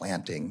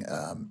implanting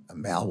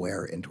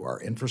malware into our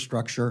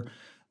infrastructure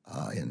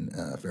in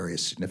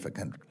various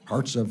significant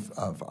parts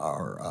of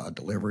our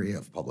delivery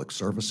of public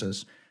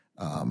services,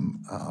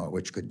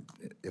 which could,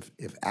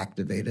 if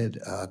activated,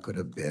 could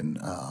have been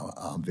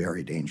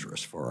very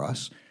dangerous for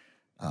us.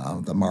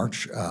 The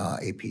March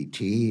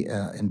APT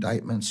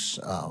indictments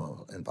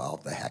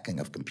involved the hacking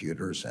of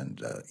computers and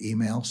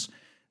emails.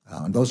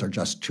 And those are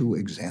just two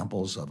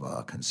examples of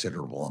a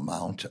considerable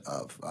amount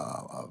of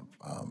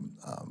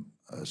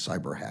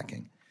cyber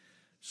hacking.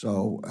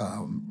 So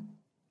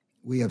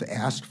we have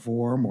asked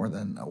for more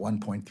than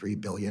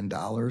 $1.3 billion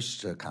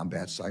to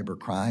combat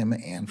cybercrime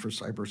and for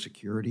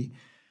cybersecurity.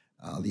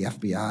 The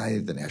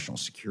FBI, the National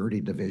Security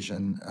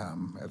Division,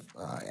 have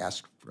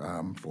asked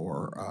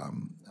for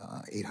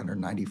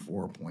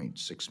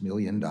 $894.6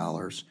 million,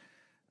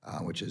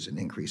 which is an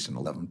increase in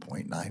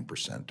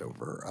 11.9%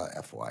 over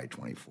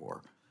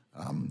FY24.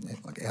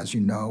 As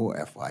you know,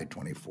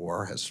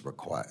 FY24 has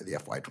required, the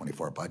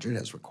FY24 budget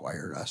has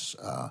required us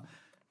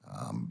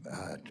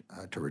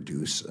to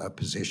reduce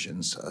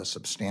positions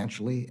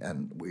substantially,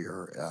 and we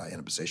are in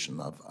a position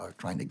of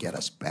trying to get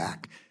us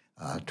back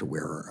to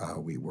where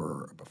we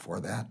were before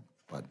that.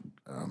 But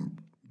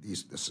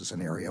this is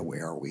an area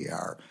where we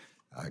are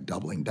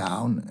doubling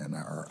down and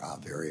are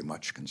very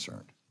much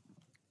concerned.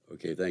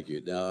 Okay, thank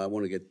you. Now I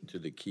want to get to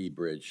the Key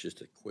Bridge.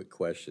 Just a quick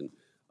question.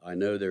 I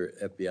know their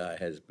FBI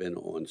has been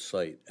on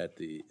site at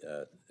the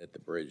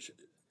bridge,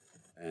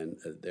 and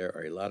there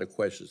are a lot of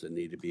questions that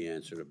need to be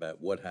answered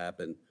about what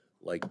happened.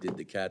 Like, did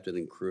the captain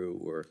and crew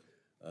or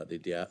the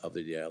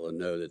Diallo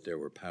know that there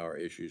were power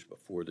issues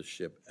before the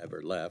ship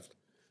ever left?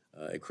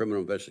 A criminal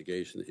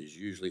investigation is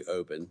usually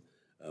open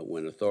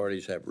when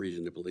authorities have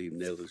reason to believe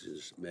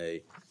negligence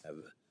may have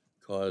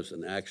caused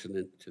an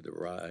accident to the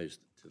rise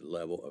to the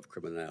level of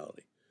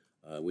criminality.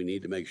 We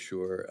need to make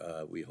sure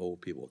we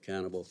hold people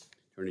accountable.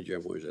 Attorney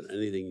General, is there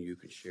anything you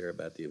can share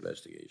about the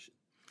investigation?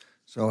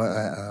 So,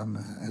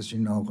 as you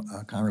know,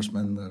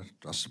 Congressman, the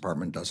Justice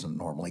Department doesn't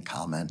normally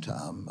comment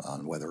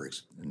on whether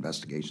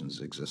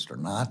investigations exist or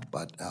not,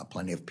 but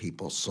plenty of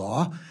people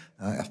saw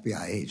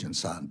FBI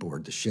agents on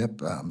board the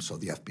ship, so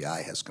the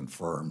FBI has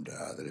confirmed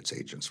that its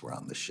agents were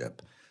on the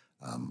ship.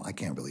 I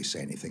can't really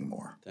say anything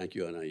more. Thank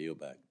you, and I yield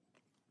back.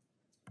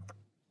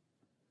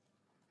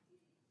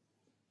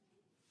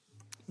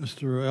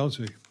 Mr.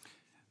 Elsie.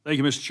 Thank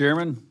you, Mr.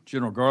 Chairman.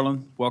 General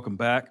Garland, welcome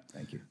back.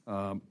 Thank you.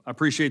 I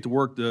appreciate the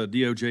work the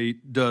DOJ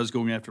does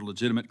going after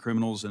legitimate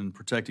criminals and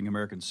protecting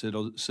American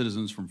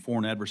citizens from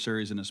foreign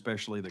adversaries, and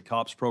especially the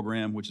COPS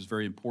program, which is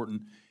very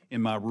important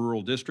in my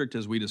rural district,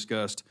 as we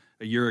discussed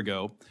a year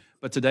ago.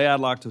 But today I'd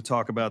like to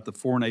talk about the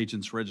Foreign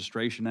Agents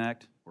Registration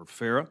Act, or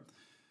FARA.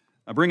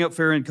 I bring up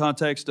FARA in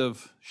context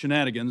of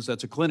shenanigans,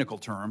 that's a clinical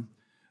term,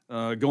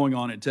 going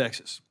on in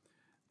Texas.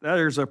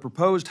 There's a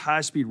proposed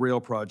high-speed rail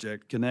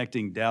project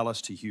connecting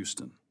Dallas to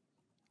Houston.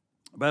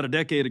 About a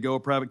decade ago, a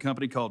private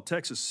company called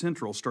Texas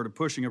Central started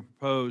pushing a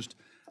proposed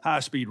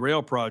high-speed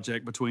rail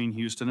project between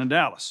Houston and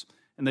Dallas,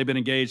 and they've been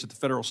engaged at the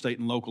federal, state,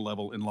 and local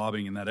level in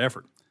lobbying in that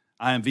effort.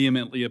 I am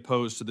vehemently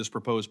opposed to this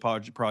proposed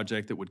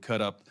project that would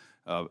cut up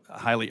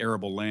highly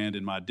arable land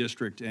in my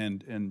district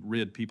and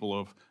rid people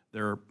of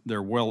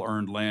their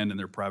well-earned land and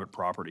their private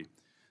property.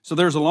 So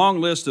there's a long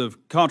list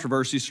of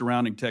controversies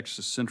surrounding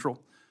Texas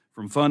Central,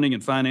 from funding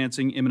and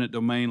financing, eminent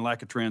domain,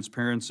 lack of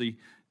transparency,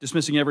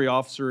 dismissing every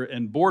officer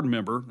and board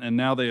member, and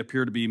now they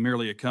appear to be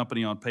merely a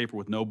company on paper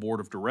with no board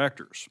of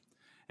directors.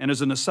 And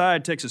as an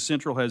aside, Texas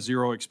Central has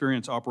zero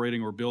experience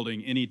operating or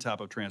building any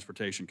type of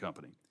transportation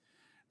company.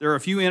 There are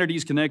a few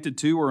entities connected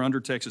to or under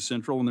Texas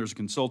Central, and there's a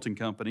consulting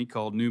company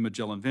called New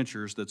Magellan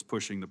Ventures that's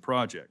pushing the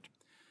project.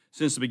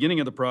 Since the beginning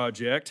of the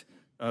project,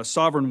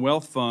 sovereign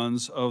wealth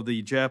funds of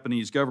the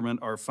Japanese government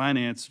are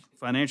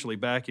financially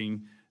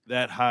backing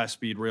that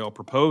high-speed rail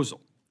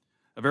proposal.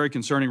 A very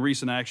concerning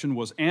recent action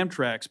was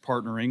Amtrak's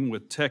partnering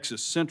with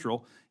Texas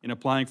Central in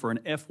applying for an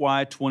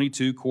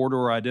FY22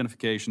 corridor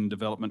identification and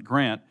development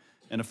grant,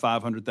 and a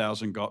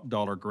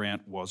 $500,000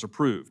 grant was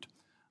approved.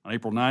 On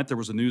April 9th, there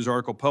was a news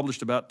article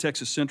published about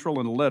Texas Central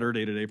and a letter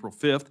dated April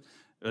 5th,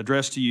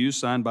 addressed to you,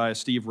 signed by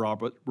Steve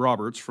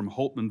Roberts from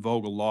Holtman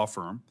Vogel Law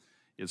Firm.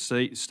 It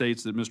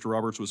states that Mr.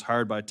 Roberts was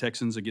hired by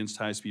Texans Against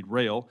High-Speed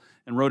Rail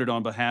and wrote it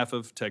on behalf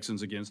of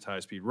Texans Against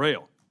High-Speed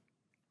Rail.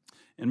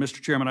 And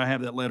Mr. Chairman, I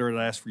have that letter, and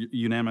I ask for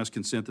unanimous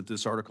consent that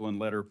this article and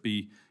letter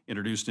be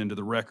introduced into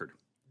the record.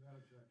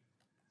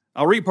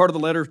 I'll read part of the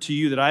letter to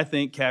you that I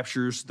think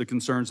captures the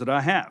concerns that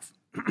I have.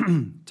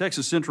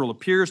 Texas Central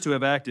appears to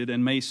have acted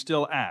and may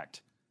still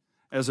act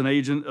as an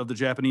agent of the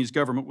Japanese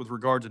government with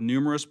regard to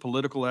numerous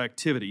political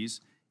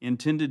activities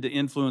intended to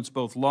influence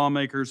both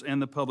lawmakers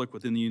and the public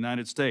within the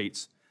United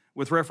States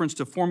with reference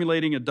to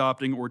formulating,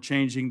 adopting, or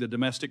changing the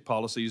domestic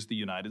policies of the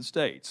United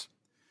States.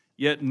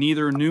 Yet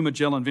neither New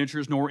Magellan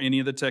Ventures nor any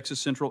of the Texas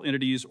Central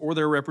entities or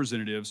their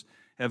representatives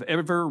have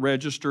ever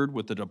registered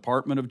with the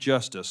Department of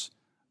Justice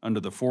under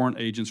the Foreign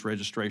Agents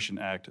Registration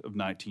Act of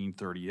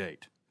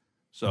 1938.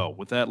 So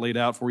with that laid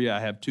out for you, I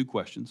have two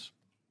questions.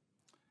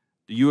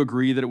 Do you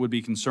agree that it would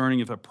be concerning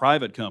if a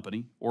private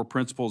company or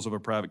principals of a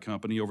private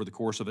company over the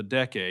course of a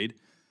decade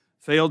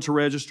failed to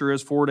register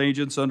as foreign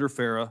agents under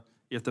FARA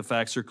if the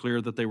facts are clear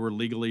that they were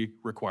legally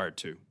required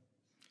to?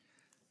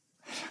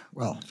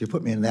 Well, if you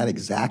put me in that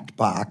exact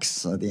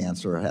box, the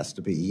answer has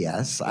to be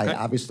yes. Okay. I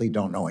obviously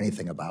don't know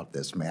anything about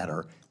this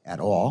matter at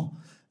all.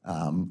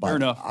 But fair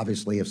enough.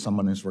 Obviously, if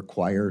someone is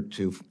required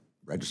to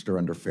register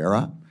under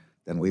FARA,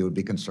 then we would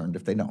be concerned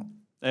if they don't.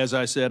 As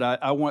I said,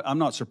 I'm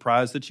not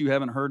surprised that you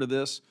haven't heard of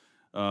this,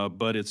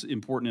 but it's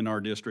important in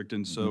our district,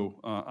 and so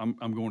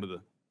I'm going to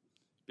the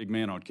big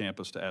man on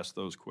campus to ask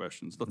those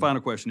questions. The final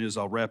question is,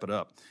 I'll wrap it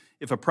up.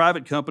 If a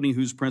private company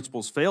whose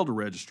principals failed to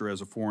register as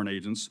a foreign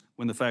agents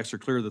when the facts are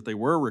clear that they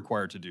were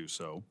required to do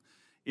so,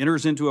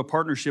 enters into a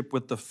partnership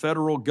with the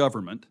federal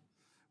government,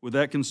 would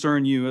that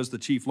concern you as the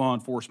chief law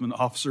enforcement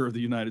officer of the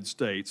United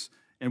States?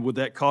 And would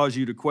that cause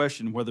you to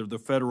question whether the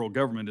federal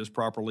government is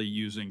properly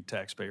using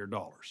taxpayer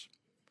dollars?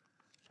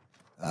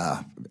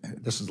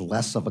 This is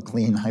less of a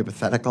clean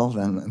hypothetical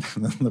than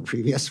the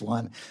previous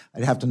one.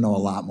 I'd have to know a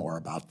lot more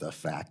about the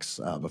facts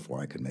before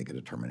I could make a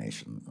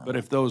determination. But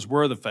if those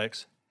were the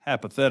facts,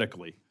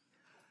 hypothetically?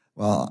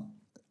 Well,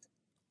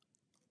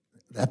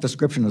 that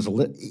description is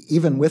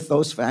even with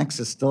those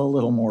facts is still a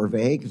little more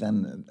vague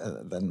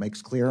than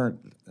makes clear.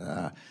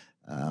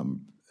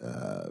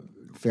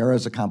 FARA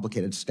is a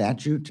complicated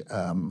statute.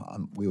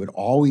 We would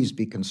always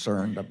be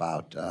concerned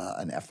about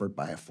an effort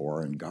by a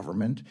foreign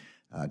government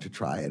to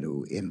try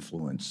to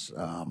influence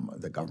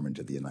the government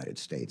of the United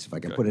States. If I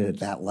can put it at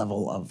that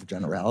level of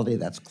generality,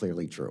 that's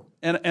clearly true.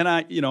 And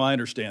I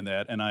understand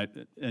that,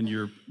 and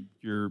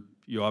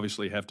you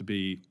obviously have to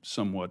be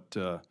somewhat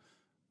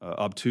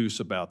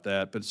obtuse about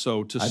that. But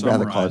so to summarize, I'd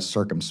rather call it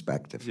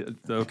circumspect.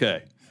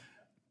 Okay.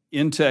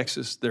 In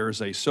Texas, there is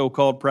a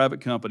so-called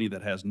private company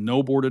that has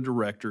no board of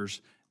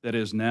directors that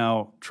has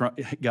now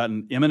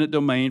gotten eminent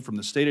domain from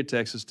the state of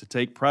Texas to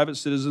take private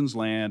citizens'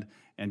 land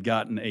and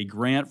gotten a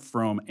grant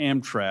from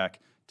Amtrak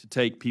to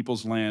take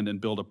people's land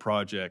and build a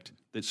project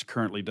that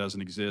currently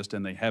doesn't exist,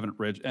 and they haven't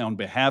on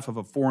behalf of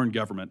a foreign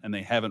government, and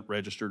they haven't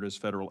registered as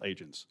federal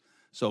agents.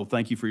 So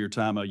thank you for your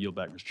time. I'll yield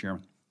back, Mr.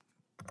 Chairman.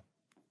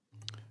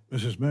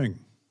 Mrs. Ming.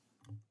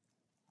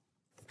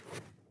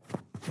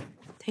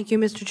 Thank you,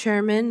 Mr.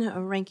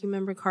 Chairman, Ranking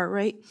Member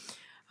Cartwright.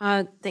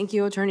 Thank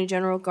you, Attorney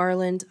General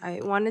Garland.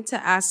 I wanted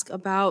to ask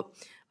about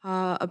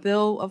a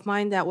bill of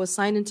mine that was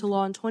signed into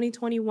law in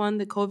 2021,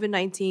 the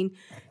COVID-19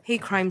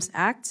 Hate Crimes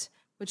Act,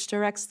 which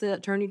directs the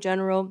Attorney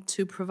General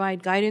to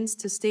provide guidance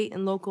to state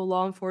and local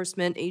law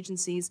enforcement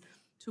agencies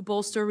to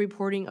bolster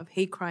reporting of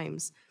hate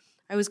crimes.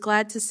 I was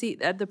glad to see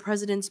that the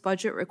President's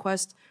budget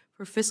request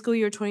for fiscal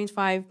year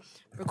 25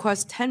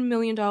 requests $10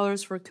 million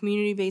for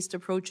community-based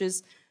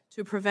approaches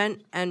to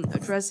prevent and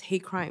address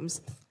hate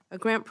crimes, a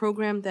grant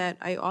program that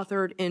I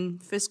authored in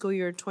fiscal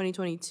year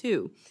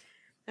 2022.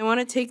 I want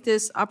to take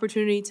this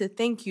opportunity to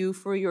thank you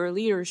for your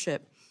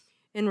leadership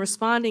in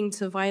responding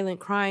to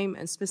violent crime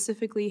and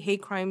specifically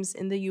hate crimes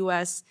in the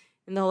U.S.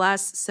 in the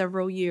last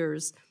several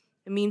years.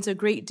 It means a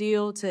great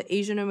deal to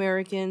Asian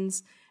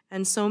Americans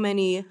and so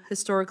many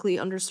historically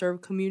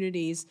underserved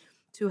communities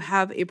to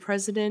have a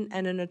president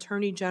and an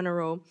attorney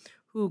general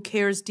who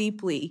cares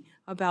deeply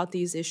about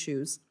these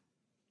issues.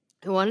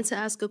 I wanted to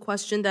ask a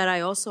question that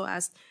I also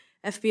asked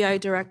FBI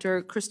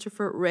Director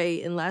Christopher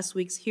Wray in last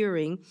week's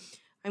hearing.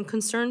 I'm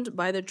concerned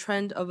by the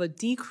trend of a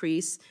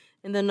decrease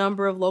in the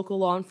number of local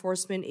law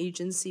enforcement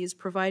agencies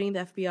providing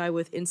the FBI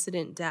with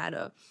incident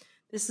data.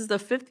 This is the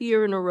 5th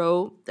year in a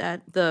row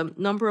that the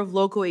number of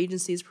local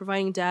agencies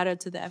providing data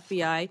to the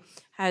FBI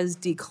has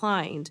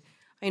declined.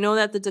 I know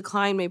that the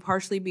decline may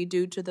partially be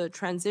due to the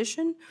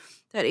transition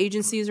that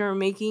agencies are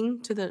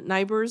making to the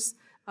NIBRS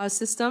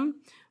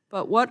system,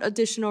 but what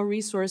additional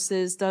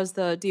resources does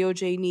the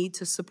DOJ need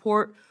to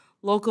support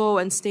local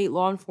and state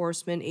law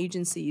enforcement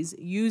agencies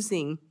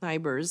using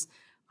NIBRS?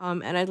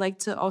 And I'd like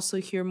to also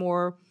hear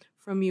more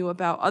from you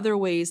about other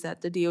ways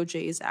that the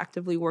DOJ is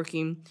actively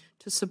working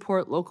to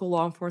support local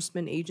law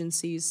enforcement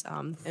agencies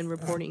in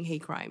reporting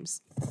hate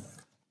crimes.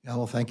 Yeah,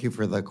 well, thank you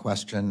for the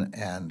question,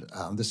 and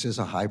this is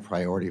a high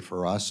priority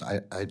for us.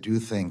 I do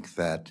think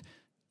that,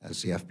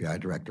 as the FBI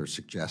director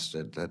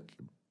suggested, that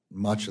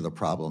much of the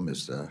problem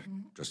is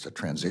just a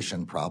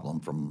transition problem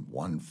from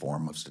one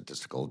form of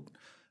statistical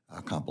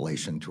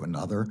compilation to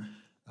another.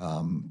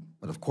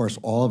 But of course,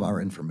 all of our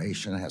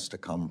information has to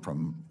come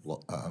from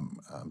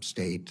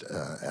state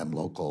and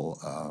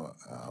local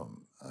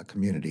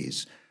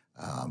communities.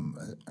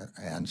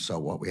 And so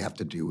what we have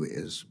to do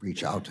is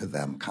reach out to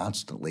them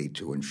constantly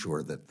to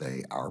ensure that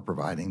they are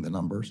providing the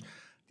numbers.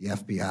 The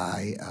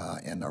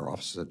FBI and our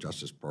Office of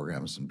Justice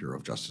Programs and Bureau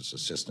of Justice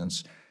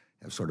Assistance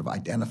have sort of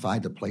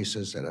identified the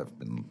places that have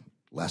been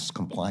less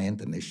compliant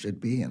than they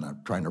should be and are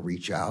trying to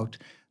reach out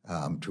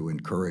to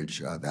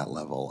encourage that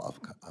level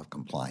of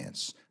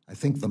compliance. I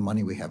think the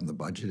money we have in the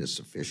budget is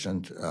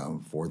sufficient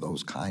for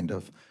those kind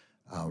of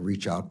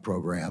reach-out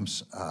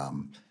programs.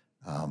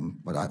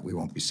 But we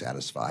won't be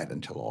satisfied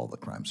until all the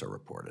crimes are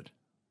reported.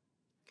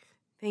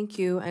 Thank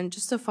you. And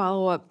just to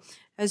follow up,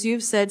 as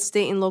you've said,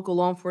 state and local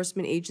law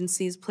enforcement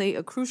agencies play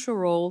a crucial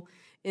role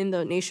in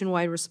the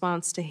nationwide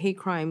response to hate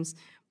crimes.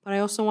 But I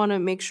also want to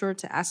make sure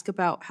to ask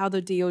about how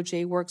the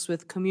DOJ works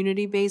with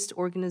community-based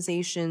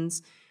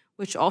organizations,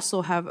 which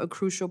also have a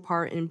crucial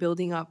part in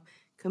building up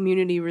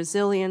community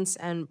resilience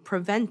and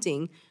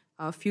preventing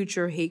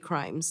future hate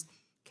crimes.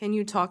 Can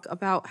you talk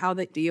about how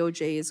the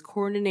DOJ is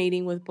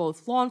coordinating with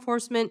both law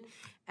enforcement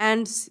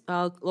and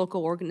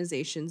local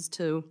organizations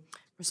to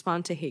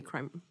respond to hate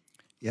crime?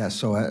 Yeah,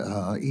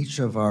 so each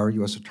of our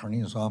U.S.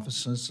 Attorney's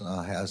offices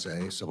has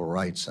a civil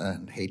rights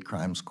and hate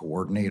crimes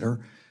coordinator,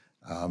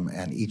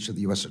 and each of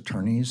the U.S.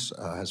 attorneys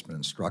has been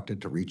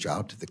instructed to reach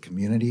out to the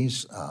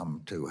communities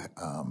to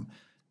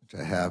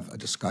have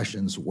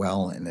discussions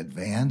well in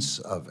advance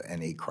of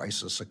any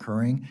crisis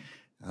occurring.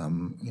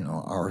 You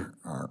know,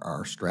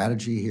 our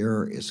strategy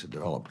here is to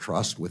develop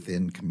trust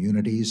within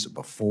communities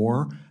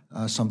before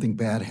something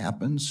bad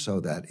happens, so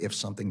that if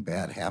something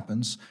bad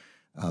happens,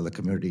 the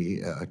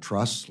community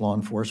trusts law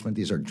enforcement.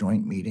 These are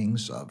joint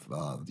meetings of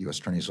the U.S.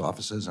 Attorney's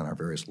offices and our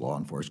various law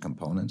enforcement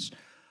components.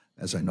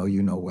 As I know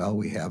you know well,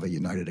 we have a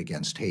United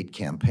Against Hate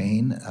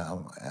campaign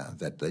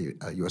that the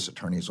U.S.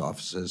 Attorney's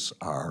offices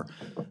are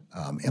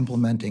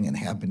implementing and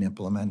have been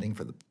implementing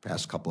for the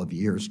past couple of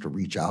years to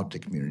reach out to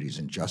communities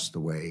in just the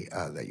way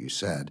that you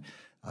said,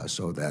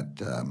 so that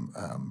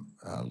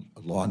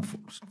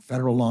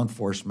federal law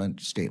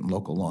enforcement, state and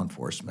local law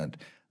enforcement,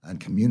 and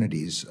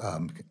communities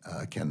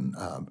can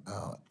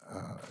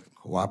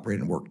cooperate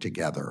and work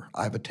together.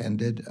 I've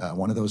attended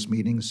one of those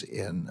meetings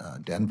in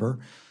Denver.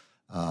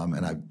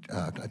 And I've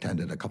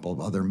attended a couple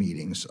of other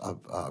meetings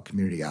of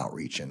community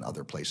outreach in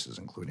other places,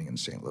 including in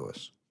St.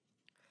 Louis.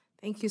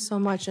 Thank you so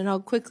much. And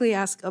I'll quickly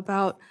ask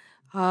about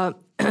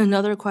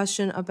another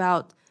question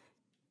about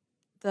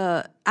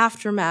the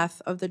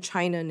aftermath of the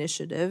China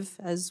Initiative.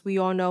 As we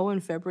all know, in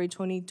February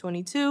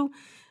 2022,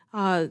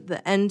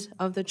 the end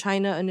of the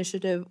China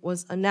Initiative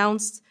was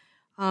announced.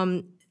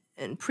 And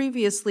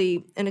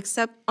previously, an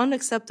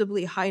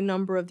unacceptably high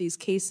number of these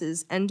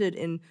cases ended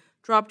in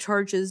drop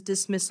charges,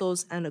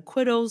 dismissals, and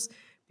acquittals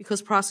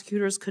because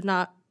prosecutors could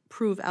not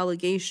prove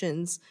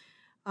allegations.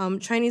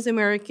 Chinese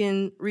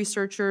American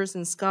researchers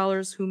and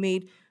scholars who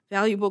made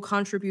valuable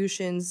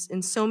contributions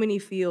in so many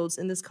fields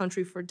in this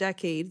country for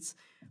decades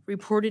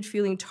reported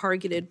feeling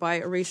targeted by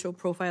a racial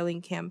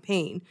profiling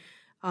campaign.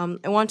 I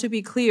want to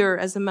be clear,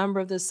 as a member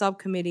of this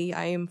subcommittee,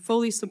 I am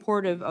fully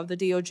supportive of the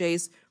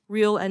DOJ's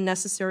real and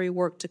necessary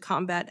work to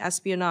combat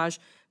espionage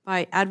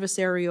by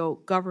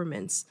adversarial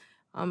governments.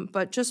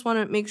 But just want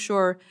to make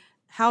sure,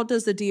 how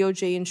does the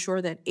DOJ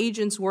ensure that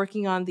agents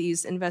working on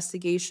these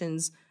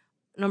investigations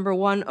number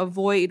one,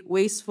 avoid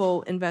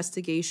wasteful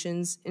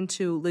investigations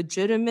into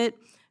legitimate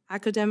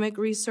academic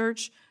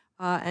research?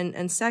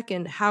 And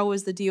second, how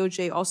is the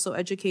DOJ also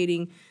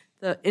educating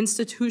the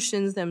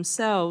institutions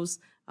themselves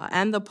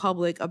and the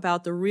public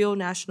about the real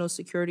national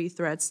security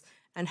threats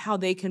and how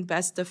they can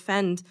best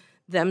defend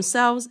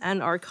themselves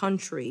and our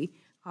country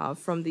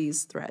from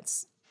these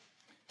threats?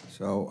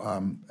 So,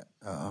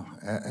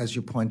 as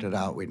you pointed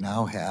out, we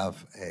now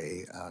have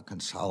a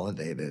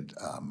consolidated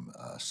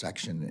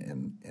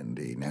section in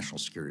the National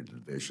Security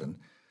Division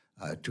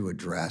to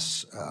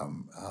address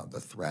the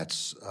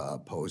threats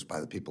posed by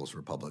the People's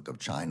Republic of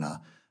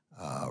China,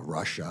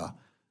 Russia,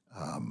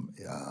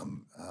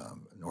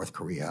 North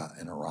Korea,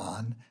 and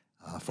Iran,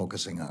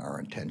 focusing our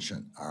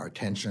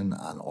attention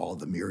on all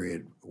the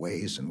myriad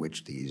ways in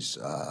which these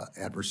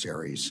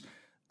adversaries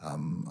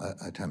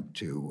attempt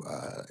to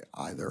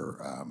either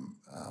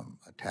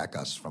attack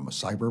us from a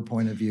cyber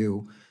point of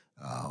view,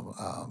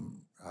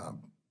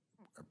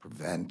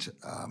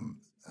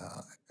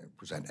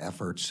 present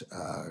efforts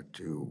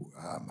to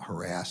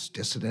harass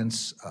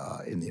dissidents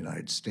in the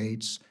United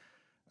States,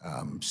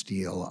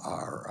 steal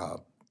our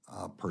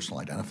personal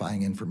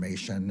identifying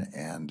information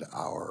and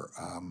our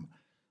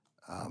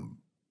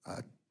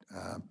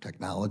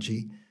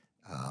technology.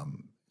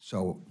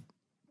 So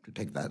to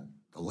take the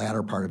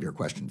latter part of your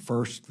question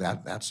first,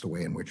 that's the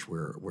way in which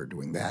we're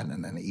doing that.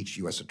 And then each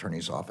U.S.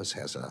 Attorney's Office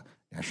has a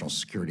national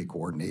security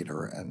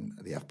coordinator, and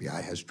the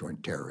FBI has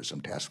joint terrorism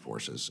task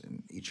forces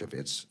in each of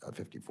its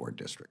 54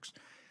 districts.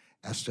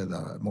 As to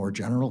the more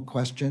general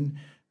question,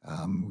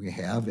 we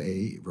have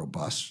a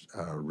robust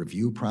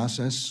review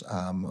process.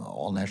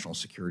 All national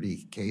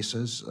security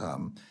cases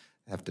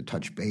have to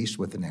touch base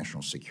with the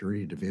National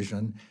Security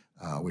Division,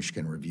 which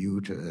can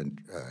review to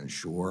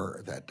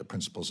ensure that the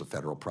principles of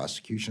federal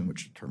prosecution,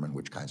 which determine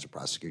which kinds of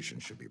prosecution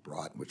should be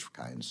brought and which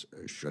kinds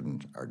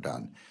shouldn't, are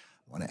done.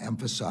 I want to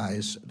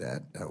emphasize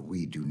that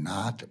we do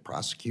not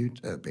prosecute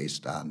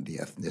based on the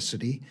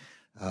ethnicity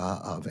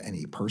of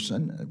any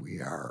person. We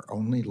are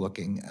only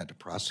looking to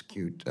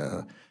prosecute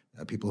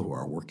people who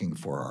are working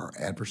for our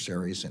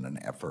adversaries in an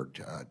effort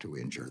to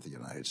injure the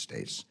United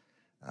States.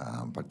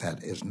 But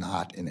that is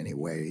not in any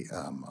way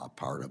a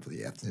part of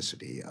the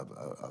ethnicity of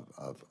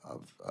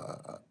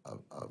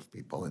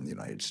people in the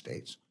United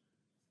States.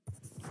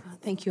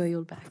 Thank you. I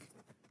yield back.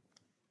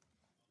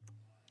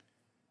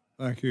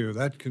 Thank you.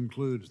 That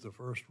concludes the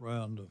first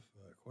round of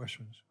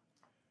questions.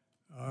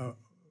 I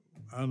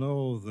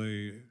know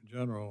the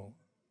general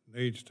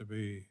needs to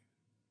be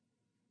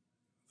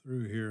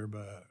through here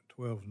by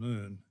 12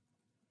 noon,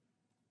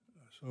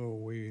 so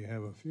we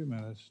have a few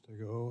minutes to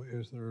go.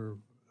 Is there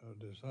a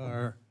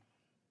desire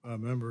by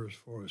members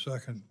for a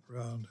second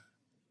round?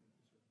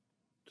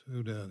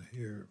 Two down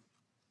here.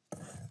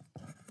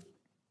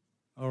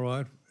 All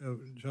right,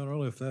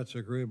 General, if that's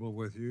agreeable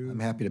with you. I'm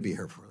happy to be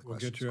here for the we'll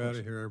questions. Get you out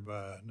of here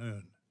by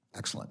noon.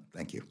 Excellent,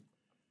 thank you.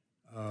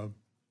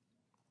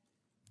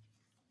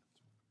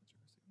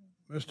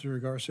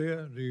 Mr.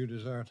 Garcia, do you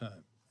desire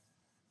time?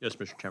 Yes,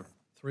 Mr. Chairman.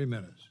 3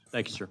 minutes.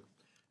 Thank you, sir.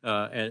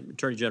 And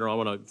Attorney General,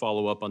 I want to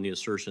follow up on the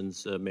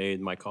assertions made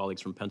by my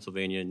colleagues from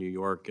Pennsylvania and New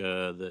York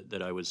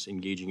that I was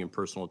engaging in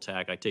personal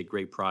attack. I take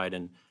great pride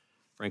and,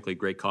 frankly,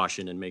 great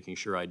caution in making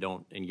sure I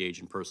don't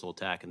engage in personal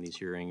attack in these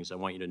hearings. I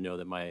want you to know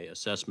that my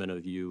assessment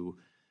of you,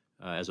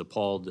 as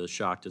appalled, as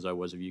shocked as I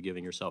was of you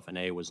giving yourself an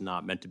A, was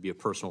not meant to be a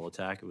personal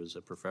attack. It was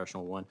a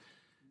professional one.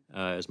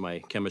 As my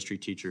chemistry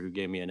teacher who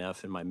gave me an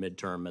F in my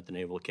midterm at the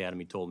Naval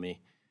Academy told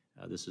me,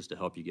 this is to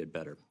help you get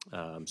better.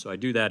 So I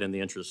do that in the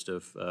interest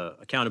of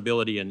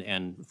accountability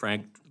and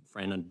frank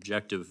and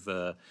objective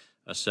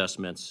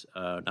assessments,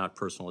 not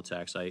personal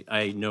attacks.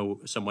 I know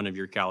someone of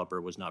your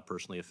caliber was not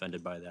personally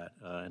offended by that,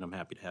 and I'm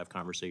happy to have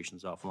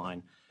conversations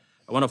offline.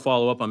 I want to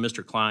follow up on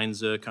Mr.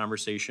 Klein's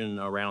conversation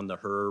around the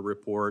HER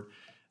report.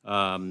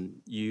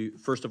 You,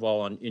 first of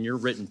all, in your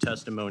written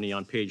testimony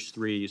on page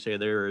 3, you say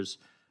there is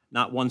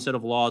not one set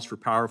of laws for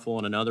powerful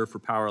and another for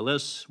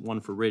powerless,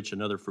 one for rich,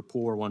 another for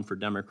poor, one for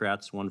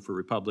Democrats, one for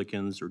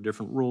Republicans, or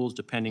different rules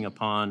depending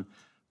upon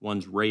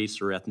one's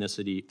race or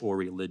ethnicity or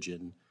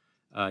religion.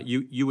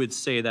 You would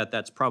say that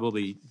that's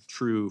probably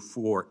true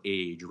for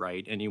age,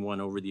 right?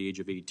 Anyone over the age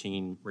of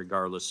 18,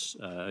 regardless,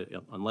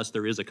 unless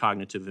there is a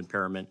cognitive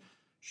impairment,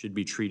 should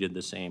be treated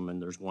the same,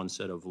 and there's one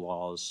set of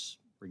laws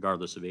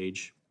regardless of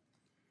age?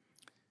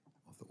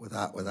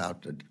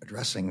 Without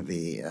addressing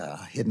the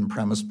hidden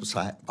premise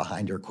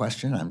behind your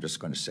question, I'm just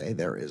going to say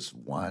there is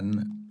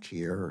one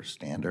tier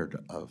standard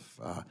of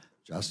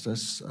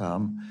justice.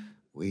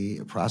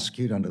 We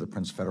prosecute under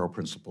the federal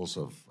principles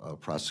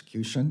of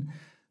prosecution,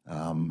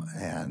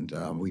 and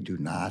we do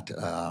not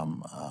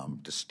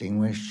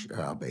distinguish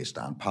based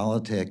on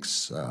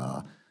politics,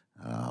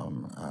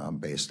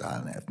 based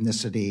on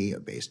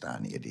ethnicity, based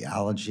on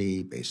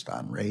ideology, based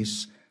on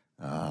race,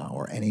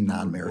 or any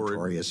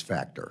non-meritorious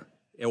factor.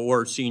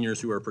 Or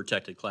seniors who are a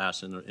protected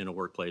class in a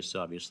workplace,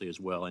 obviously, as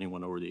well.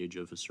 Anyone over the age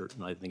of a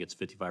certain, I think it's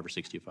 55 or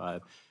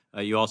 65.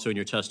 You also, in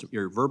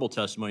your verbal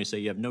testimony, say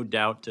you have no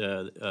doubt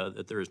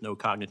that there is no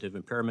cognitive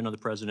impairment of the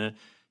president.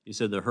 he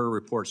said that her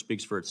report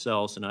speaks for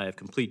itself, and I have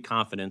complete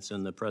confidence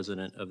in the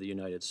President of the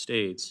United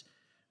States.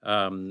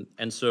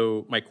 And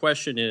so my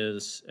question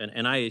is,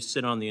 and I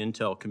sit on the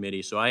Intel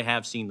Committee, so I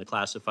have seen the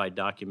classified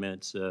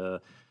documents, and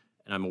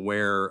I'm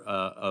aware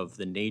of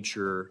the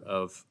nature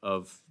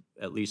of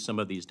at least some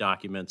of these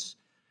documents.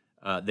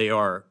 They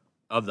are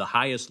of the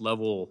highest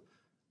level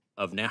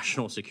of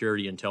national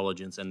security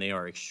intelligence, and they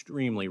are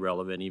extremely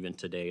relevant even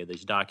today.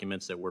 These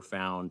documents that were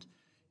found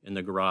in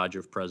the garage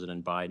of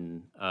President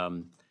Biden.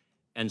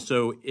 And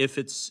so if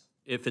it's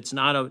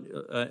not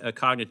a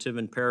cognitive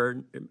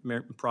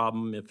impairment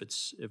problem,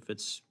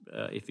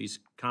 if he's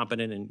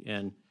competent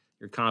and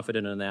you're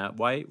confident in that,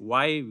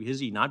 why is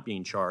he not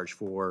being charged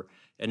for?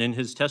 And in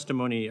his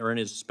testimony or in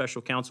his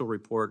special counsel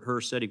report,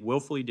 Herr said he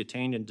willfully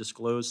detained and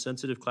disclosed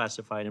sensitive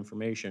classified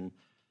information.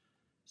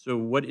 So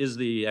what is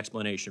the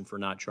explanation for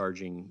not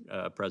charging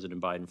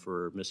President Biden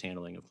for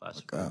mishandling of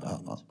classified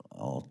documents?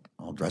 I'll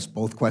address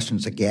both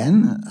questions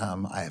again.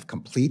 I have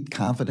complete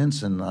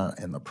confidence in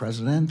the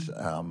President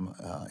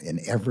in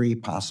every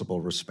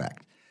possible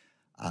respect.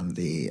 On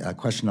the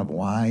question of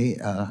why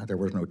there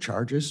were no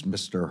charges,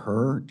 Mr.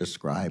 Herr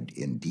described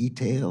in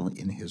detail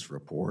in his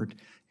report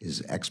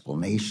his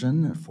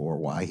explanation for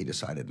why he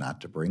decided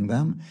not to bring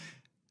them.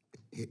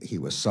 He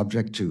was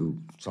subject to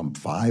some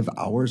 5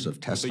 hours of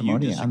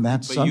testimony on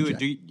that subject.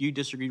 But you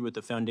disagreed with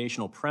the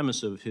foundational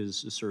premise of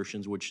his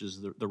assertions, which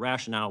is the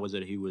rationale was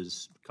that he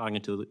was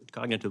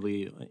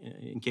cognitively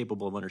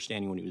incapable of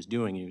understanding what he was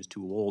doing, and he was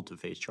too old to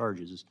face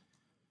charges.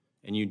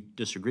 And you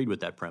disagreed with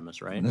that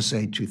premise, right? I'm going to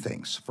say two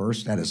things.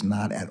 First, that is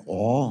not at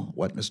all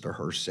what Mr.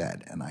 Herr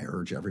said, and I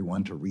urge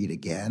everyone to read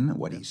again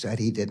what he said.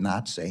 He did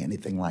not say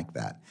anything like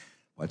that.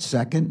 But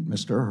second,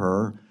 Mr.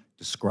 Herr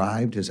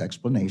described his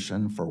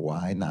explanation for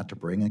why not to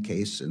bring a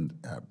case and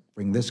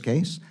bring this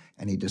case,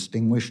 and he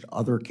distinguished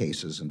other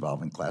cases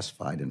involving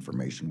classified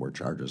information where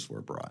charges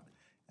were brought.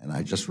 And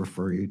I just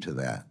refer you to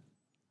that.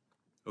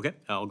 Okay,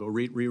 I'll go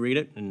reread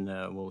it, and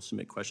we'll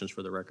submit questions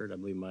for the record. I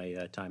believe my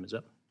time is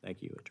up.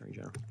 Thank you, Attorney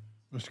General.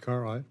 Mr.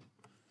 Cartwright.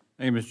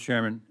 Thank you, Mr.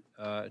 Chairman.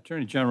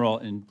 Attorney General,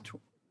 in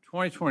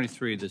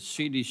 2023, the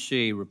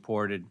CDC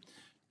reported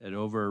that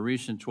over a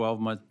recent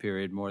 12-month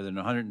period, more than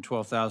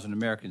 112,000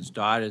 Americans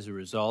died as a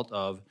result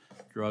of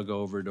drug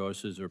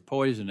overdoses or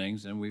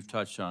poisonings, and we've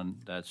touched on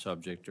that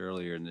subject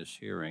earlier in this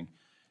hearing.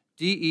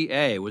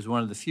 DEA was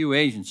one of the few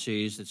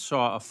agencies that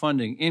saw a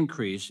funding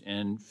increase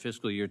in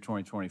fiscal year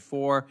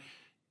 2024,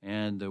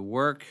 and the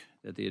work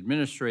that the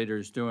administrator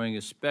is doing,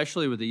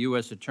 especially with the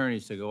U.S.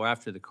 attorneys to go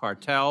after the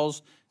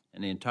cartels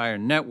and the entire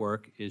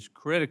network, is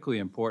critically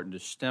important to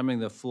stemming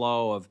the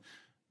flow of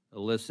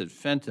illicit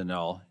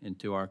fentanyl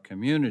into our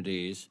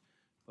communities.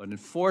 But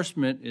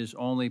enforcement is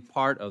only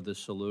part of the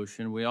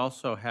solution. We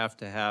also have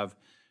to have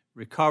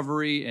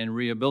recovery and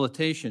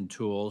rehabilitation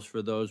tools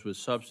for those with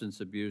substance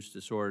abuse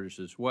disorders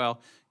as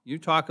well. You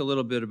talk a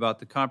little bit about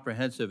the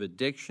Comprehensive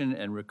Addiction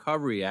and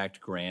Recovery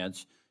Act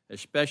grants,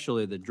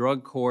 especially the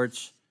drug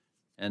courts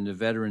and the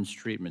Veterans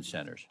Treatment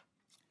Centers.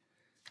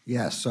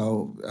 Yes,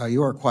 so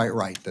you are quite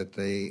right that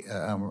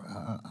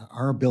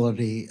our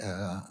ability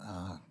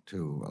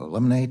to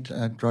eliminate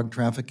drug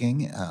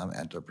trafficking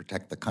and to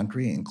protect the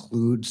country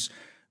includes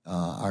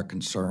our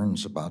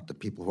concerns about the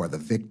people who are the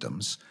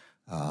victims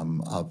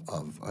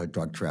of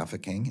drug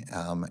trafficking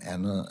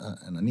and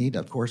the need,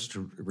 of course,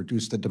 to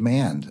reduce the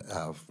demand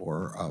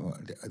for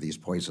these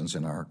poisons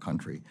in our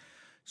country.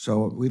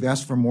 So we've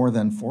asked for more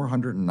than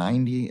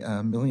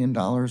 $490 million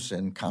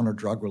in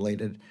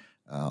counter-drug-related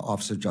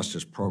Office of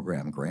Justice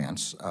Program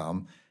grants.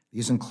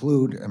 These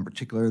include, in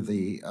particular,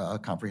 the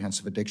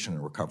Comprehensive Addiction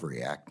and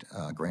Recovery Act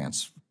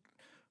grants,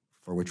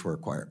 for which we're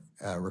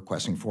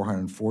requesting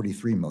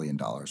 $443 million,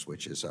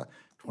 which is a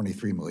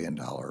 $23 million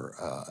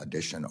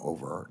addition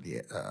over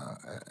the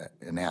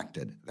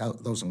enacted.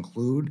 Those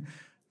include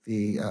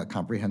the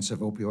Comprehensive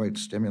Opioid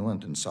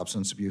Stimulant and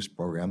Substance Abuse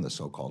Program, the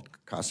so-called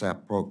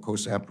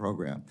COSAP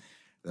program,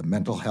 the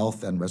Mental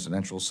Health and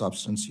Residential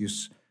Substance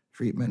Use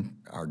Treatment,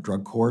 our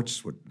drug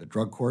courts,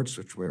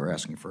 which we're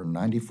asking for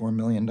 $94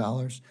 million,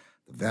 the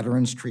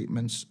Veterans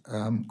Treatments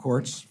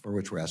courts, for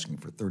which we're asking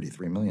for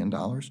 $33 million,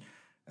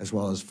 as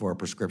well as for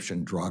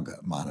prescription drug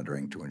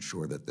monitoring to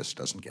ensure that this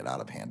doesn't get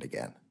out of hand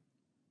again.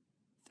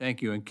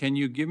 Thank you. And can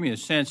you give me a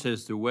sense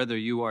as to whether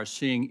you are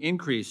seeing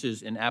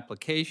increases in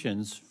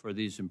applications for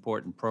these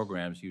important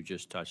programs you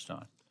just touched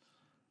on?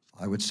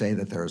 I would say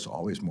that there's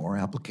always more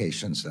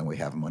applications than we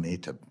have money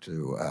to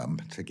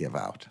give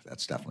out.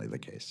 That's definitely the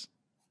case.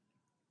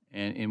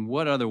 And in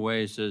what other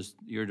ways does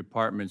your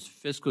department's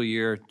fiscal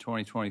year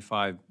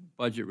 2025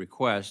 budget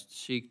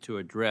request seek to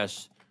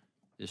address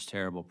this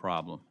terrible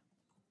problem?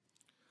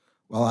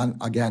 Well,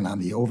 again, on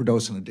the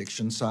overdose and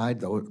addiction side,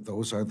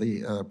 those are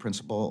the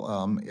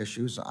principal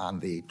issues. On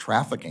the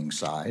trafficking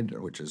side,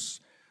 which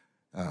is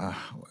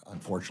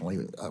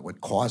unfortunately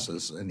what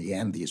causes, in the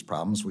end, these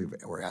problems,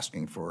 we're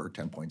asking for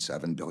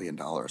 $10.7 billion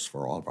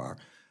for all of our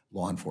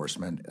law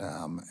enforcement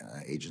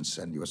agents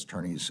and U.S.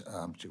 attorneys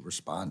to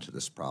respond to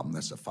this problem.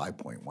 That's a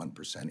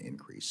 5.1%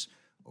 increase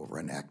over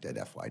enacted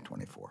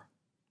FY24.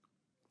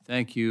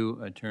 Thank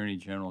you, Attorney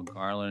General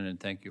Garland, and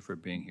thank you for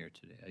being here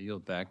today. I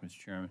yield back, Mr.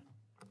 Chairman.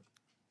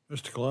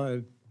 Mr.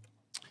 Clyde.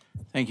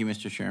 Thank you,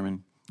 Mr.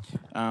 Chairman.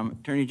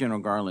 Attorney General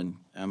Garland,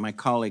 my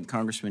colleague,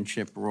 Congressman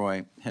Chip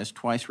Roy, has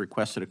twice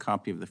requested a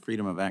copy of the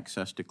Freedom of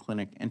Access to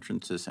Clinic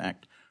Entrances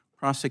Act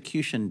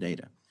prosecution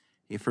data.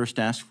 He first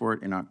asked for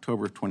it in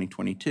October of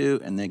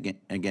 2022, and then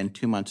again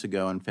 2 months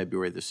ago on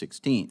February the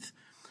 16th.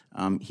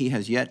 He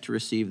has yet to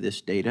receive this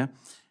data,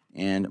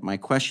 and my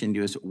question to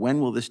you is, when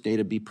will this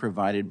data be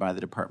provided by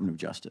the Department of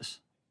Justice?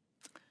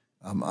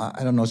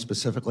 I don't know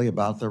specifically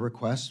about the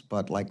request,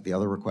 but like the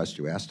other request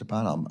you asked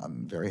about,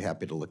 I'm very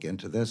happy to look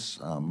into this.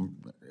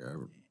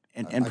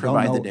 And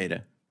provide the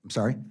data. I'm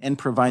sorry? And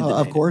provide the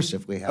data. Of course,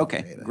 if we have the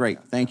Okay, data.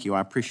 great. Thank you.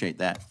 I appreciate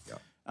that.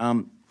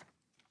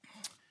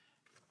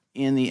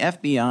 In the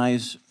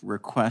FBI's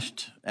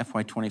request,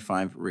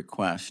 FY25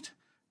 request,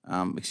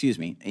 in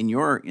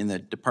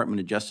the Department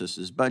of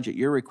Justice's budget,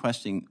 you're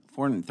requesting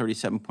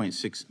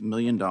 $437.6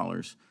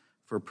 million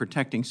for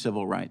protecting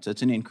civil rights.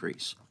 That's an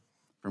increase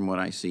from what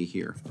I see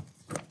here.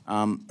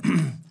 Under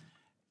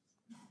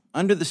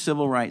the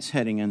civil rights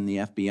heading in the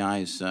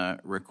FBI's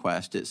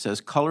request, it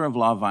says color of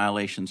law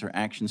violations are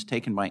actions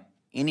taken by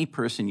any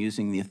person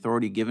using the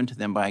authority given to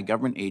them by a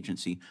government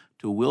agency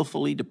to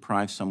willfully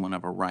deprive someone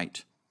of a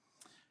right.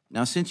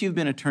 Now, since you've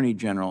been Attorney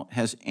General,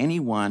 has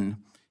anyone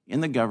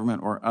in the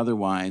government or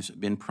otherwise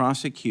been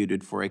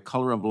prosecuted for a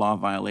color of law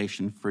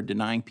violation for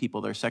denying people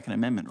their Second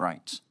Amendment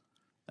rights?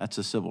 That's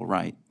a civil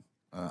right.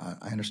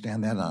 I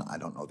understand that. I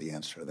don't know the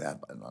answer to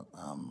that, but,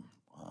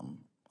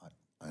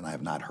 and I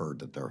have not heard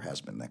that there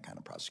has been that kind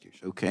of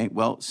prosecution. Okay.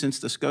 Well, since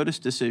the SCOTUS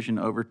decision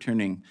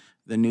overturning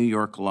the New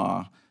York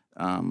law,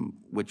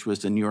 which was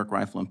the New York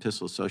Rifle and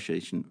Pistol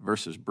Association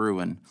versus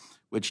Bruin,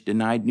 which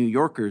denied New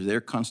Yorkers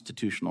their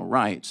constitutional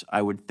rights,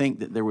 I would think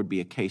that there would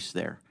be a case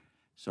there.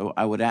 So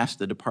I would ask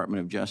the Department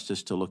of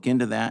Justice to look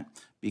into that,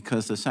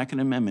 because the Second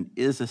Amendment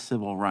is a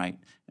civil right.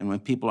 And when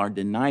people are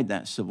denied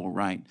that civil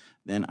right,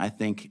 then I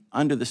think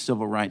under the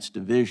Civil Rights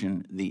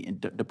Division, the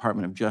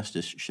Department of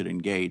Justice should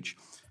engage.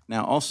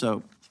 Now,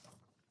 also,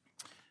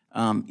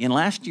 in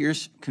last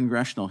year's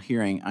congressional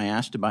hearing, I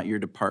asked about your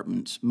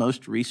department's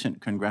most recent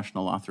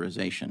congressional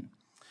authorization.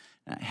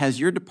 Has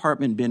your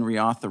department been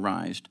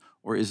reauthorized,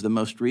 or is the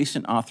most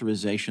recent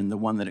authorization the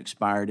one that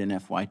expired in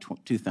FY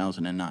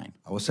 2009?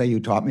 I will say you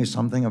taught me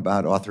something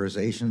about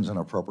authorizations and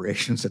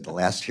appropriations at the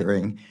last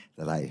hearing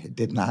that I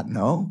did not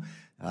know.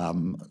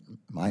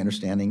 My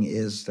understanding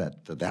is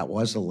that that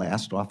was the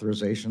last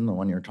authorization, the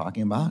one you're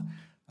talking about.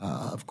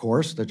 Of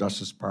course, the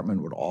Justice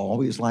Department would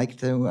always like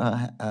to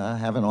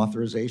have an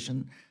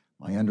authorization.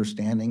 My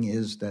understanding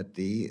is that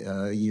the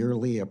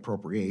yearly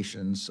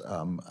appropriations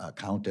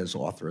count as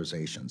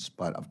authorizations,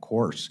 but of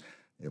course,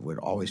 it would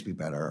always be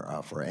better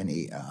for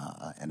any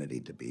entity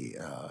to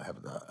have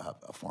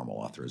a formal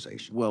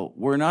authorization. Well,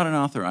 we're not an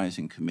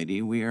authorizing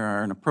committee. We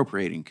are an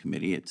appropriating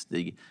committee. It's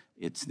the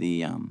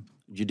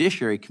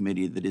Judiciary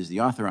Committee that is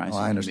the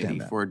authorizing committee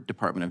for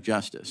Department of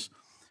Justice.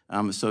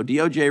 So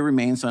DOJ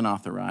remains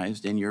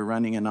unauthorized, and you're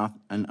running an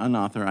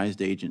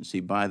unauthorized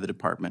agency by the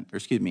department, or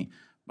excuse me,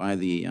 by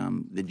the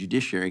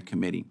Judiciary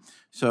Committee.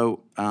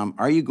 So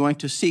are you going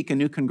to seek a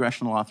new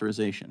congressional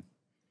authorization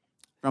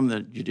from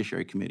the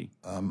Judiciary Committee?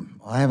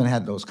 I haven't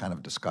had those kind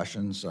of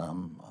discussions.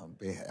 I'll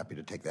be happy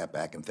to take that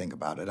back and think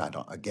about it.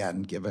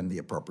 Again, given the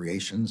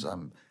appropriations,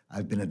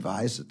 I've been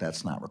advised that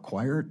that's not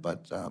required,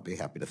 but I'll be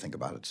happy to think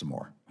about it some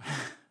more.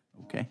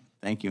 Okay,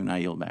 thank you, and I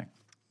yield back.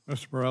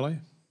 Mr. Borelli?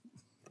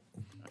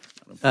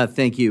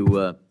 Thank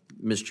you,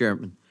 Mr.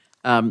 Chairman.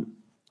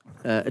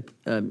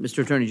 Mr.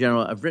 Attorney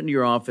General, I've written to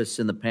your office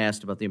in the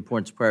past about the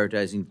importance of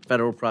prioritizing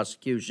federal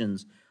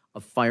prosecutions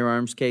of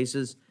firearms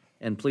cases,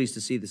 and pleased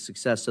to see the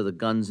success of the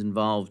Guns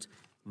Involved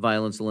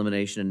Violence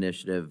Elimination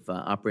Initiative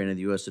operating at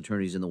the U.S.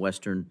 Attorney's in the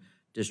Western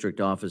District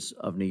Office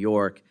of New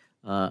York.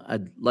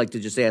 I'd like to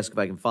just ask if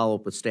I can follow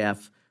up with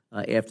staff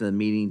after the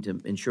meeting to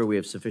ensure we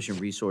have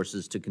sufficient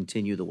resources to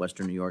continue the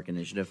Western New York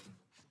initiative.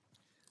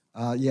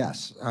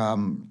 Yes.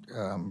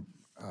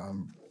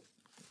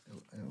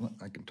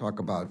 I can talk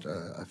about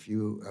a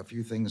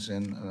few things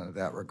in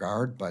that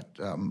regard, but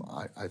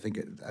I think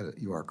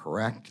you are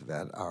correct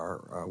that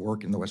our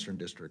work in the Western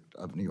District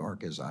of New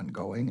York is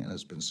ongoing and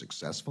has been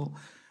successful,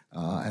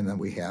 and then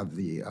we have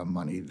the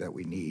money that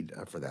we need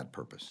for that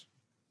purpose.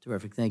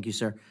 Terrific. Thank you,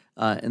 sir.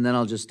 And then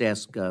I'll just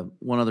ask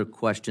one other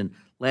question.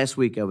 Last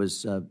week, I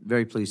was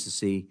very pleased to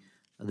see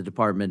the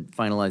department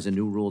finalize a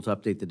new rule to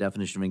update the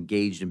definition of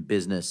engaged in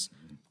business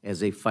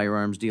as a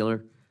firearms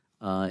dealer.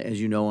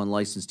 As you know,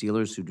 unlicensed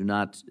dealers who do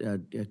not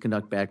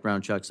conduct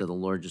background checks are the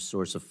largest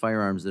source of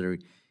firearms that are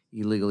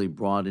illegally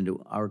brought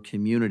into our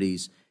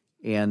communities.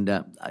 And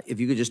if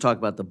you could just talk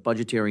about the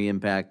budgetary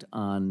impact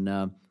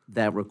on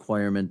that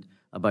requirement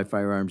by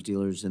firearms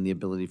dealers and the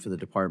ability for the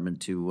department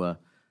to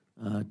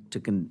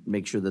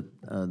make sure that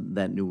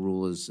that new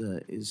rule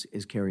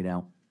is carried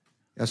out.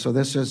 Yeah, so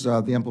this is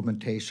the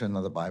implementation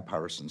of the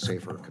Bipartisan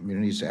Safer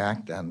Communities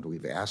Act, and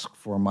we've asked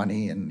for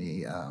money in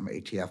the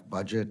ATF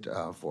budget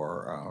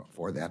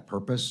for that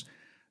purpose.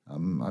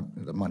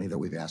 The money that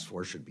we've asked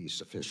for should be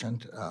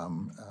sufficient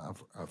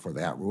for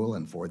that rule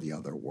and for the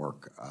other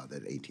work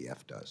that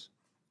ATF does.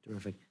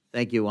 Terrific.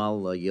 Thank you.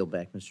 I'll yield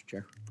back, Mr.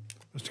 Chair.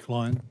 Mr.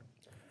 Klein?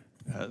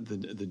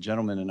 The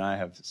gentleman and I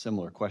have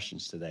similar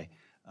questions today.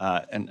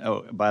 And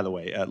oh, by the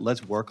way,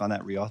 let's work on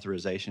that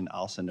reauthorization.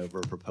 I'll send over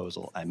a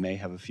proposal. I may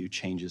have a few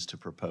changes to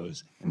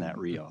propose in that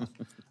reauth.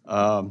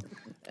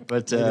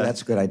 But maybe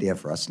that's a good idea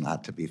for us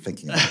not to be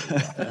thinking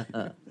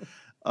about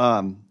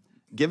it.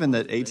 Given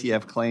that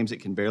ATF claims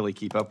it can barely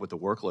keep up with the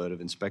workload of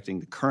inspecting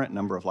the current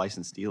number of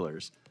licensed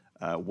dealers,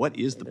 what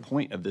is the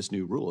point of this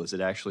new rule? Is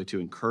it actually to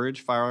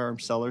encourage firearm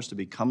sellers to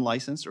become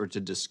licensed or to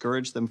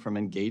discourage them from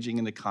engaging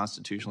in the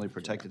constitutionally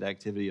protected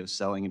activity of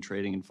selling and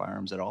trading in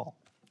firearms at all?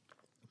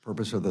 The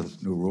purpose of the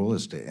new rule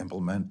is to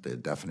implement the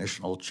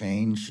definitional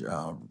change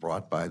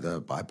brought by the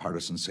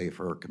Bipartisan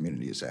Safer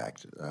Communities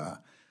Act,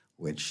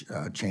 which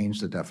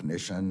changed the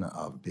definition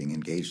of being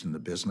engaged in the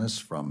business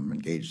from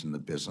engaged in the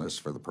business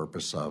for the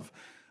purpose of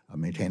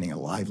maintaining a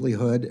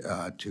livelihood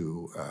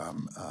to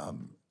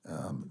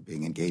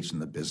being engaged in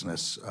the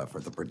business for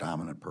the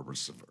predominant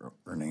purpose of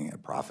earning a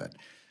profit.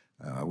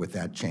 With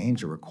that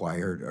change, it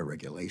required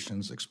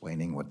regulations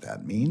explaining what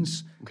that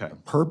means. Okay. The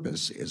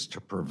purpose is to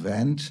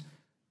prevent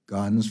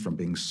guns from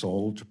being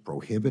sold to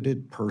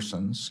prohibited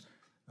persons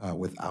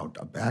without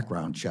a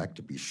background check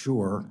to be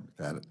sure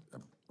that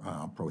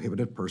a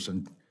prohibited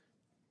person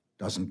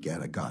doesn't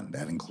get a gun.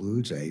 That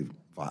includes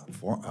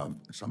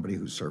somebody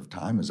who served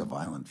time as a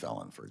violent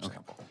felon, for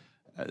example.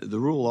 The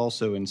rule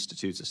also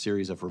institutes a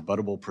series of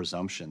rebuttable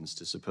presumptions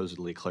to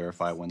supposedly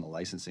clarify when the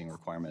licensing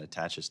requirement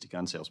attaches to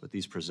gun sales, but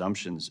these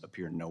presumptions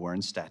appear nowhere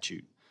in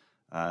statute.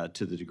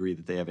 To the degree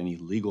that they have any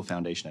legal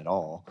foundation at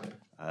all,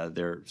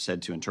 they're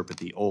said to interpret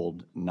the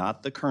old,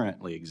 not the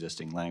currently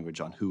existing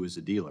language on who is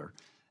a dealer.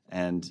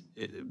 And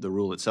the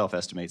rule itself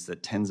estimates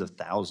that tens of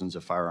thousands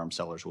of firearm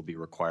sellers will be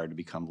required to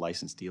become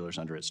licensed dealers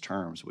under its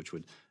terms, which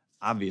would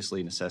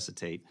obviously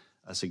necessitate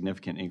a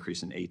significant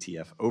increase in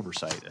ATF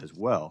oversight as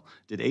well.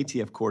 Did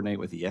ATF coordinate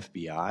with the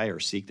FBI or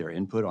seek their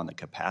input on the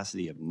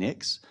capacity of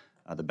NICS,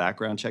 the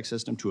background check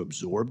system, to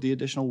absorb the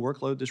additional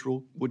workload this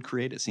rule would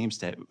create? It seems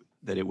that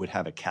it would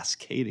have a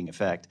cascading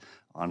effect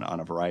on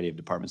a variety of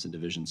departments and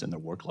divisions and their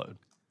workload.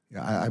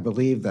 Yeah, I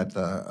believe that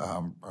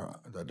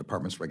the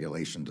department's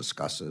regulation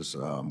discusses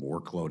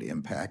workload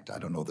impact. I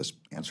don't know this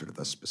answer to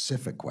the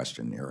specific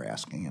question you're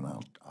asking, and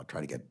I'll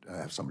try to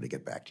have somebody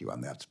get back to you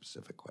on that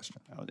specific question.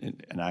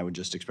 And I would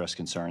just express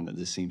concern that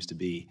this seems to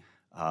be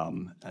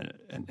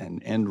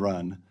an end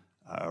run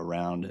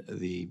around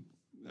the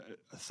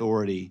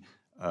authority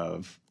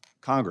of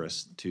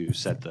Congress to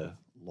set the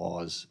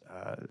laws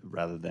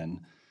rather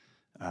than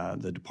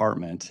the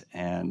department,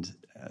 and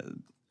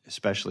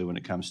especially when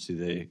it comes to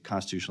the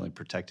constitutionally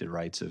protected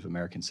rights of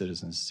American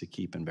citizens to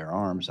keep and bear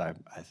arms. I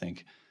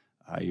think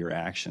your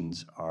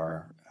actions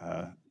are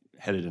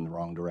headed in the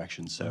wrong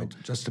direction. So,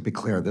 just to be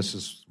clear, this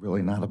is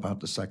really not about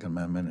the Second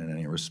Amendment in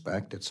any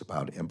respect. It's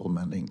about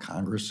implementing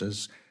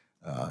Congress's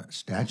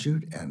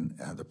statute and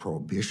the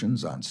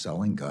prohibitions on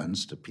selling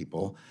guns to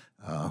people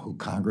who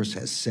Congress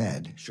has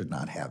said should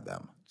not have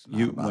them.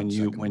 When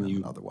you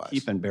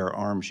keep and bear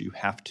arms, you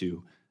have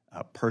to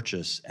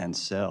purchase and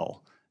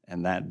sell.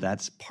 And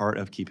that's part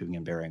of keeping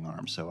and bearing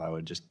arms. So I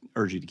would just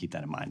urge you to keep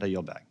that in mind. I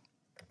yield back.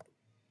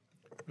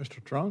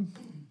 Mr. Tron?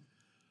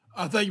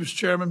 Thank you, Mr.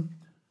 Chairman.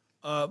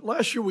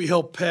 Last year we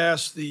helped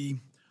pass the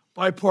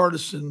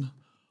Bipartisan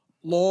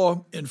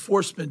Law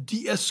Enforcement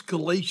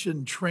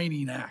De-Escalation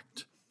Training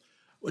Act,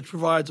 which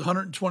provides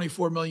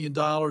 $124 million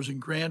in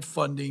grant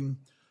funding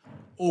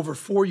over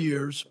 4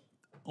 years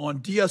on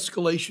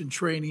de-escalation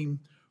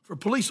training for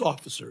police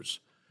officers.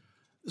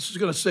 This is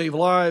going to save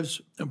lives,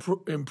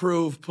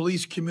 improve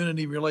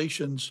police-community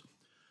relations.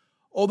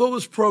 Although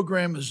this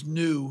program is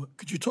new,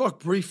 could you talk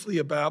briefly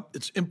about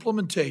its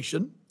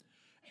implementation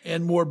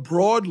and more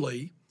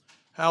broadly,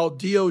 how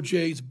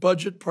DOJ's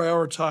budget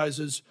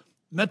prioritizes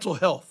mental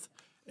health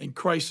and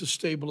crisis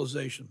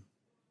stabilization?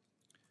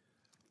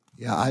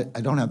 Yeah,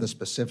 I don't have the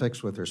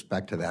specifics with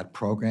respect to that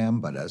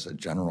program, but as a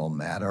general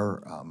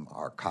matter,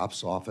 our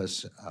COPS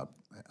office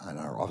and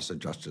our Office of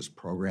Justice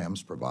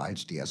Programs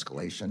provides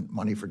de-escalation,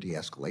 money for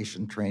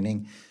de-escalation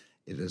training.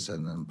 It is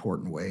an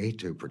important way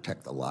to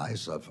protect the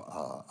lives of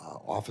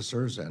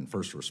officers and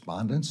first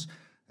respondents,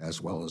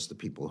 as well as the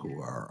people who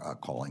are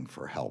calling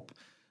for help.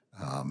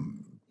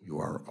 You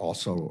are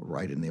also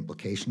right in the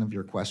implication of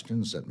your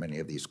questions that many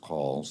of these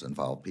calls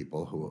involve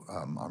people who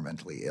are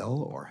mentally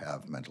ill or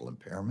have mental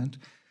impairment,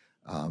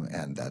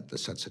 and that the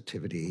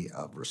sensitivity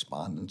of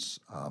respondents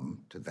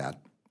to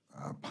that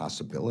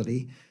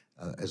possibility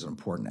is an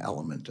important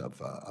element of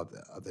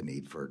the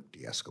need for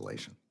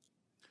de-escalation.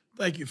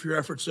 Thank you for your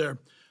efforts there.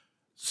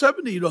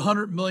 70 to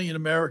 100 million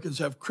Americans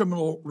have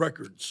criminal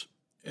records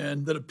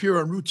and that appear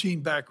on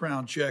routine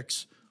background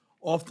checks,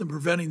 often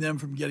preventing them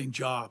from getting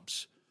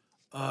jobs.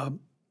 Over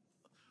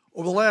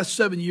the last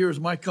 7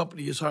 years, my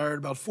company has hired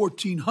about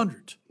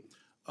 1,400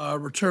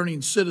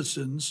 returning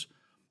citizens,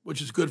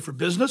 which is good for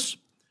business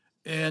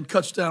and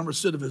cuts down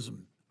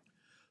recidivism.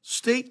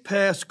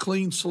 State-passed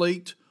clean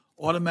slate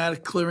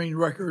automatic clearing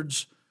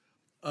records.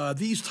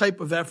 These type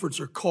of efforts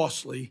are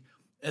costly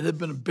and have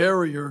been a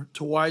barrier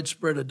to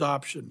widespread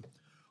adoption.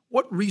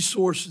 What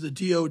resources does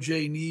the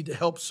DOJ need to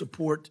help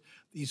support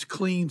these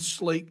clean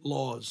slate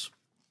laws?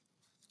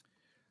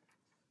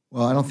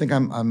 Well, I don't think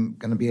I'm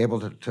going to be able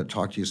to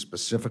talk to you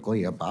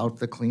specifically about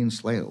the clean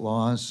slate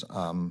laws.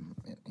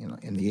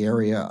 In the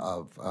area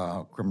of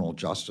criminal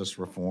justice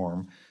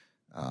reform,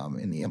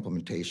 in the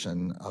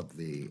implementation of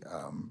the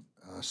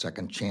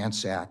Second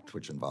Chance Act,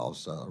 which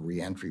involves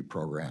reentry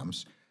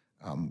programs,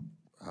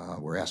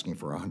 we're asking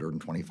for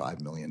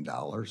 $125 million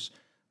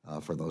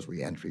for those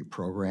reentry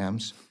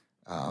programs.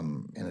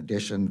 In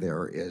addition,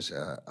 there is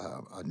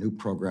a new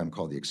program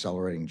called the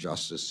Accelerating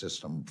Justice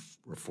System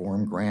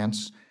Reform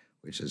Grants,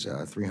 which is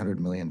a $300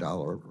 million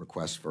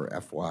request for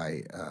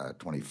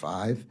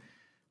FY25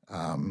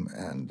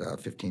 and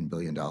 $15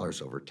 billion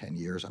over 10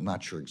 years. I'm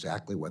not sure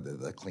exactly whether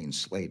the clean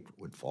slate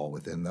would fall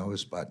within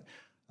those, but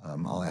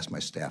I'll ask my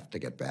staff to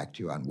get back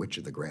to you on which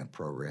of the grant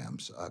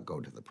programs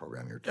go to the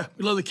program you're talking about.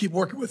 We'd love to keep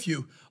working with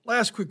you.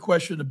 Last quick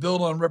question to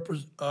build on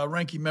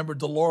Ranking Member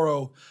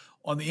DeLauro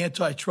on the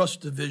Antitrust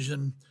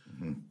Division.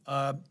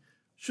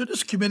 Should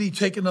this committee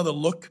take another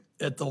look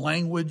at the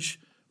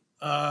language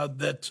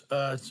that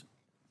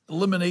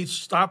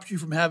stops you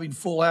from having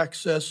full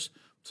access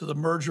to the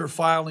merger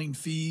filing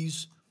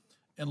fees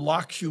and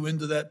locks you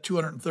into that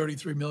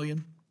 $233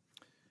 million?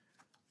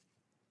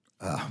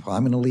 Well,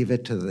 I'm going to leave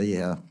it to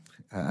the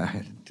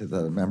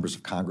members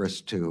of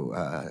Congress to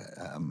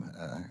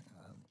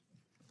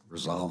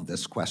resolve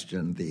this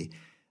question. The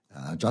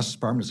Justice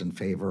Department is in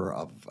favor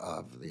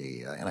of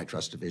the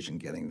Antitrust Division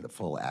getting the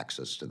full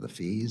access to the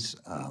fees,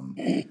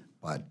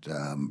 but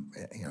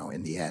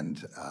in the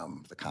end,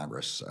 the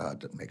Congress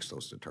makes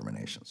those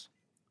determinations.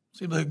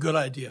 Seems like a good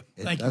idea.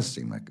 Thank you. It does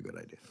seem like a good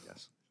idea,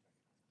 yes.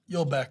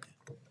 Yield back.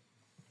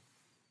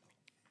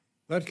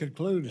 That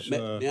concludes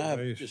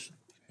today's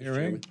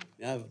hearing.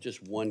 May I have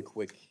just one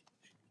quick?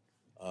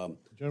 The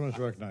gentleman's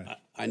recognized.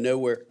 I know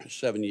we're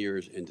 7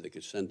 years into the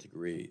consent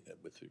decree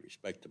with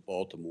respect to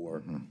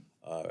Baltimore,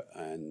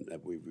 and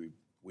that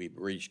we've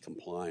reached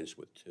compliance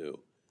with 2.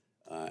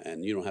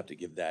 And you don't have to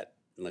give that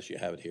unless you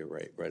have it here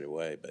right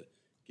away, but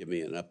give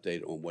me an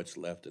update on what's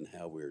left and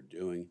how we're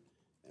doing.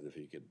 And if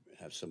you could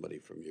have somebody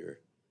from your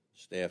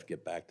staff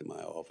get back to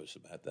my office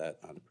about that,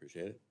 I'd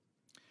appreciate it.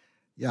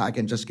 Yeah, I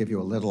can just give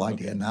you a little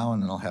idea now,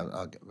 and then I'll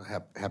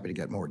happy to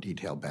get more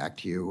detail back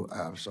to you.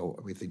 So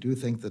we do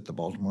think that the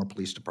Baltimore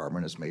Police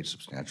Department has made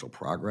substantial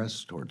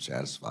progress towards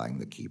satisfying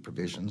the key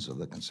provisions of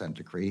the consent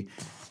decree.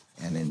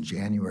 And in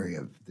January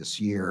of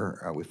this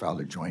year, we filed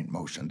a joint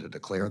motion to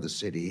declare the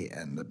city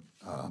and the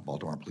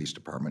Baltimore Police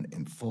Department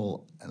in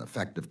full and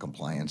effective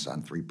compliance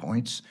on 3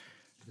 points: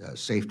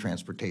 safe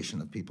transportation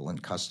of people in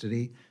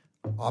custody,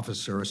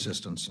 officer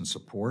assistance and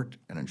support,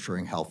 and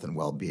ensuring health and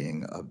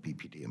well-being of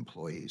BPD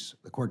employees.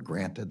 The court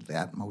granted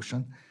that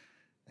motion,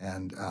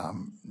 and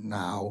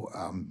now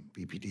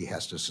BPD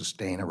has to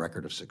sustain a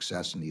record of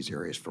success in these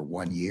areas for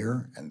 1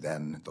 year, and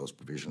then those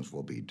provisions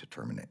will be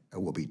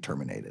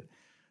terminated.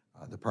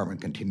 The department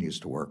continues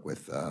to work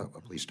with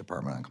the police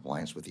department on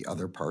compliance with the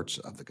other parts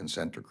of the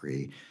consent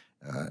decree.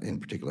 In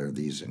particular,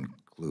 these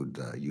include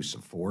use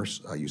of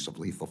force, use of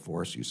lethal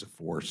force, use of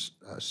force,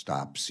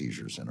 stops,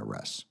 seizures, and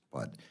arrests.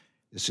 But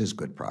this is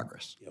good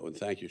progress. Yeah, well,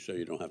 thank you, so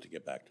you don't have to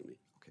get back to me.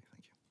 Okay,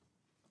 thank you.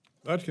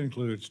 That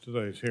concludes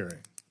today's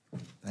hearing.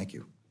 Thank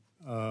you.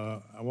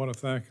 I want to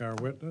thank our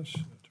witness,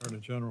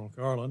 Attorney General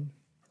Garland,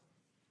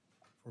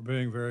 for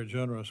being very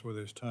generous with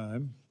his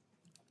time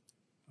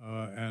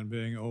and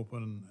being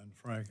open and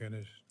frank in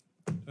his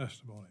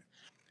testimony.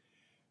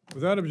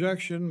 Without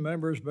objection,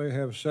 members may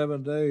have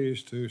 7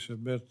 days to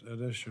submit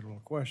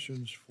additional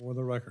questions for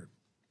the record.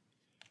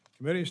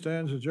 Committee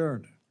stands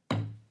adjourned.